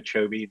Lake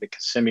Okeechobee, the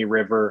Kissimmee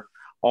River,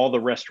 all the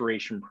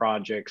restoration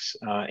projects,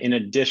 in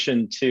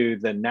addition to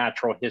the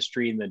natural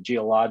history and the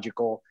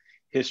geological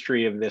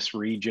history of this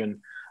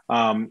region.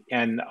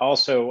 And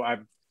also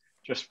I've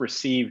just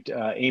received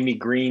Amy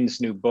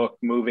Green's new book,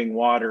 Moving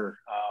Water.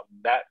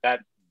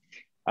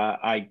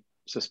 I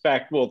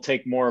suspect will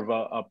take more of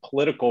a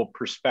political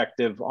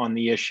perspective on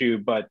the issue,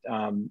 but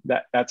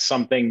that's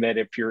something that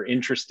if you're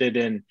interested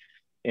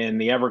in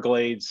the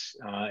Everglades,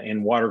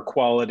 in water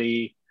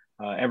quality,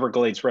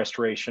 Everglades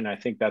restoration, I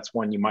think that's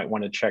one you might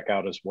want to check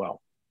out as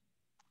well.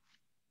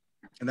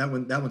 And that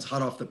one's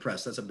hot off the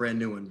press. That's a brand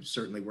new one,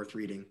 certainly worth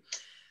reading.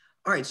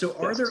 All right, so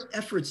are there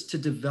efforts to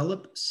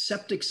develop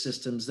septic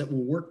systems that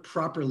will work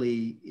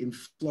properly in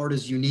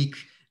Florida's unique,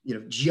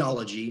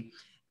 geology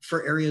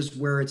for areas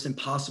where it's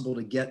impossible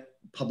to get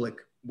public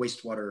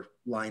wastewater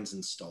lines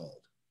installed?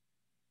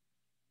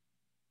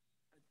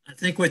 I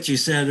think what you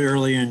said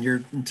earlier in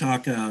your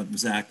talk,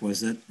 Zach,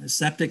 was that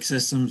septic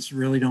systems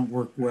really don't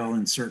work well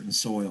in certain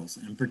soils,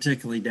 and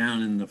particularly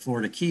down in the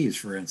Florida Keys,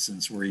 for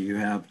instance, where you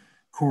have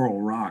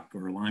coral rock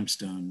or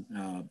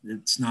limestone.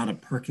 It's not a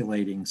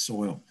percolating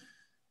soil.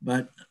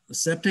 But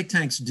septic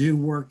tanks do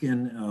work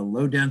in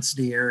low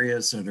density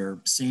areas that are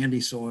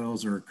sandy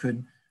soils or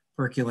could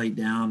percolate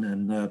down,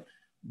 and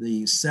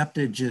the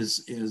septage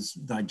is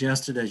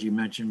digested, as you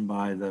mentioned,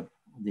 by the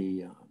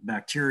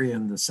bacteria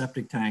in the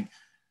septic tank.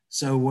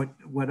 So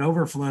what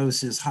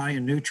overflows is high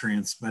in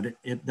nutrients, but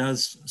it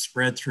does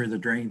spread through the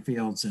drain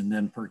fields and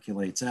then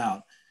percolates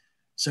out.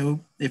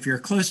 So if you're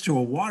close to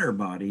a water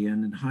body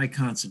and in high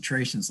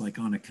concentrations, like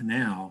on a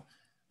canal,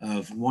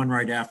 of one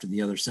right after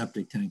the other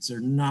septic tanks, they're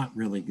not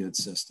really good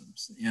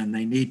systems, and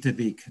they need to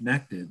be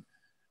connected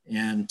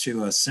and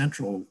to a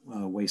central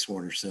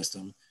wastewater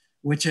system,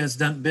 which has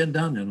been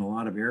done in a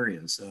lot of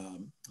areas.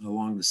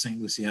 Along the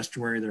St. Lucie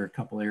Estuary, there are a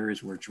couple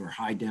areas which were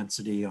high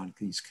density on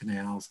these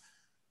canals.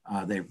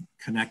 They've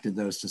connected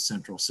those to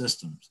central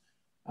systems.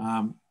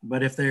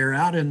 But if they're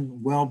out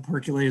in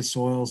well-percolated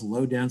soils,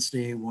 low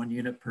density, 1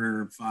 unit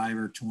per 5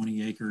 or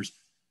 20 acres,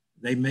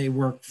 they may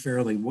work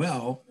fairly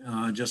well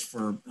just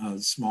for a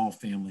small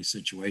family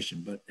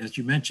situation. But as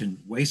you mentioned,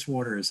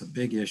 wastewater is a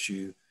big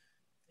issue,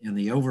 and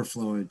the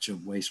overflowage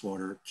of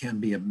wastewater can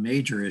be a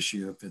major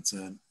issue if it's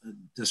a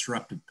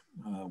disrupted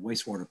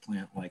wastewater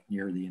plant like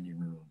near the Indian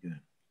River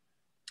Lagoon.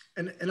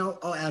 And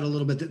I'll add a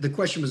little bit. The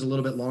question was a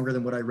little bit longer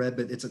than what I read,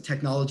 but it's a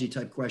technology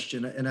type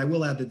question. And I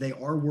will add that they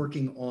are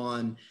working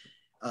on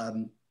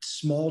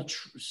small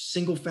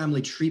single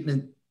family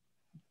treatment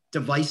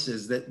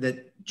devices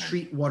that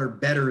treat water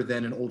better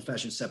than an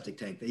old-fashioned septic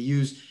tank. They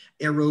use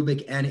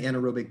aerobic and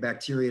anaerobic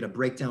bacteria to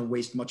break down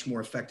waste much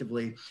more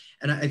effectively.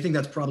 And I think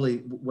that's probably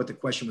what the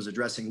question was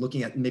addressing,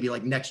 looking at maybe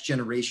like next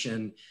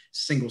generation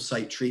single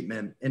site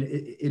treatment. And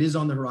it is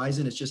on the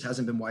horizon. It just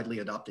hasn't been widely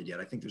adopted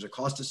yet. I think there's a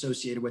cost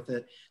associated with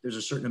it. There's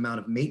a certain amount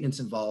of maintenance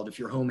involved. If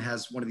your home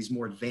has one of these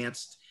more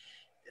advanced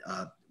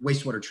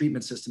wastewater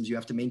treatment systems, you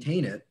have to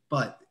maintain it.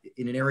 But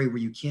in an area where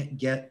you can't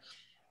get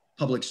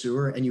public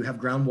sewer and you have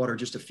groundwater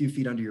just a few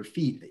feet under your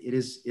feet, it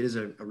is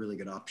a really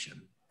good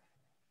option.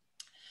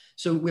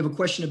 So we have a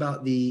question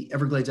about the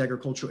Everglades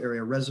Agricultural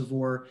Area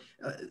Reservoir.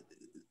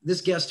 This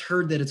guest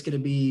heard that it's going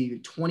to be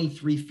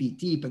 23 feet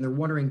deep, and they're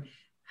wondering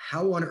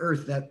how on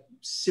earth that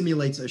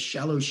simulates a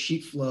shallow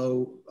sheet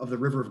flow of the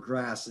River of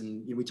Grass.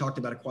 And we talked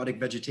about aquatic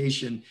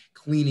vegetation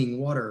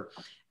cleaning water.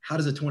 How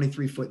does a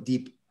 23-foot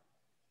deep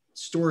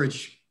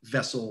storage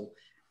vessel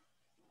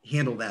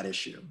handle that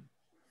issue?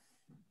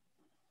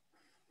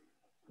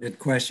 Good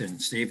question.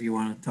 Steve, you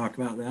want to talk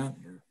about that?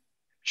 Or?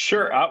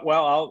 Sure.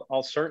 Well,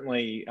 I'll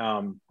certainly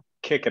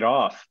kick it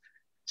off.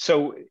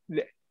 So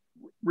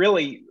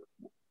really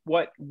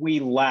what we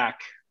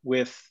lack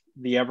with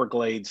the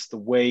Everglades, the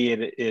way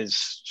it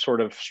is sort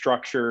of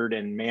structured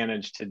and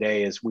managed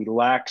today, is we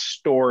lack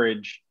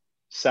storage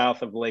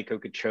south of Lake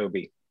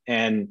Okeechobee.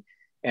 And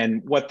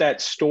what that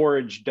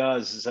storage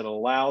does is it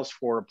allows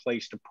for a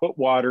place to put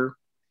water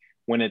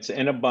when it's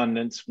in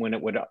abundance, when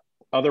it would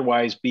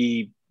otherwise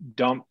be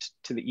dumped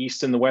to the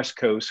east and the west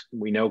coast,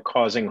 we know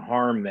causing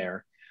harm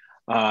there.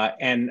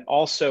 And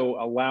also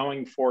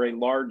allowing for a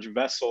large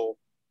vessel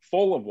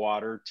full of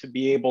water to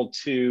be able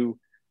to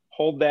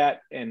hold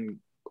that and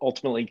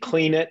ultimately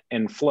clean it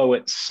and flow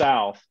it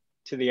south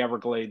to the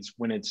Everglades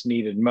when it's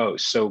needed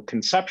most. So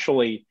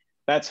conceptually,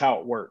 that's how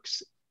it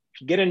works.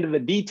 If you get into the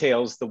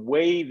details, the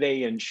way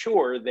they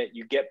ensure that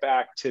you get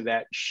back to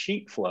that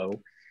sheet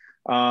flow,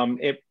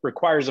 it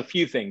requires a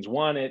few things.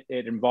 One, it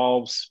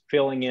involves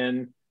filling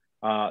in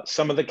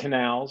some of the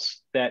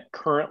canals that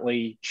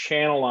currently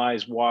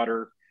channelize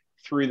water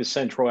through the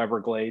central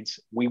Everglades.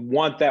 We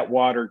want that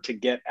water to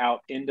get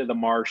out into the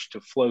marsh to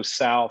flow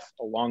south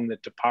along the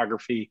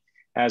topography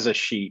as a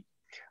sheet.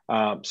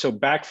 So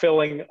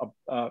backfilling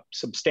a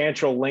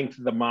substantial length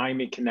of the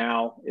Miami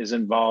Canal is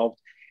involved,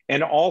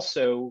 and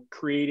also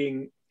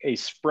creating a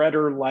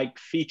spreader-like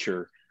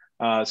feature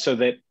so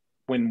that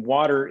when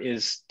water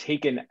is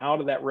taken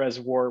out of that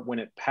reservoir, when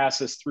it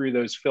passes through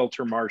those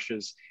filter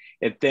marshes,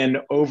 it then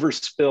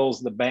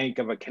overspills the bank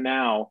of a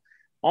canal,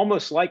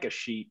 almost like a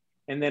sheet,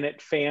 and then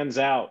it fans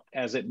out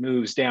as it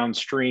moves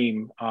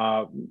downstream,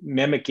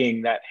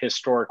 mimicking that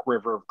historic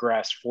river of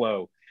grass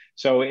flow.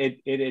 So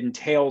it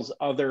entails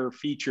other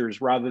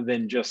features rather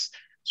than just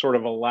sort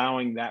of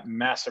allowing that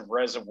massive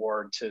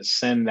reservoir to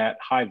send that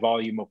high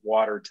volume of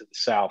water to the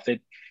south.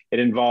 It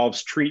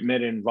involves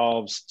treatment, it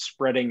involves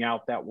spreading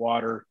out that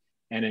water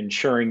and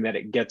ensuring that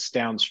it gets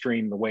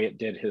downstream the way it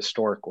did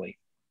historically.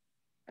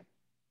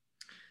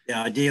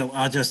 Yeah,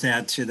 I'll just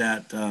add to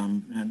that,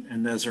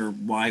 and those are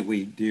why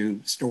we do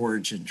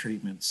storage and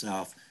treatment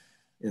south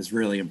is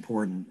really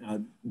important.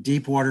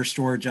 Deep water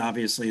storage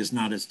obviously is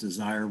not as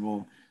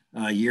desirable.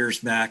 Years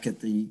back at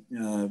the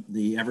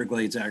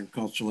Everglades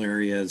Agricultural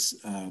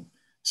Area's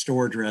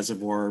storage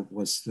reservoir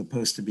was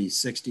supposed to be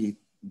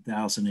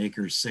 60,000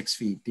 acres, 6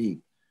 feet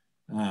deep.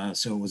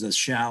 So it was a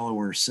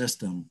shallower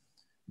system,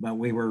 but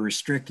we were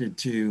restricted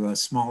to a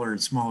smaller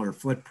and smaller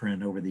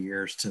footprint over the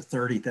years to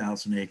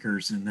 30,000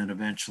 acres and then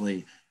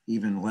eventually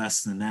even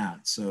less than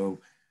that. So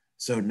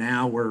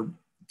now we're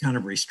kind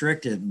of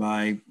restricted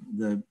by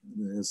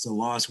as the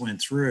laws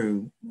went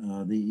through,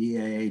 the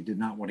EAA did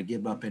not want to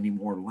give up any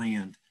more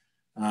land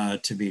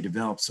to be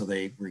developed. So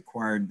they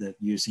required that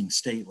using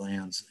state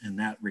lands, and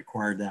that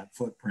required that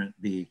footprint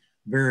be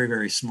very,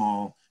 very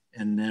small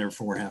and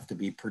therefore have to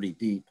be pretty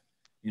deep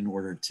in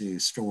order to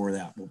store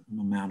that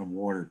amount of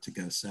water to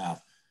go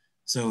south.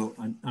 So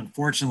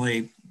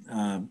unfortunately,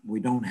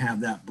 we don't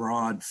have that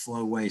broad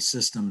flowway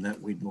system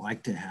that we'd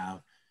like to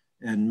have,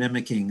 and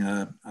mimicking,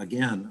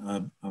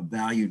 again, a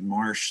valued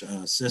marsh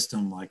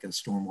system like a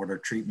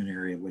stormwater treatment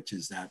area, which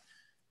is that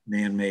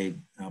man-made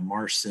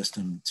marsh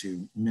system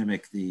to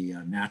mimic the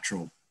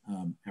natural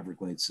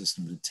Everglades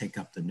system to take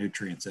up the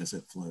nutrients as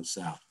it flows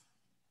south.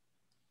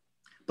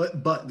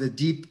 But the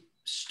deep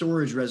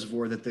storage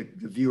reservoir that the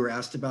viewer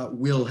asked about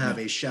will have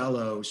a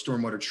shallow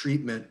stormwater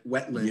treatment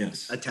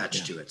wetland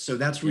attached to it. So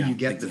that's where you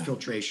get the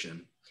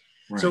filtration.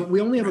 Right. So we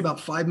only have about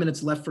 5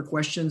 minutes left for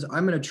questions.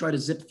 I'm going to try to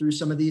zip through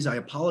some of these. I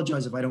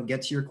apologize if I don't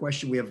get to your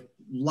question. We have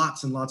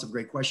lots and lots of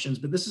great questions,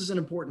 but this is an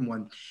important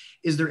one.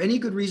 Is there any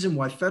good reason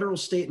why federal,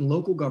 state, and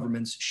local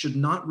governments should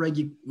not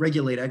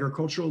regulate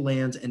agricultural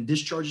lands and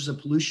discharges of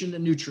pollution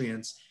and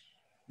nutrients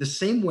the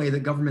same way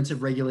that governments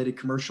have regulated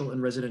commercial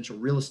and residential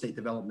real estate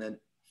development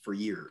for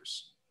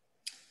years?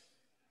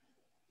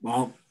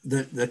 Well,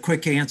 the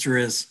quick answer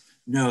is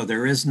no,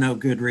 there is no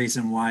good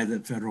reason why the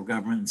federal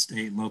government and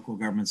state and local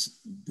governments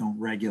don't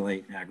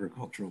regulate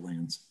agricultural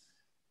lands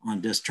on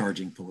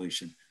discharging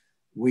pollution.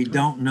 We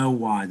don't know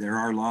why. There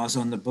are laws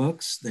on the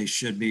books. They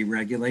should be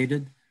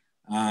regulated.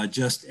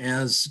 Just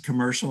as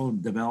commercial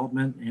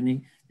development,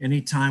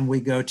 anytime we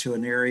go to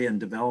an area and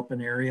develop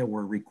an area,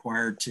 we're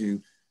required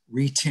to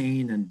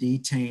retain and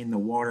detain the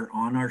water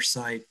on our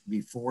site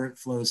before it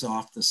flows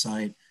off the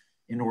site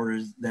in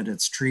order that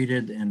it's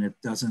treated and it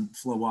doesn't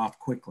flow off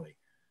quickly.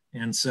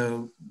 And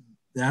so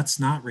that's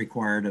not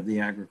required of the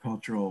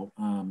agricultural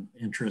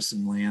interests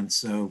in land.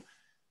 So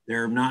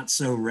they're not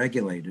so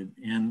regulated,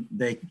 and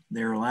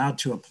they're allowed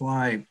to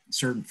apply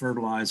certain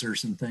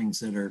fertilizers and things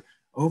that are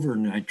over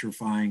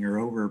nitrifying or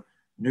over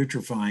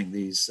nutrifying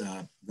these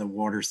the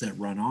waters that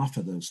run off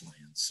of those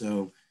lands.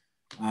 So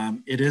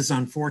it is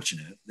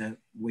unfortunate that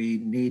we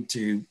need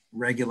to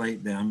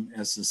regulate them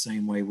as the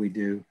same way we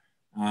do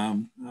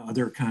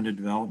other kind of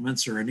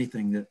developments or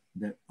anything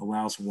that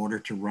allows water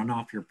to run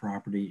off your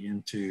property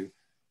into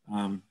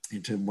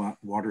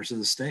waters of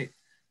the state.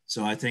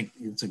 So I think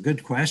it's a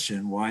good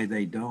question why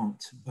they don't,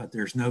 but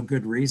there's no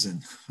good reason,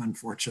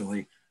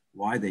 unfortunately,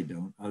 why they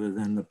don't, other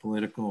than the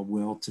political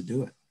will to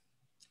do it.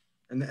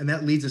 And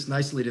that leads us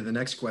nicely to the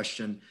next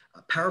question.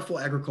 Powerful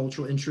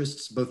agricultural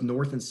interests, both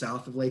north and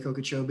south of Lake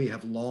Okeechobee,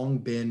 have long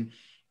been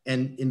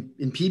an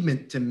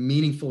impediment to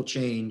meaningful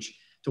change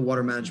to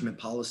water management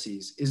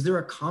policies. Is there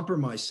a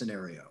compromise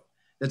scenario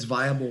that's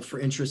viable for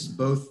interests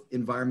both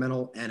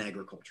environmental and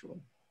agricultural?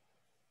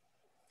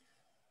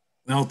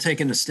 Well,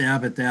 taking a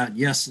stab at that,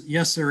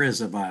 yes, there is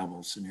a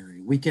viable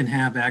scenario. We can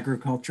have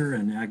agriculture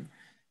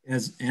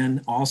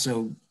and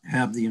also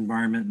have the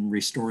environment and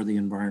restore the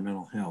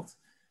environmental health.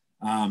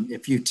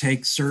 If you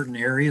take certain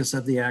areas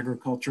of the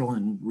agricultural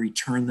and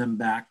return them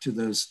back to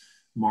those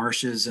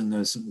marshes and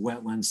those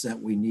wetlands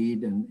that we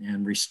need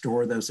and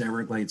restore those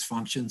Everglades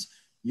functions,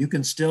 you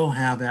can still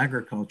have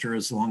agriculture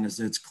as long as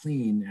it's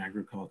clean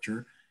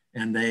agriculture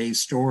and they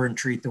store and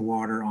treat the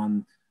water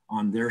on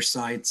their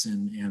sites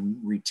and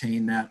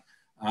retain that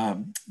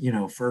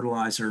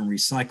fertilizer and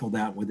recycle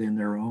that within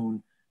their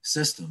own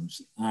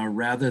systems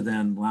rather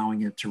than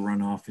allowing it to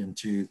run off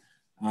into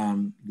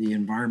the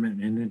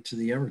environment and into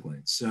the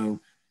Everglades. So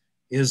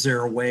is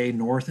there a way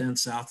north and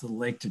south of the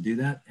lake to do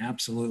that?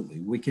 Absolutely.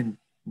 We can.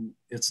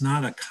 It's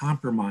not a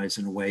compromise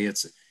in a way.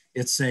 It's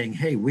saying,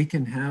 hey, we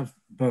can have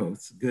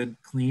both good,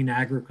 clean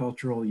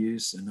agricultural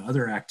use and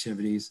other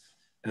activities,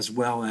 as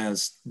well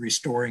as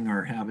restoring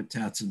our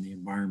habitats in the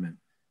environment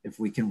if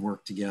we can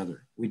work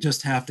together. We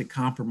just have to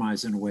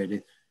compromise in a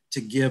way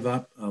to give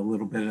up a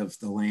little bit of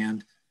the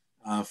land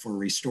for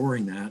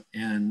restoring that.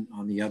 And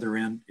on the other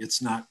end,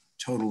 it's not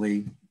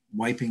totally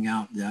wiping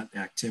out that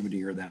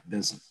activity or that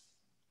business.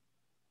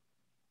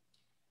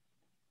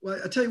 Well,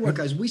 I'll tell you what,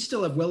 guys, we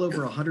still have well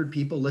over 100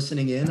 people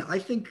listening in. I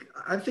think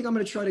I'm going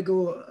to try to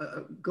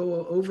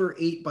go over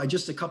 8 by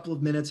just a couple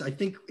of minutes. I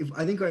think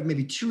I have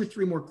maybe 2 or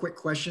 3 more quick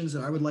questions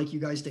that I would like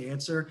you guys to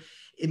answer.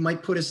 It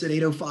might put us at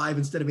 8:05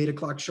 instead of 8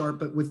 o'clock sharp,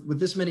 but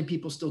with this many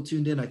people still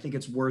tuned in, I think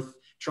it's worth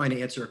trying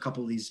to answer a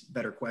couple of these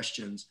better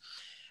questions.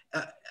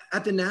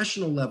 At the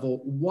national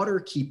level,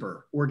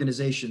 waterkeeper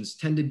organizations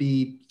tend to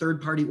be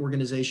third-party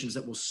organizations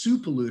that will sue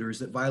polluters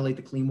that violate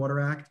the Clean Water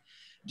Act.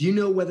 Do you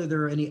know whether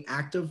there are any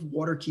active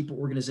waterkeeper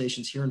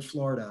organizations here in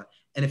Florida,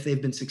 and if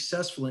they've been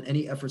successful in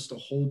any efforts to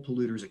hold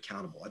polluters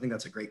accountable? I think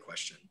that's a great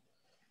question.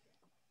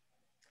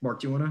 Mark,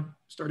 do you want to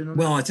start in on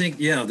that? Well, I think,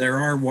 yeah, there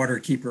are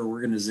waterkeeper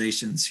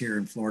organizations here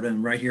in Florida,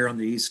 and right here on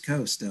the East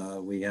Coast,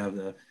 we have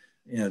the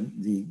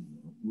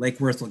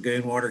Lake Worth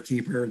Lagoon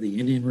Waterkeeper, the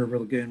Indian River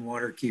Lagoon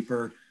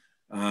Waterkeeper.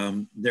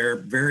 They're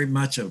very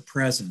much a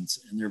presence,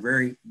 and they're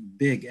very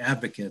big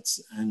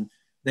advocates, and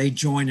they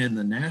join in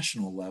the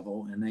national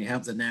level, and they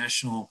have the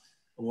national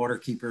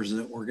waterkeepers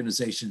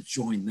organizations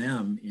join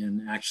them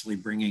in actually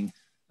bringing,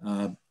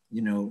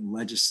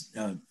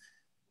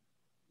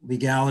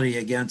 legality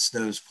against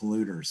those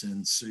polluters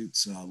and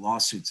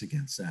lawsuits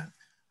against that.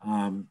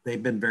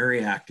 They've been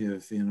very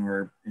active in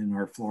our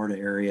Florida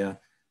area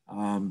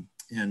and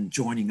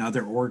joining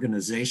other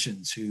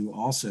organizations who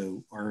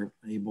also are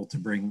able to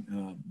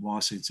bring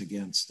lawsuits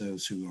against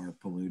those who are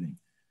polluting.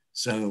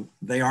 So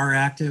they are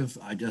active.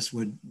 I just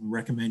would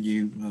recommend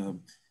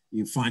you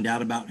find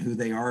out about who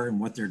they are and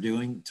what they're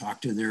doing, talk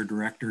to their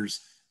directors.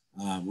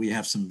 We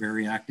have some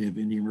very active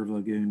Indian River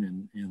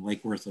Lagoon and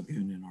Lake Worth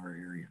Lagoon in our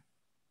area.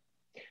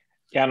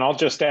 Yeah, and I'll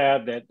just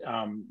add that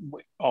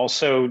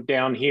also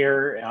down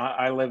here,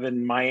 I live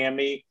in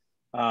Miami.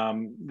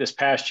 This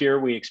past year,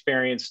 we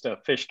experienced a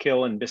fish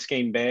kill in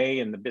Biscayne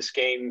Bay, and the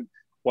Biscayne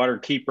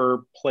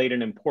waterkeeper played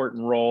an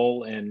important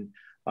role in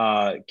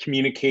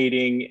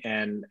communicating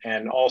and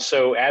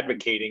also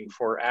advocating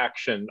for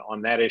action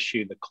on that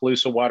issue. The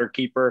Calusa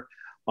waterkeeper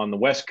on the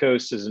West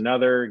Coast is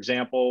another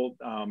example,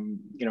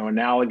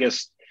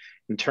 analogous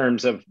in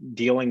terms of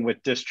dealing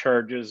with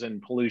discharges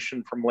and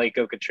pollution from Lake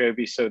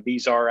Okeechobee. So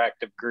these are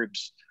active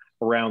groups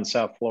around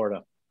South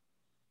Florida.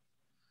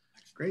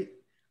 Great.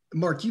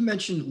 Mark, you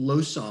mentioned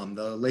LOSOM,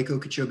 the Lake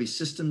Okeechobee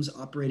Systems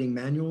Operating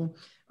Manual.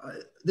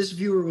 This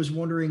viewer was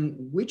wondering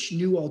which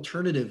new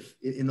alternative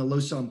in the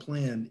LOSOM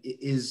plan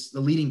is the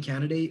leading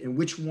candidate, and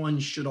which one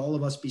should all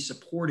of us be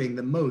supporting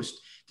the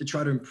most to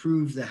try to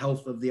improve the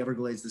health of the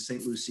Everglades, the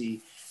St.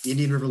 Lucie, the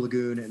Indian River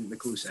Lagoon, and the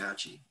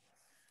Caloosahatchee?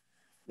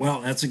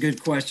 Well, that's a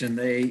good question.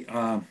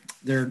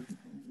 They're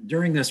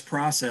during this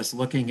process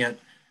looking at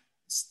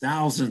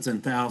thousands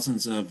and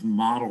thousands of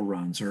model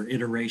runs or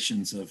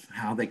iterations of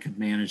how they could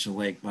manage the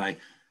lake by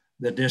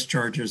the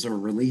discharges or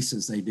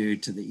releases they do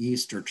to the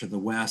east or to the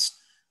west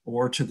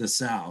or to the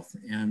south,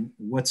 and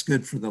what's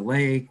good for the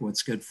lake,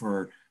 what's good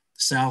for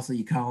south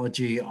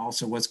ecology,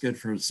 also what's good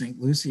for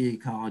St. Lucie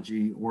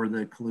ecology or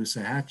the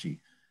Caloosahatchee.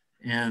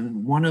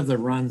 And one of the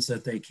runs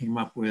that they came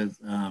up with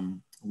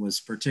was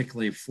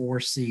particularly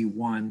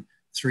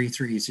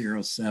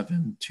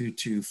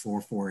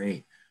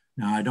 4C13307-22448.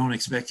 Now, I don't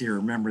expect you to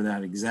remember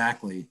that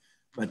exactly,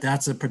 but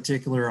that's a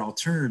particular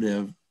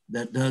alternative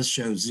that does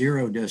show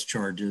 0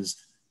 discharges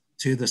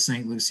to the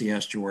St. Lucie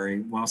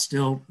Estuary while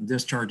still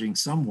discharging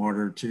some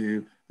water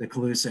to the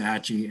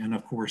Caloosahatchee and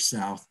of course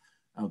south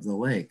of the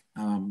lake.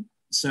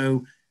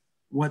 So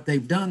what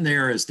they've done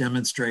there is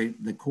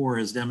the Corps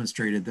has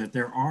demonstrated that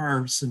there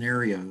are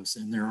scenarios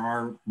and there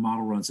are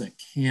model runs that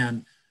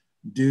can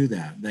do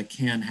that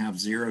can have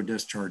 0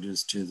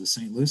 discharges to the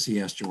St.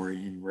 Lucie Estuary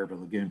in River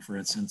Lagoon, for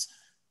instance,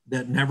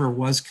 that never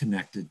was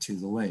connected to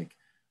the lake.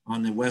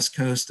 On the West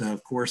Coast,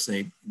 of course,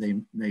 they've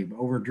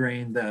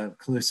overdrained the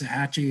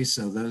Caloosahatchee,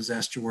 so those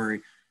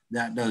estuary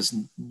that does,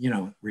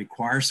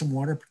 require some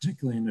water,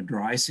 particularly in the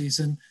dry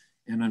season.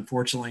 And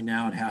unfortunately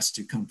now it has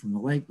to come from the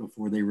lake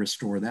before they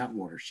restore that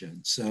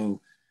watershed.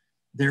 So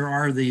there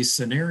are these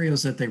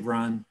scenarios that they've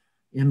run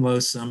in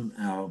Lonesome.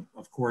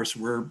 Of course,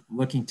 we're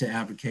looking to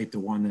advocate the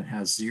one that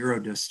has 0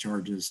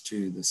 discharges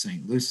to the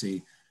St.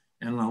 Lucie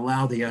and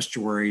allow the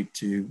estuary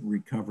to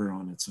recover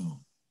on its own.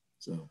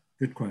 So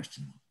good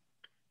question.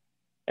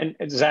 And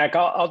Zach,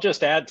 I'll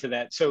just add to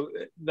that. So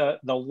the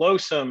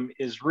LOSM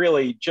is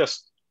really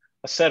just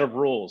a set of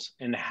rules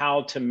in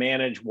how to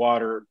manage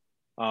water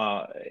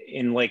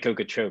in Lake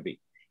Okeechobee.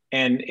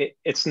 And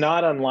it's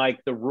not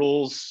unlike the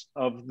rules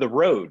of the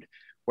road,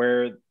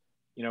 where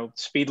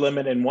speed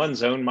limit in one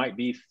zone might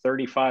be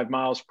 35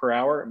 miles per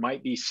hour, it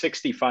might be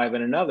 65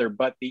 in another,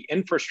 but the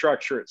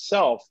infrastructure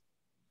itself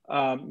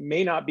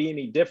may not be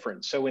any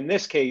different. So in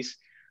this case,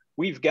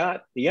 we've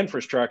got the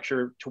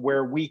infrastructure to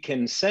where we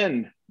can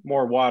send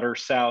more water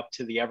south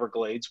to the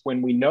Everglades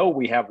when we know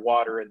we have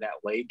water in that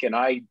lake. And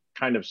I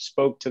kind of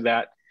spoke to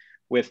that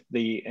with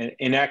the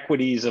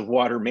inequities of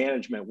water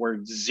management,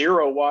 where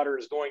 0 water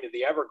is going to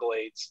the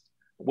Everglades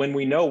when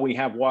we know we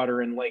have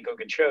water in Lake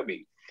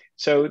Okeechobee.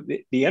 So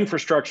the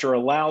infrastructure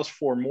allows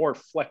for more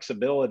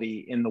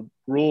flexibility in the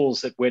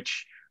rules at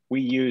which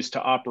we use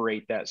to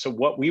operate that. So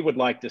what we would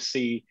like to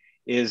see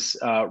is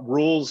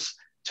rules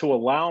to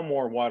allow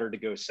more water to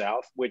go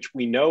south, which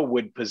we know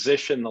would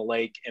position the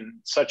lake in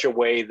such a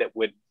way that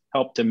would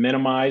help to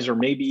minimize or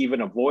maybe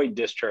even avoid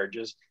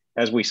discharges,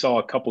 as we saw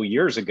a couple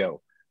years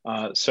ago.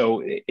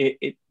 So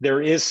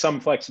there is some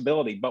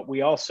flexibility, but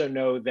we also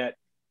know that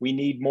we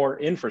need more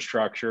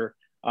infrastructure,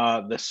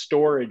 the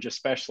storage,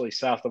 especially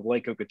south of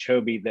Lake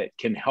Okeechobee, that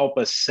can help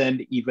us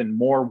send even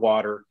more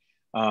water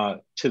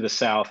to the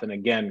south. And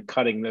again,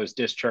 cutting those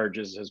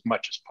discharges as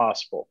much as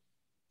possible.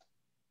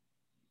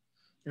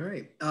 All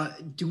right.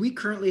 Do we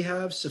currently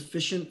have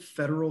sufficient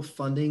federal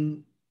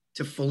funding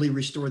to fully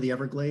restore the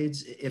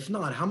Everglades? If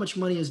not, how much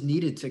money is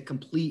needed to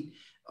complete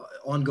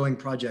ongoing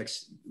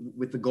projects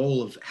with the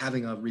goal of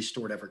having a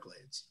restored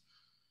Everglades?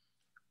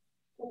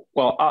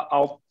 Well,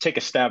 I'll take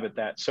a stab at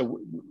that.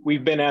 So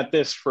we've been at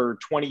this for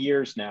 20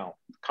 years now,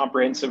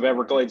 Comprehensive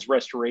Everglades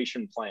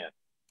Restoration Plan.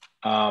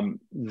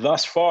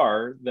 Thus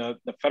far, the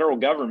federal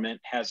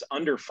government has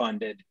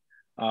underfunded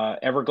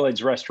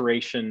Everglades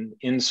restoration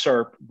in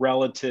SERP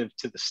relative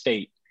to the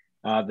state.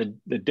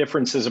 The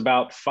difference is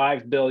about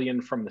 $5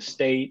 billion from the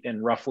state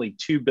and roughly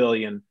 $2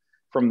 billion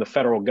from the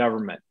federal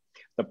government.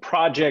 The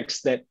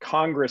projects that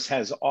Congress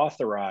has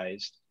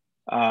authorized,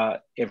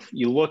 if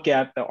you look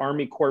at the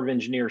Army Corps of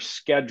Engineers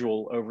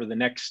schedule over the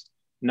next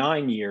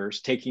 9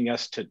 years, taking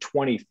us to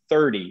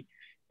 2030,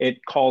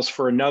 it calls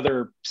for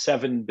another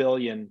 $7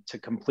 billion to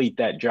complete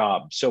that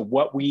job. So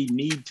what we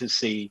need to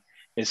see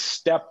is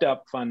stepped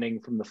up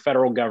funding from the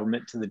federal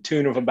government to the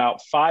tune of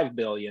about $5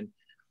 billion,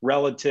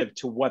 relative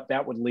to what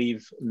that would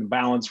leave in the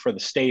balance for the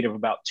state of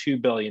about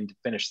 $2 billion to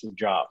finish the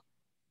job.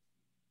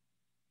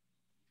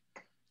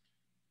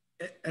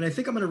 And I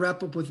think I'm going to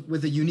wrap up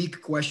with a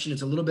unique question.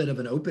 It's a little bit of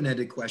an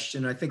open-ended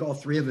question. I think all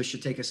 3 of us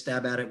should take a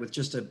stab at it with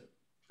just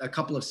a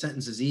couple of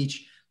sentences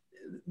each.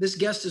 This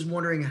guest is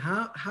wondering,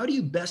 how do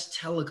you best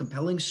tell a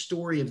compelling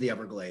story of the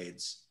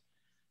Everglades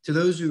to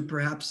those who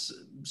perhaps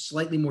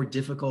slightly more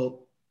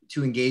difficult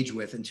to engage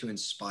with and to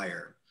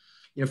inspire?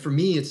 For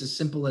me, it's as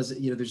simple as,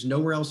 there's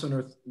nowhere else on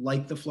earth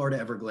like the Florida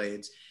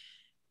Everglades.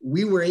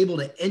 We were able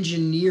to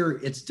engineer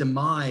its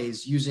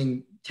demise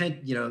using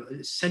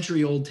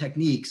century-old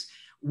techniques.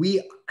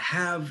 We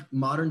have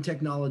modern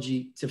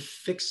technology to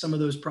fix some of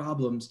those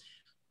problems.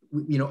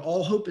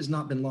 All hope has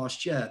not been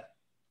lost yet,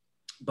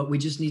 but we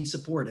just need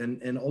support.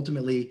 And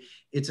ultimately,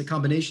 it's a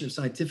combination of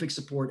scientific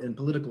support and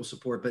political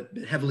support, but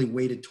heavily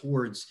weighted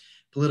towards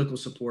political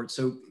support.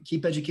 So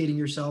keep educating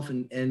yourself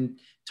and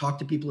talk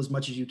to people as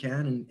much as you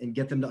can and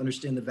get them to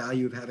understand the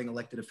value of having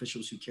elected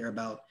officials who care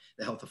about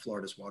the health of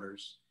Florida's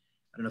waters.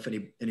 I don't know if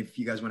any of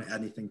you guys want to add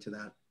anything to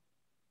that.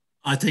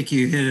 I think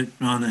you hit it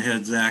on the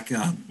head, Zach.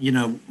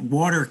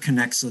 Water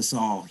connects us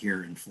all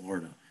here in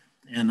Florida.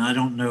 And I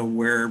don't know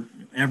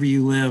wherever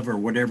you live or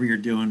whatever you're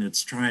doing,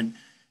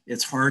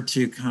 it's hard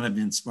to kind of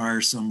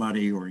inspire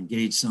somebody or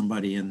engage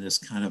somebody in this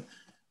kind of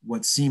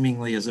what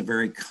seemingly is a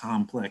very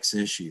complex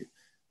issue.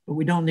 But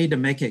we don't need to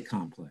make it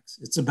complex.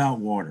 It's about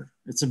water.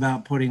 It's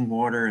about putting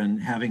water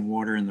and having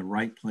water in the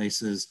right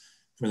places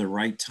for the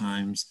right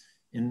times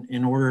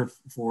in order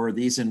for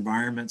these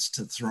environments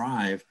to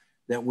thrive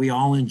that we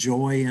all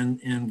enjoy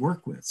and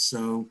work with.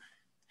 So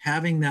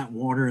having that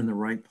water in the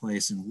right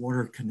place, and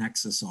water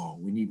connects us all.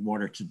 We need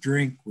water to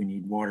drink. We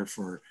need water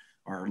for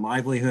our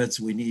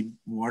livelihoods. We need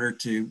water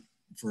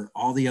for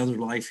all the other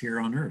life here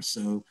on Earth.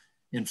 So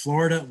in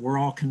Florida, we're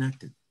all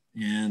connected.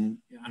 And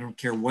I don't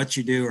care what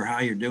you do or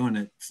how you're doing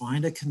it,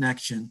 find a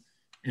connection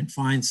and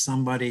find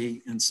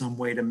somebody in some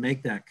way to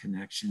make that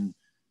connection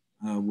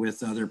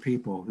with other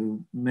people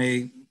who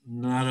may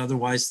not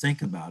otherwise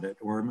think about it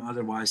or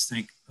otherwise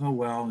think, oh,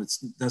 well, it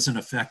doesn't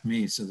affect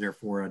me, so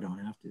therefore I don't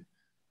have to.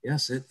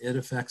 Yes, it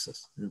affects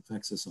us. It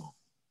affects us all.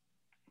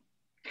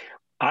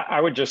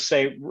 I would just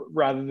say,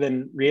 rather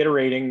than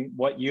reiterating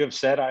what you have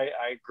said, I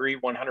agree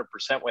 100%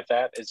 with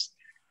that, is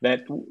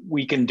that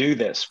we can do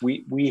this.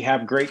 We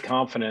have great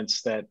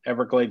confidence that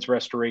Everglades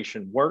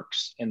restoration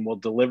works and will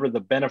deliver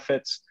the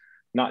benefits,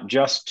 not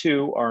just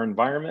to our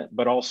environment,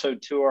 but also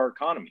to our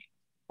economy,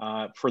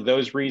 for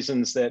those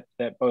reasons that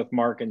both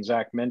Mark and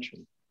Zach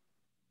mentioned.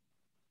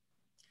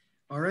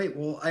 All right,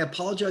 well, I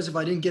apologize if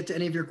I didn't get to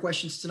any of your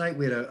questions tonight.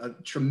 We had a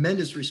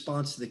tremendous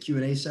response to the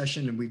Q&A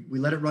session, and we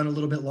let it run a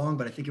little bit long,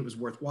 but I think it was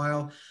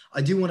worthwhile.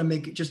 I do want to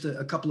make just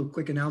a couple of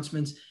quick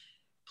announcements.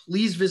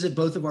 Please visit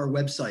both of our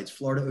websites,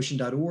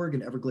 floridaocean.org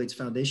and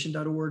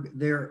evergladesfoundation.org.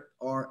 There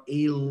are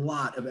a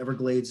lot of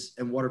Everglades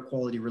and water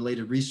quality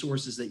related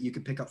resources that you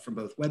can pick up from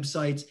both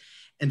websites.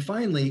 And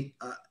finally,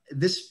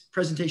 this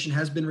presentation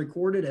has been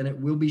recorded and it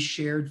will be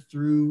shared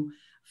through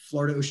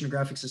Florida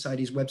Oceanographic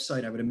Society's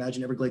website. I would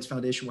imagine Everglades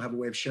Foundation will have a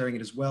way of sharing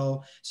it as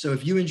well. So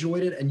if you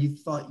enjoyed it and you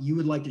thought you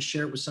would like to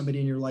share it with somebody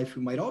in your life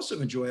who might also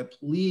enjoy it,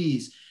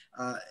 please,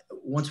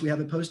 once we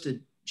have it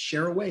posted,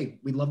 share away.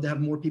 We'd love to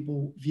have more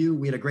people view.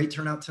 We had a great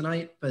turnout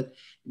tonight, but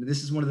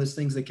this is one of those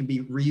things that can be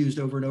reused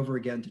over and over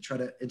again to try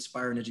to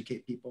inspire and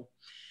educate people.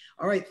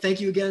 All right.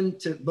 Thank you again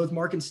to both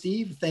Mark and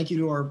Steve. Thank you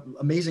to our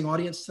amazing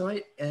audience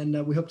tonight.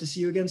 And we hope to see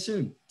you again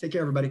soon. Take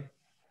care, everybody.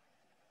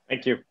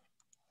 Thank you.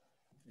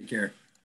 Take care.